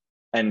hydrogen.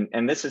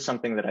 And this is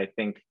something that I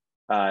think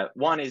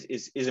one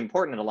is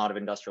important in a lot of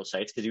industrial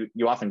sites, because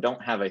you often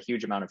don't have a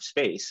huge amount of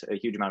space, a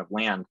huge amount of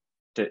land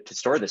to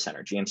store this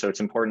energy. And so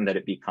it's important that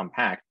it be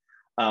compact.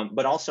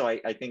 But also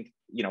I think,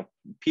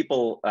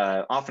 people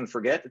often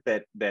forget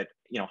that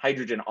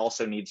hydrogen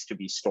also needs to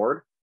be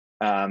stored.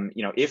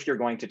 If you're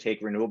going to take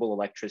renewable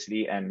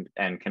electricity and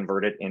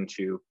convert it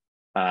into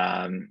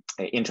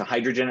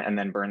hydrogen and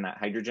then burn that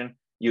hydrogen,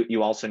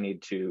 you also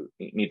need to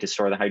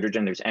store the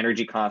hydrogen. There's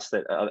energy costs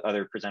that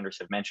other presenters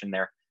have mentioned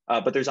there,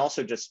 but there's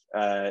also just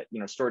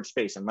storage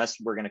space. Unless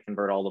we're going to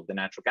convert all of the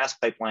natural gas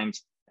pipelines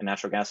and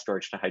natural gas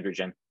storage to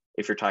hydrogen,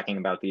 if you're talking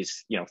about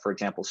these, for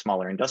example,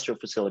 smaller industrial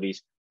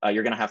facilities,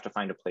 you're going to have to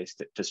find a place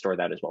to store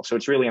that as well. So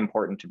it's really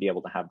important to be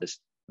able to have this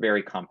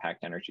very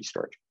compact energy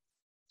storage.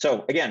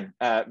 So again,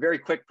 very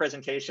quick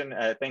presentation.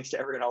 Thanks to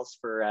everyone else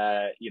for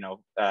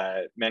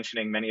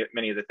mentioning many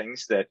of the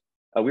things that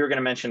we were going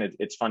to mention.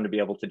 It's fun to be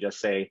able to just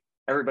say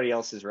everybody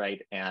else is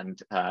right and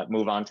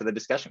move on to the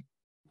discussion.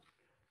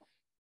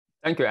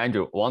 Thank you,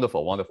 Andrew.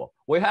 Wonderful, wonderful.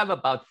 We have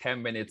about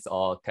 10 minutes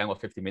or 10 or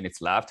 15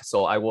 minutes left,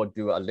 so I will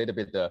do a little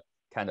bit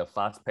kind of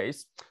fast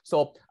pace.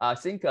 So I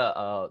think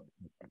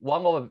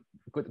one of the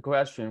good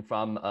question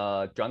from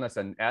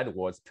Jonathan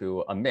Edwards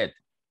to Amit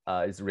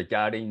is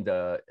regarding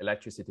the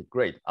electricity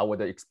grid. I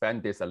would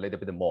expand this a little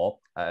bit more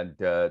and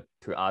to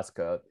ask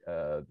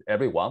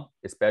everyone,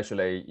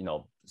 especially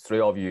three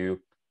of you,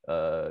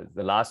 the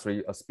last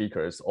three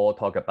speakers all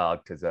talk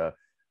about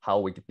how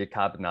we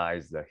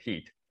decarbonize the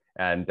heat.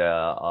 And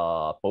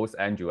both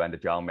Andrew and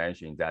John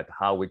mentioned that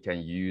how we can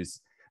use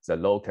the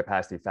low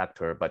capacity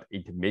factor but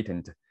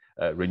intermittent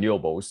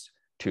renewables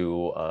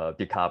to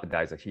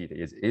decarbonize the heat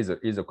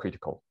is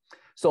critical.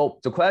 So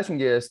the question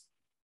is,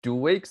 do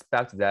we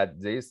expect that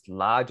this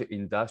large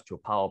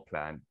industrial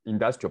plant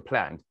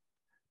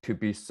to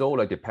be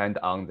solely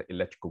dependent on the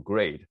electrical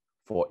grid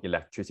for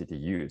electricity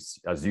use,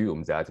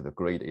 assume that the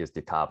grid is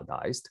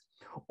decarbonized?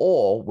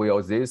 Or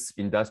will this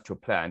industrial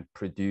plant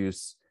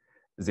produce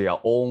their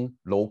own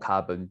low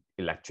carbon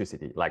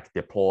electricity, like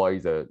deploy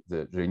the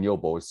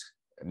renewables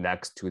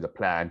next to the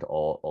plant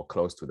or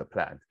close to the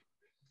plant?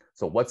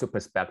 So what's your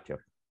perspective?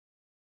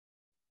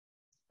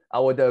 I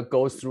would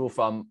go through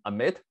from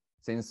Amit,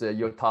 since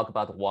you talked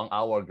about 1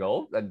 hour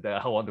ago, and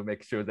I want to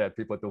make sure that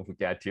people don't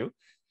forget you.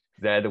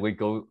 Then we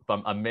go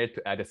from Amit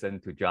to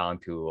Edison to John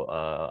to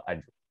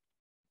Andrew.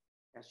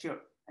 Yeah, sure.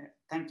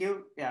 Thank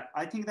you. Yeah,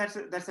 I think that's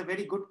a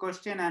very good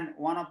question, and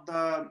one of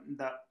the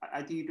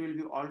I think it will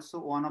be also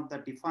one of the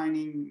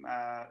defining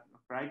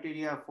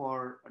criteria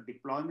for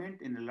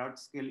deployment in a large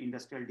scale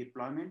industrial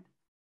deployment.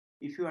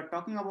 If you are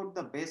talking about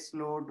the base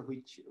load,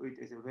 which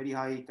is a very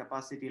high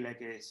capacity,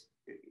 like a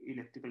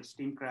electrical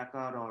steam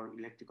cracker or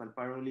electrical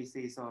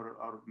pyrolysis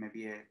or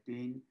maybe a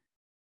clean.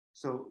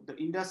 So the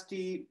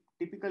industry,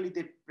 typically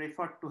they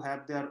prefer to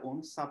have their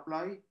own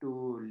supply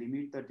to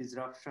limit the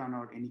disruption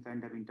or any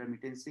kind of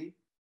intermittency.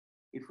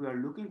 If we are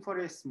looking for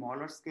a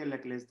smaller scale,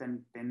 like less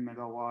than 10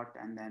 megawatt,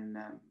 and then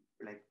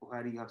like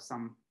where you have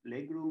some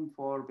leg room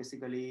for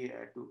basically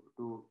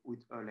to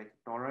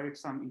tolerate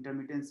some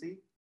intermittency,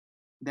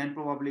 then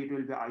probably it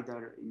will be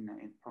either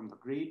from the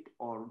grid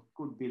or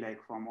could be like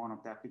from one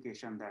of the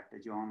application that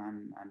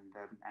John and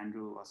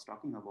Andrew was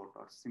talking about,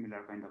 or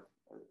similar kind of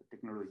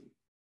technology.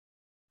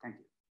 Thank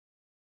you.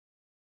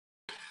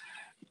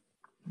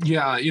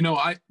 Yeah,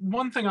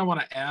 one thing I want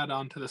to add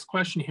on to this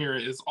question here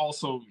is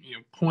also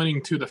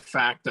pointing to the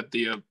fact that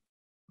the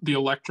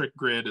electric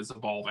grid is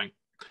evolving,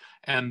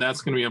 and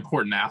that's going to be an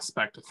important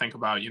aspect to think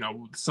about.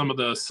 Some of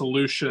the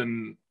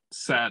solution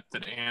set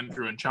that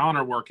Andrew and John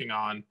are working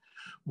on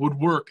would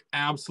work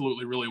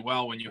absolutely really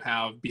well when you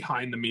have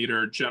behind the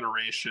meter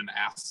generation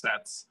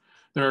assets.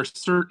 There are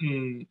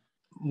certain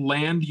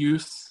land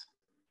use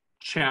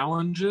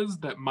challenges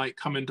that might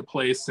come into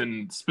place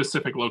in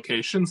specific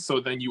locations. So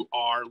then you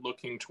are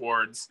looking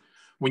towards,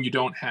 when you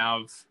don't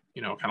have,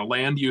 kind of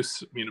land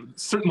use,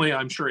 certainly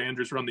I'm sure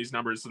Andrew's run these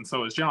numbers and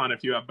so has John.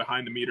 If you have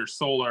behind the meter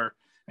solar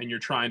and you're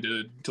trying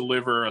to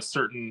deliver a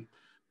certain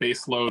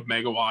base load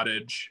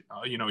megawattage,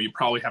 you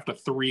probably have to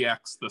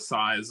 3x the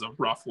size of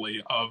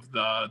roughly of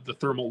the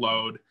thermal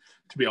load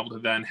to be able to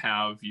then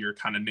have your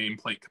kind of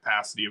nameplate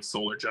capacity of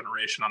solar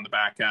generation on the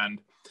back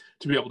end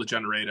to be able to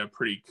generate a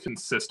pretty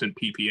consistent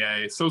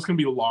PPA. So it's going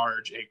to be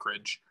large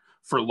acreage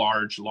for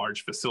large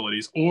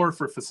facilities, or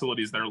for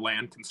facilities that are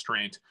land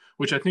constrained,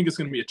 which I think is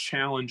going to be a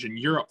challenge in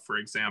Europe, for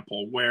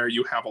example, where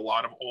you have a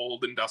lot of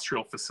old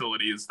industrial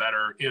facilities that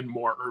are in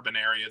more urban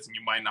areas and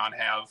you might not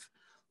have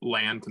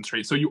land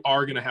constraints. So you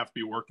are going to have to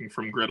be working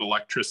from grid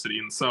electricity.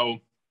 And so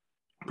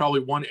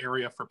probably one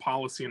area for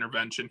policy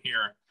intervention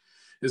here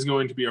is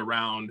going to be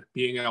around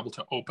being able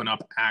to open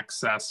up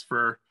access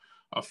for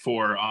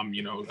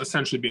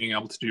essentially being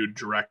able to do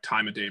direct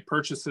time of day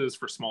purchases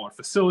for smaller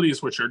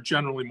facilities, which are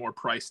generally more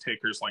price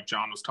takers, like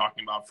John was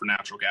talking about, for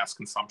natural gas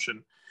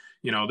consumption.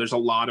 There's a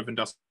lot of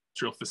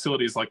industrial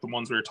facilities like the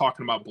ones we were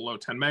talking about below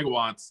 10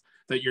 megawatts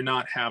that you're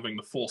not having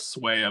the full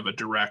sway of a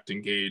direct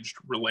engaged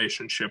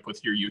relationship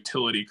with your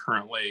utility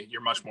currently.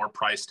 You're much more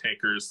price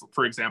takers.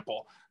 For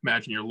example,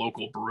 imagine your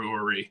local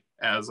brewery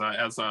as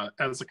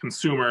a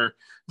consumer,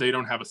 they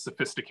don't have a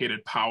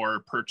sophisticated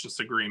power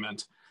purchase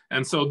agreement.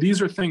 And so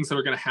these are things that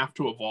are going to have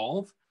to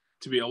evolve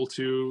to be able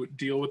to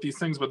deal with these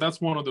things. But that's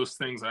one of those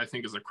things that I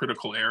think is a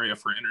critical area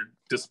for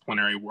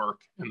interdisciplinary work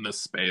in this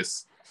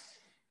space.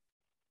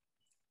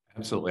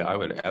 Absolutely. I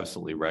would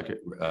absolutely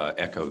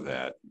echo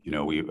that.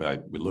 We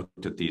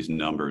looked at these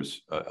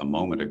numbers a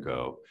moment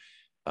ago.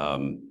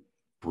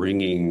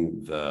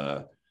 bringing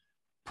the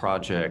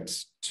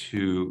projects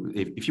to,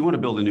 if you want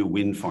to build a new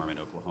wind farm in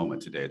Oklahoma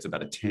today, it's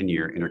about a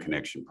 10-year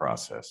interconnection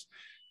process.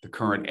 The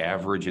current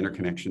average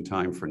interconnection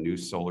time for new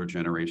solar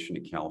generation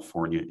in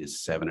California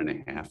is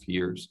 7.5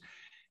 years.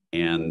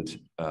 And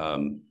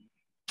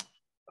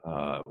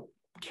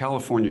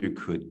California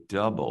could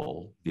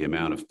double the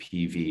amount of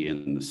PV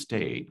in the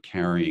state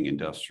carrying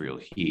industrial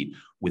heat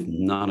with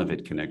none of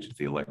it connected to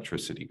the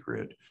electricity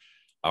grid.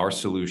 Our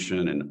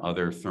solution and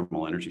other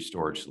thermal energy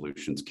storage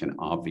solutions can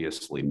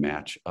obviously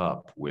match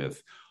up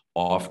with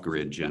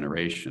off-grid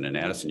generation. And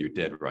Addison, you're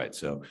dead right.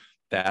 So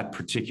that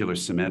particular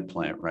cement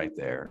plant right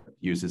there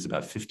uses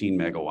about 15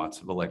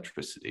 megawatts of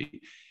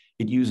electricity.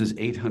 It uses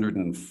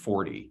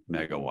 840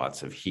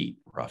 megawatts of heat,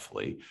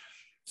 roughly.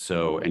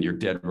 So, and you're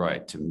dead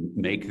right, to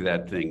make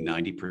that thing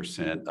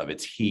 90% of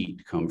its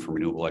heat come from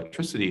renewable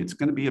electricity, it's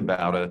going to be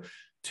about a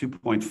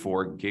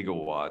 2.4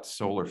 gigawatt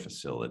solar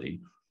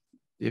facility.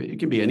 It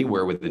can be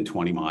anywhere within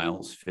 20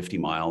 miles, 50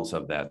 miles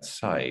of that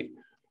site.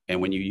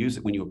 And when you use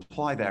it, when you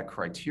apply that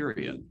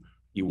criterion,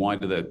 you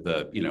want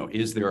to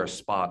is there a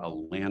spot, a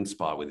land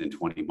spot within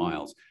 20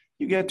 miles?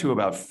 You get to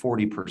about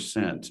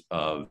 40%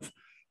 of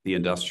the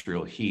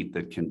industrial heat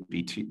that can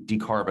be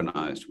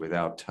decarbonized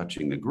without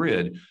touching the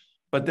grid.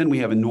 But then we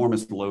have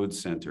enormous load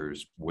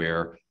centers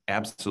where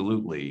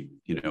absolutely,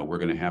 we're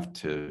going to have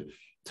to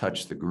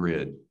touch the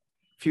grid.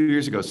 A few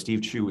years ago,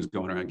 Steve Chu was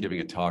going around giving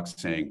a talk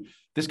saying,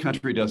 this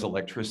country does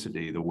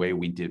electricity the way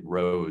we did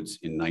roads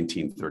in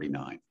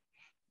 1939,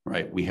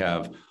 right? We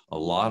have a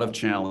lot of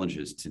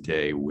challenges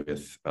today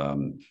with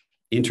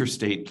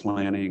interstate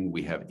planning.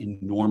 We have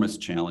enormous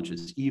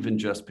challenges, even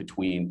just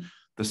between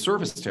the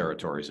service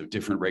territories of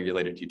different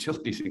regulated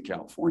utilities in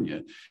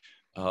California.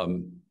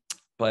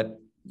 But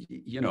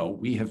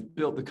we have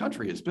built, the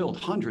country has built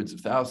hundreds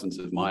of thousands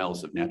of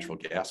miles of natural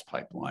gas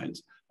pipelines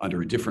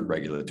under a different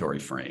regulatory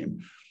frame.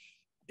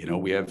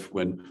 We have,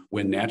 when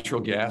natural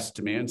gas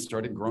demand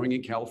started growing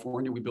in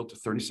California, we built a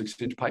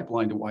 36-inch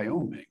pipeline to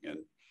Wyoming. And,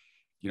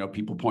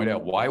 people point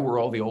out, why were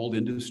all the old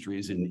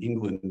industries in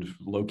England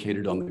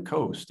located on the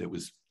coast? It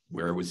was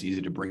where it was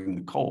easy to bring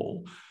the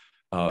coal.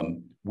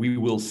 We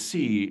will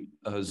see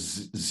a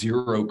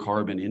zero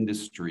carbon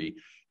industry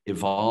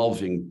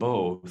evolving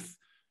both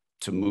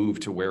to move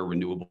to where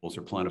renewables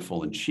are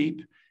plentiful and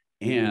cheap.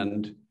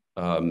 And,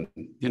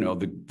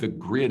 the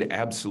grid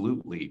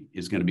absolutely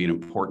is going to be an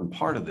important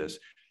part of this.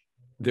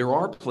 There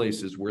are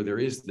places where there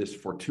is this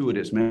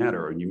fortuitous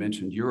matter, and you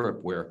mentioned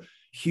Europe, where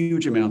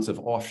huge amounts of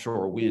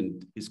offshore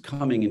wind is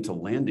coming into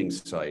landing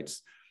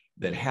sites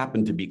that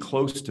happen to be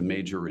close to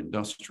major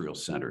industrial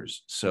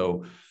centers.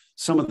 So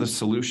some of the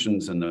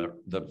solutions and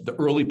the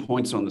early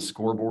points on the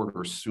scoreboard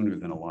are sooner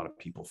than a lot of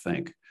people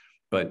think.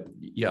 But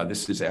yeah,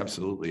 this is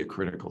absolutely a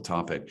critical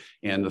topic.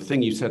 And the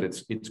thing you said,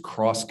 it's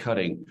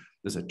cross-cutting.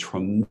 There's a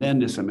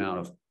tremendous amount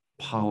of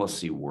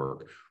policy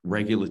work,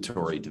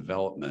 regulatory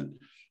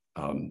development,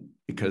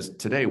 because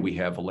today we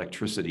have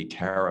electricity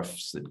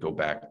tariffs that go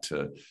back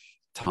to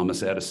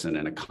Thomas Edison,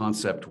 and a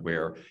concept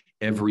where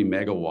every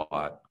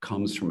megawatt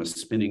comes from a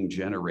spinning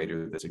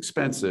generator that's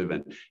expensive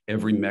and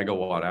every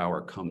megawatt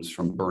hour comes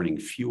from burning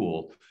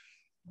fuel.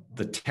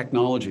 The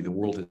technology, the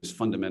world has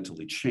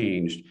fundamentally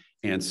changed,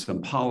 and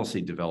some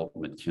policy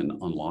development can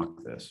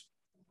unlock this.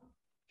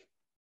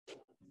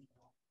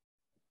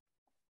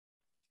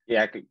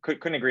 Yeah, I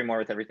couldn't agree more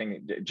with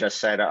everything just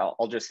said.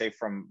 I'll just say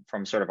from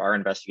sort of our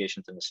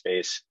investigations in the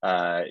space,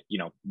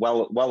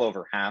 well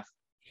over half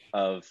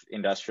of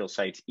industrial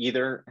sites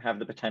either have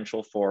the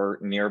potential for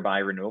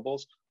nearby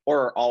renewables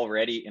or are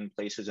already in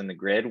places in the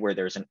grid where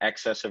there's an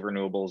excess of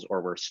renewables,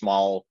 or where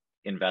small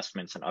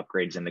investments and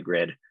upgrades in the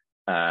grid,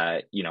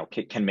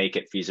 can make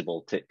it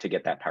feasible to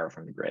get that power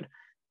from the grid.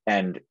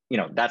 And,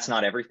 that's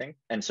not everything.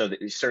 And so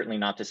certainly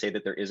not to say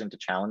that there isn't a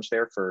challenge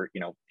there for,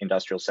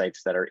 industrial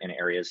sites that are in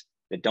areas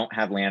that don't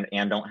have land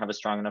and don't have a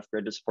strong enough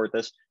grid to support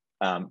this.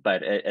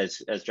 But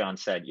as John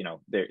said,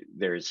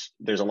 there's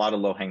a lot of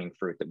low-hanging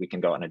fruit that we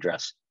can go and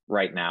address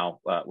right now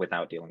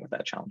without dealing with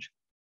that challenge.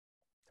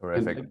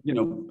 Terrific.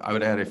 And, I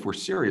would add, if we're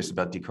serious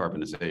about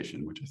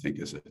decarbonization, which I think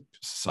as a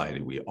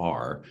society we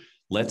are,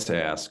 let's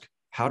ask,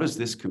 how does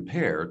this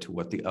compare to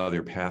what the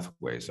other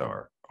pathways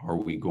are? Are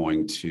we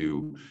going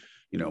to,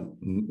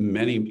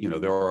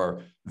 there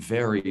are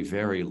very,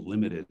 very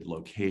limited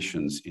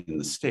locations in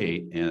the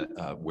state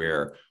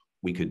where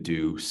we could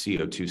do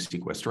CO2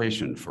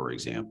 sequestration, for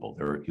example.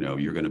 Are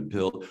you going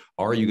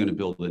to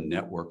build a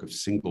network of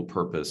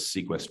single-purpose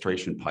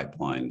sequestration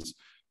pipelines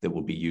that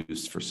will be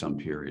used for some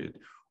period?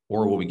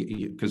 Or will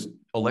we, because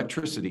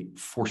electricity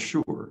for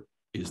sure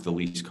is the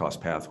least cost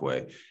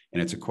pathway.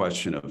 And it's a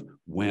question of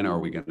when are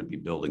we going to be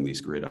building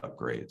these grid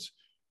upgrades?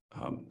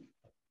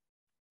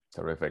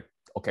 Terrific.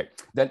 Okay,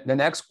 then the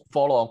next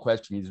follow-on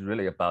question is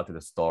really about the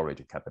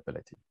storage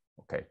capability.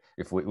 Okay,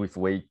 if we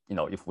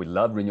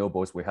love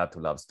renewables, we have to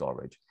love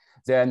storage.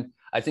 Then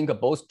I think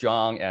both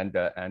John and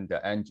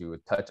Andrew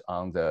touched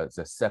on the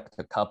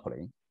sector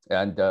coupling,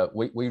 and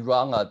we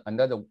run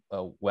another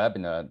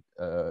webinar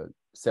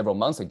several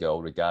months ago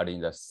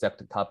regarding the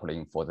sector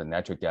coupling for the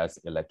natural gas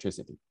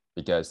electricity,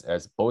 because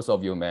as both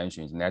of you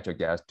mentioned, natural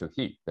gas to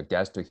heat, the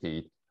gas to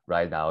heat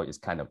right now is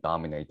kind of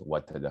dominate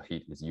what the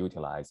heat is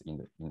utilized in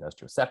the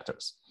industrial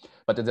sectors.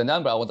 But the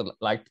number I would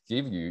like to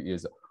give you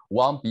is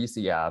 1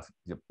 BCF,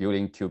 the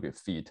billion cubic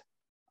feet,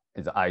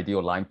 is the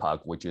ideal line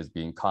park, which is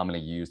being commonly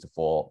used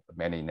for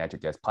many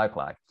natural gas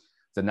pipeline.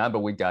 The number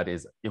we got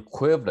is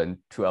equivalent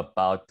to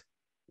about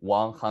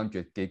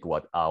 100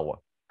 gigawatt hour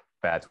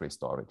battery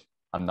storage.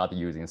 I'm not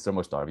using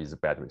thermal storage, it's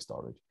battery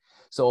storage.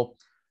 So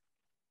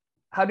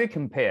how do you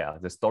compare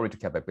the storage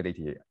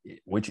capability,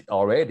 which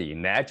already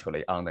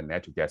naturally on the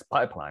natural gas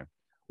pipeline,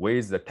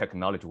 with the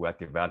technology we're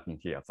developing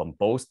here from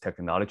both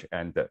technology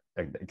and the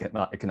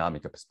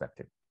economic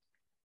perspective?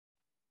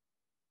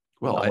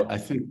 Well, I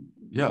think,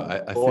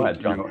 yeah, I Go think,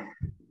 ahead, John.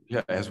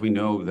 yeah, as we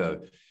know,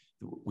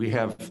 we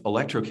have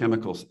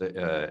electrochemicals,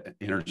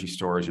 energy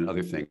storage and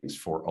other things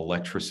for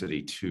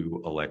electricity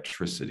to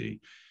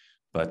electricity.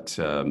 But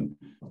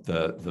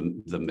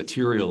the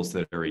materials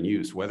that are in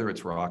use, whether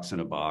it's rocks in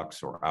a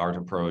box or our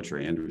approach or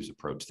Andrew's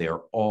approach, they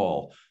are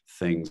all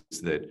things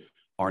that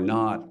are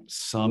not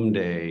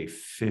someday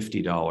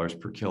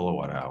 $50 per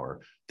kilowatt hour.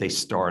 They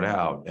start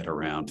out at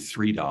around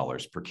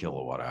 $3 per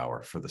kilowatt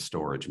hour for the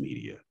storage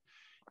media.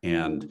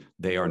 And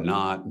they are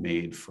not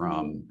made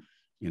from,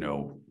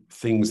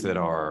 things that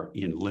are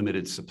in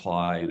limited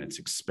supply and it's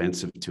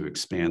expensive to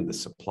expand the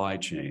supply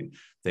chain.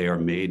 They are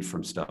made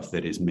from stuff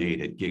that is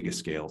made at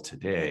gigascale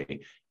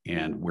today.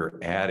 And we're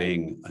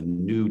adding a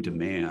new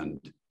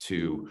demand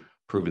to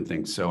proven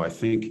things. So I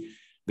think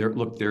there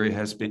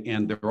has been,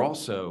 and they're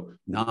also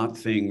not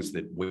things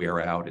that wear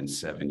out in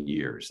 7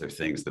 years. They're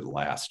things that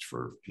last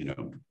for,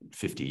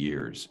 50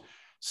 years.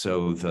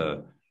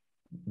 So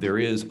there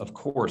is, of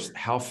course,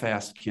 how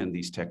fast can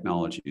these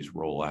technologies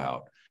roll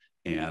out?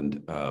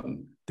 And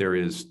there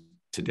is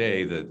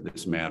today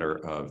this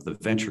matter of the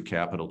venture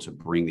capital to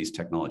bring these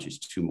technologies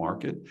to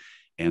market,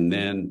 and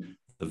then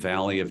the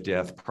valley of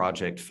death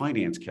project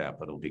finance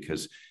capital,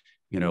 because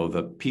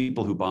the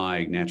people who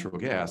buy natural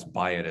gas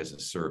buy it as a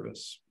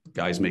service.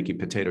 Guys making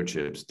potato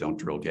chips don't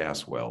drill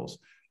gas wells.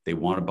 They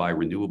want to buy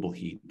renewable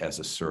heat as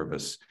a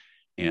service.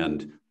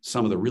 And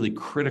some of the really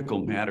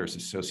critical matters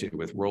associated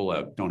with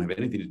rollout don't have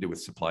anything to do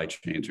with supply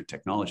chains or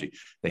technology.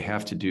 They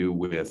have to do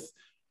with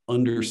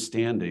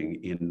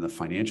understanding in the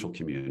financial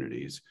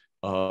communities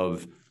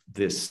of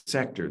this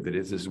sector that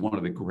is one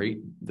of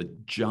the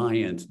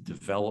giant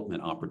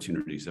development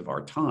opportunities of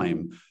our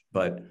time.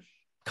 But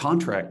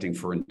contracting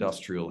for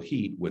industrial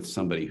heat with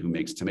somebody who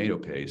makes tomato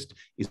paste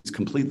is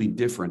completely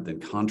different than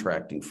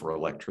contracting for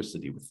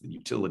electricity with the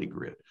utility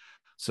grid.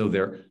 So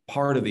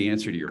part of the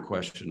answer to your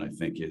question, I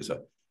think,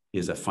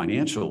 is a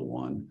financial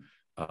one.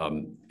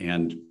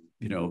 And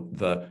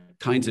the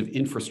kinds of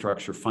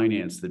infrastructure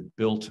finance that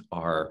built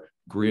our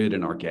grid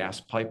and our gas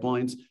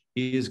pipelines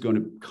is going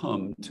to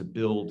come to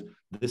build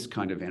this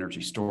kind of energy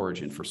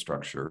storage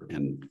infrastructure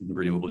and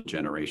renewable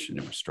generation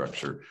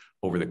infrastructure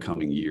over the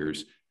coming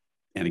years.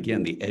 And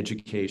again, the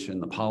education,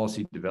 the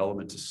policy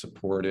development to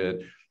support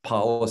it,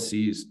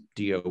 policies,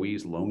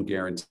 DOEs, loan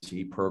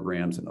guarantee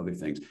programs, and other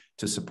things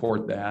to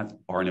support that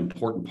are an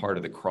important part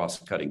of the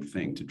cross-cutting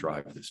thing to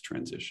drive this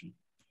transition.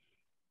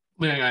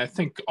 Liang, I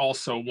think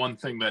also one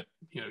thing that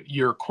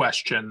your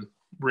question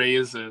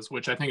raises,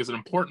 which I think is an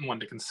important one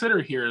to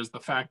consider here, is the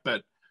fact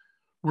that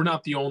we're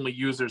not the only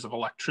users of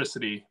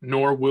electricity,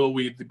 nor will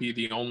we be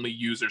the only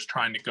users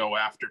trying to go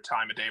after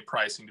time of day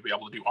pricing to be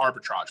able to do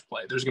arbitrage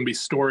play. There's going to be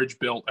storage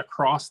built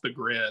across the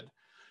grid.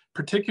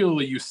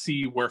 Particularly, you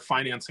see where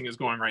financing is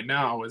going right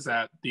now is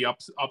at the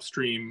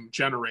upstream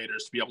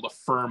generators to be able to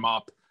firm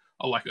up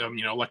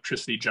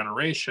electricity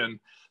generation.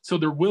 So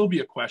there will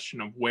be a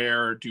question of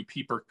where do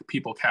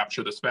people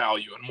capture this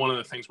value. And one of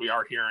the things we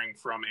are hearing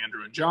from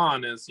Andrew and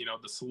John is,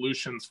 the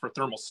solutions for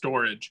thermal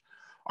storage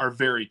are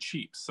very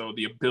cheap. So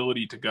the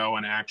ability to go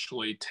and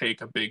actually take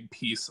a big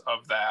piece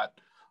of that,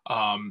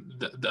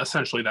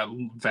 essentially that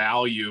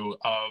value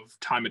of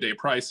time of day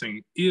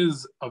pricing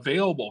is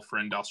available for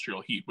industrial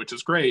heat, which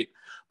is great,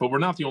 but we're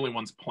not the only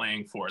ones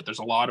playing for it. There's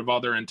a lot of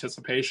other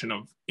anticipation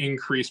of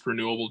increased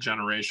renewable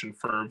generation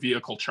for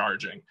vehicle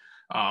charging,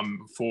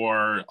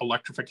 for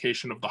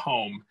electrification of the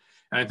home.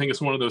 And I think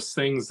it's one of those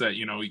things that,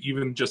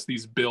 even just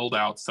these build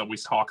outs that we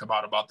talk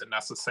about the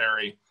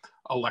necessary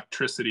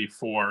electricity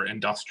for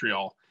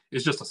industrial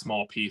is just a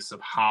small piece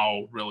of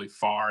how really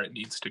far it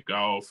needs to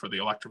go for the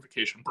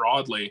electrification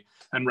broadly,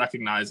 and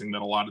recognizing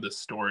that a lot of this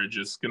storage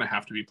is going to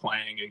have to be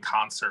playing in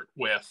concert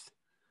with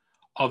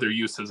other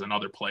uses and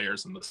other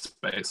players in the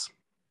space.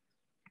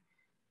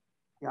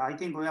 Yeah, I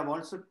think we have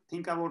also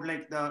think about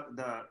like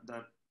whether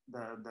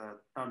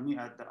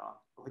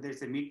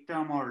it's a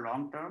midterm or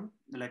long term,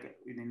 like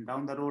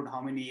down the road, how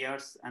many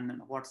years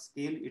and what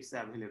scale it's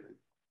available,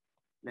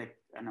 like,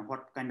 and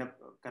what kind of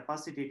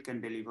capacity it can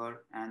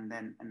deliver, and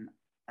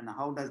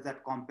how does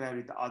that compare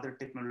with the other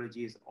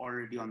technologies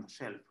already on the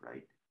shelf,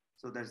 right?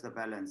 So there's the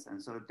balance.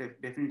 And so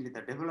definitely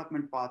the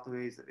development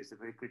pathway is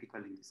very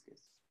critical in this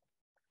case.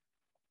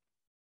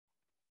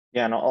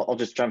 Yeah, and I'll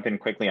just jump in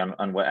quickly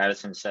on what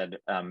Addison said.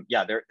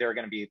 Yeah, there are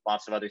going to be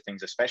lots of other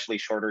things, especially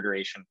shorter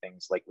duration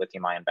things like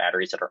lithium-ion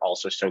batteries that are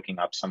also soaking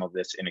up some of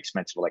this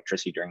inexpensive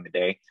electricity during the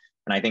day.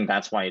 And I think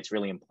that's why it's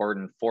really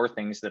important for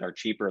things that are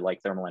cheaper,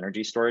 like thermal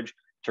energy storage,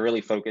 to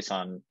really focus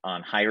on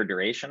higher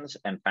durations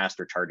and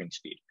faster charging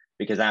speed,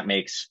 because that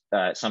makes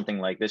something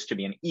like this to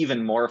be an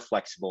even more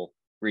flexible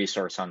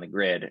resource on the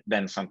grid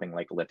than something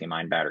like a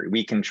lithium-ion battery.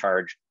 We can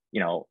charge,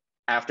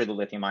 after the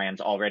lithium ion's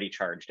already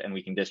charged, and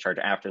we can discharge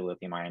after the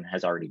lithium ion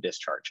has already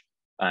discharged.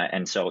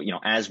 And so,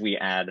 as we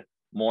add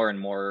more and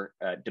more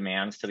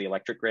demands to the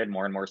electric grid,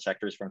 more and more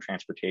sectors from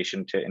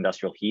transportation to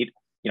industrial heat,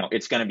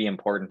 it's going to be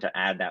important to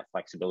add that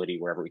flexibility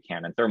wherever we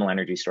can. And thermal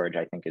energy storage,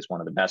 I think, is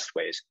one of the best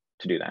ways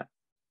to do that.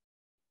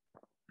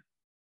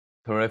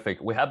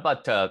 Terrific. We have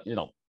about,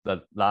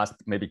 the last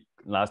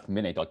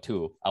minute or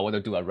two. I want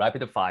to do a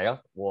rapid fire.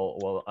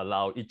 We'll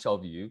allow each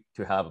of you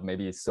to have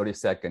maybe 30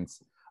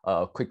 seconds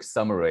quick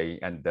summary,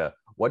 and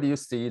what do you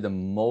see the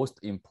most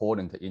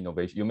important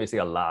innovation? You may say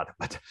a lot,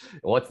 but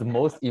what's the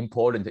most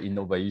important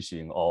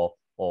innovation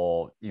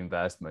or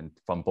investment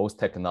from both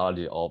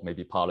technology or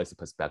maybe policy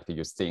perspective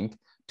you think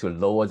to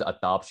lower the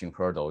adoption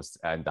hurdles,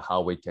 and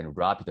how we can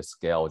rapidly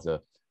scale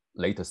the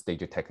later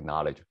stage of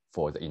technology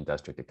for the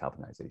industry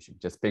decarbonization?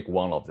 Just pick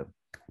one of them.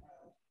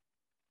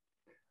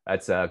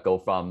 Let's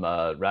go from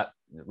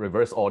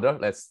reverse order.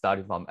 Let's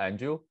start from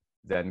Andrew,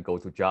 then go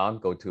to John,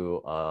 go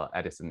to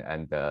Addison,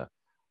 and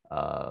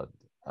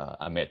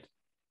Amit.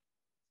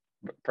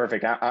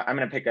 Perfect. I'm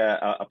going to pick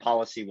a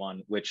policy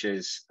one, which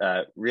is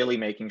really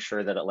making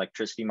sure that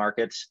electricity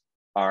markets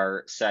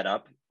are set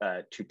up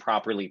to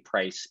properly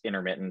price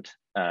intermittent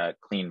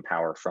clean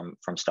power from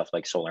stuff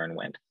like solar and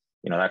wind.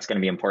 That's going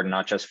to be important,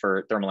 not just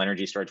for thermal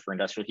energy storage for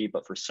industrial heat,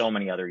 but for so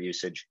many other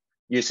usages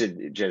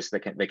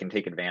that they can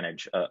take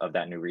advantage of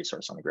that new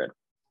resource on the grid.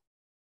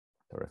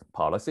 Terrific.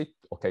 Policy.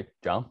 Okay,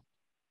 John.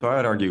 So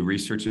I'd argue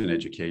research and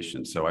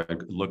education. So I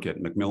look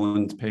at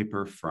Macmillan's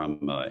paper from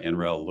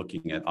NREL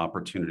looking at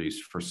opportunities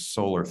for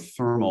solar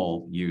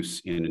thermal use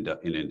in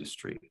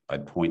industry.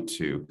 I'd point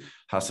to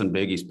Hassan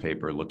Beghi's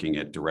paper looking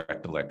at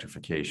direct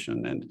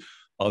electrification and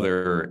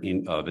other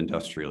of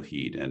industrial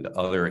heat, and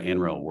other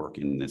NREL work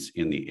in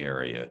the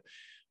area.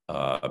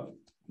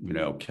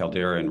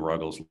 Caldera and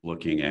Ruggles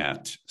looking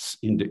at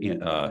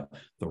the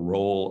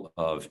role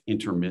of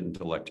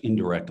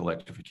indirect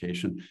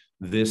electrification.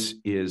 This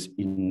is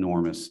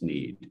enormous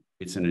need.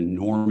 It's an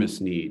enormous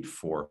need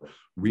for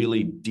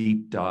really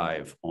deep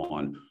dive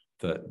on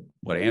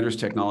what Andrew's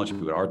technology,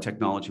 what our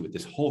technology, with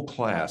this whole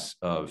class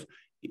of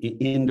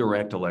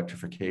indirect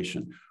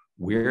electrification.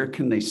 Where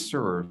can they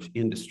serve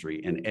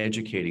industry, and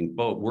educating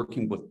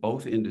working with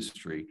both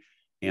industry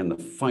and the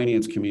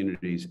finance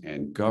communities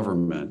and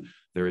government.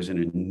 There is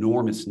an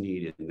enormous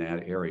need in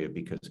that area,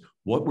 because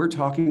what we're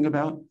talking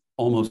about,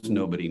 almost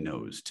nobody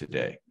knows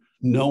today.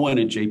 No one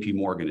at JP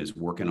Morgan is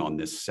working on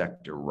this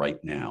sector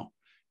right now.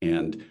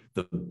 And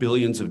the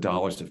billions of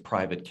dollars of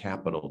private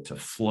capital to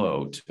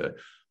flow to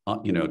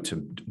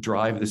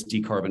drive this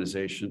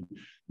decarbonization,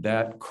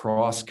 that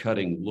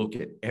cross-cutting look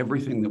at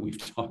everything that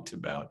we've talked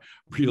about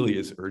really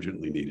is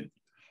urgently needed.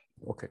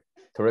 Okay,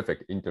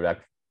 terrific.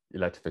 Indirect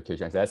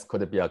electrification. That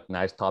could be a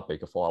nice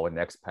topic for our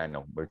next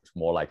panel, which is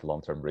more like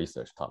long-term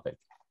research topic.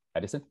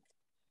 Addison?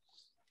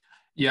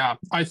 Yeah,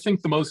 I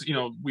think the most,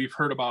 we've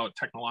heard about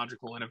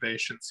technological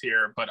innovations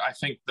here, but I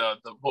think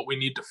what we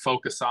need to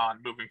focus on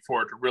moving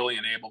forward to really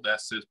enable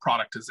this is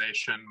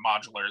productization,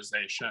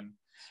 modularization,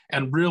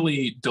 and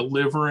really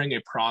delivering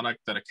a product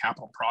that a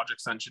capital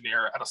projects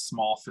engineer at a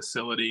small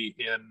facility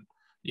in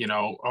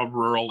a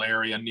rural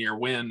area near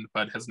wind,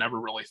 but has never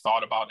really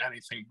thought about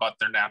anything but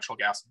their natural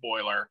gas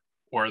boiler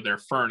or their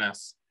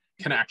furnace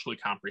can actually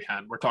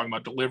comprehend. We're talking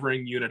about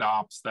delivering unit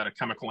ops that a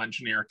chemical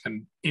engineer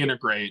can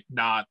integrate,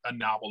 not a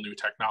novel new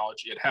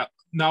technology.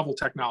 Novel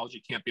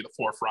technology can't be the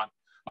forefront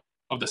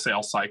of the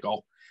sales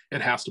cycle.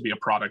 It has to be a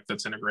product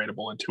that's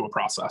integratable into a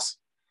process.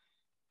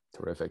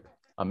 Terrific.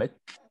 Amit?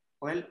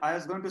 Well, I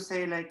was going to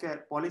say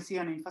policy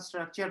and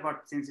infrastructure,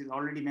 but since it's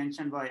already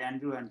mentioned by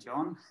Andrew and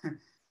John,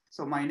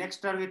 so my next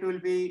target will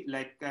be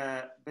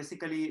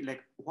basically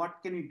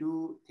what can you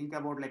do, think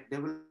about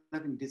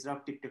developing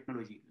disruptive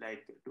technology,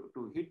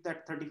 to hit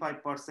that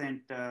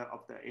 35% of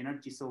the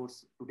energy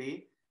source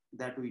today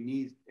that we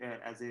need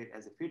as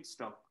a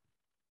feedstock.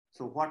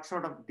 So what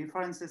sort of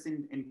differences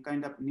in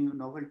kind of new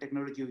novel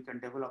technology we can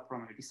develop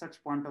from a research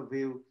point of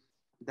view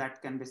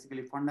that can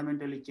basically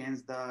fundamentally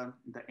change the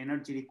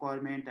energy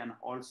requirement and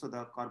also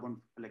the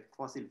carbon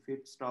fossil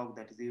feedstock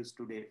that is used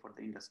today for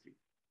the industry.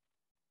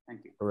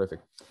 Thank you. Terrific.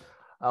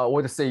 I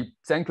want to say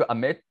thank you,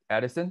 Amit,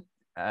 Addison,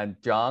 and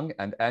John,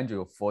 and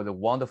Andrew for the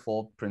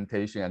wonderful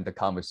presentation and the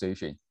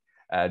conversation.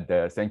 And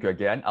thank you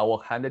again. I will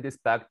hand this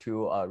back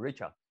to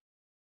Richard.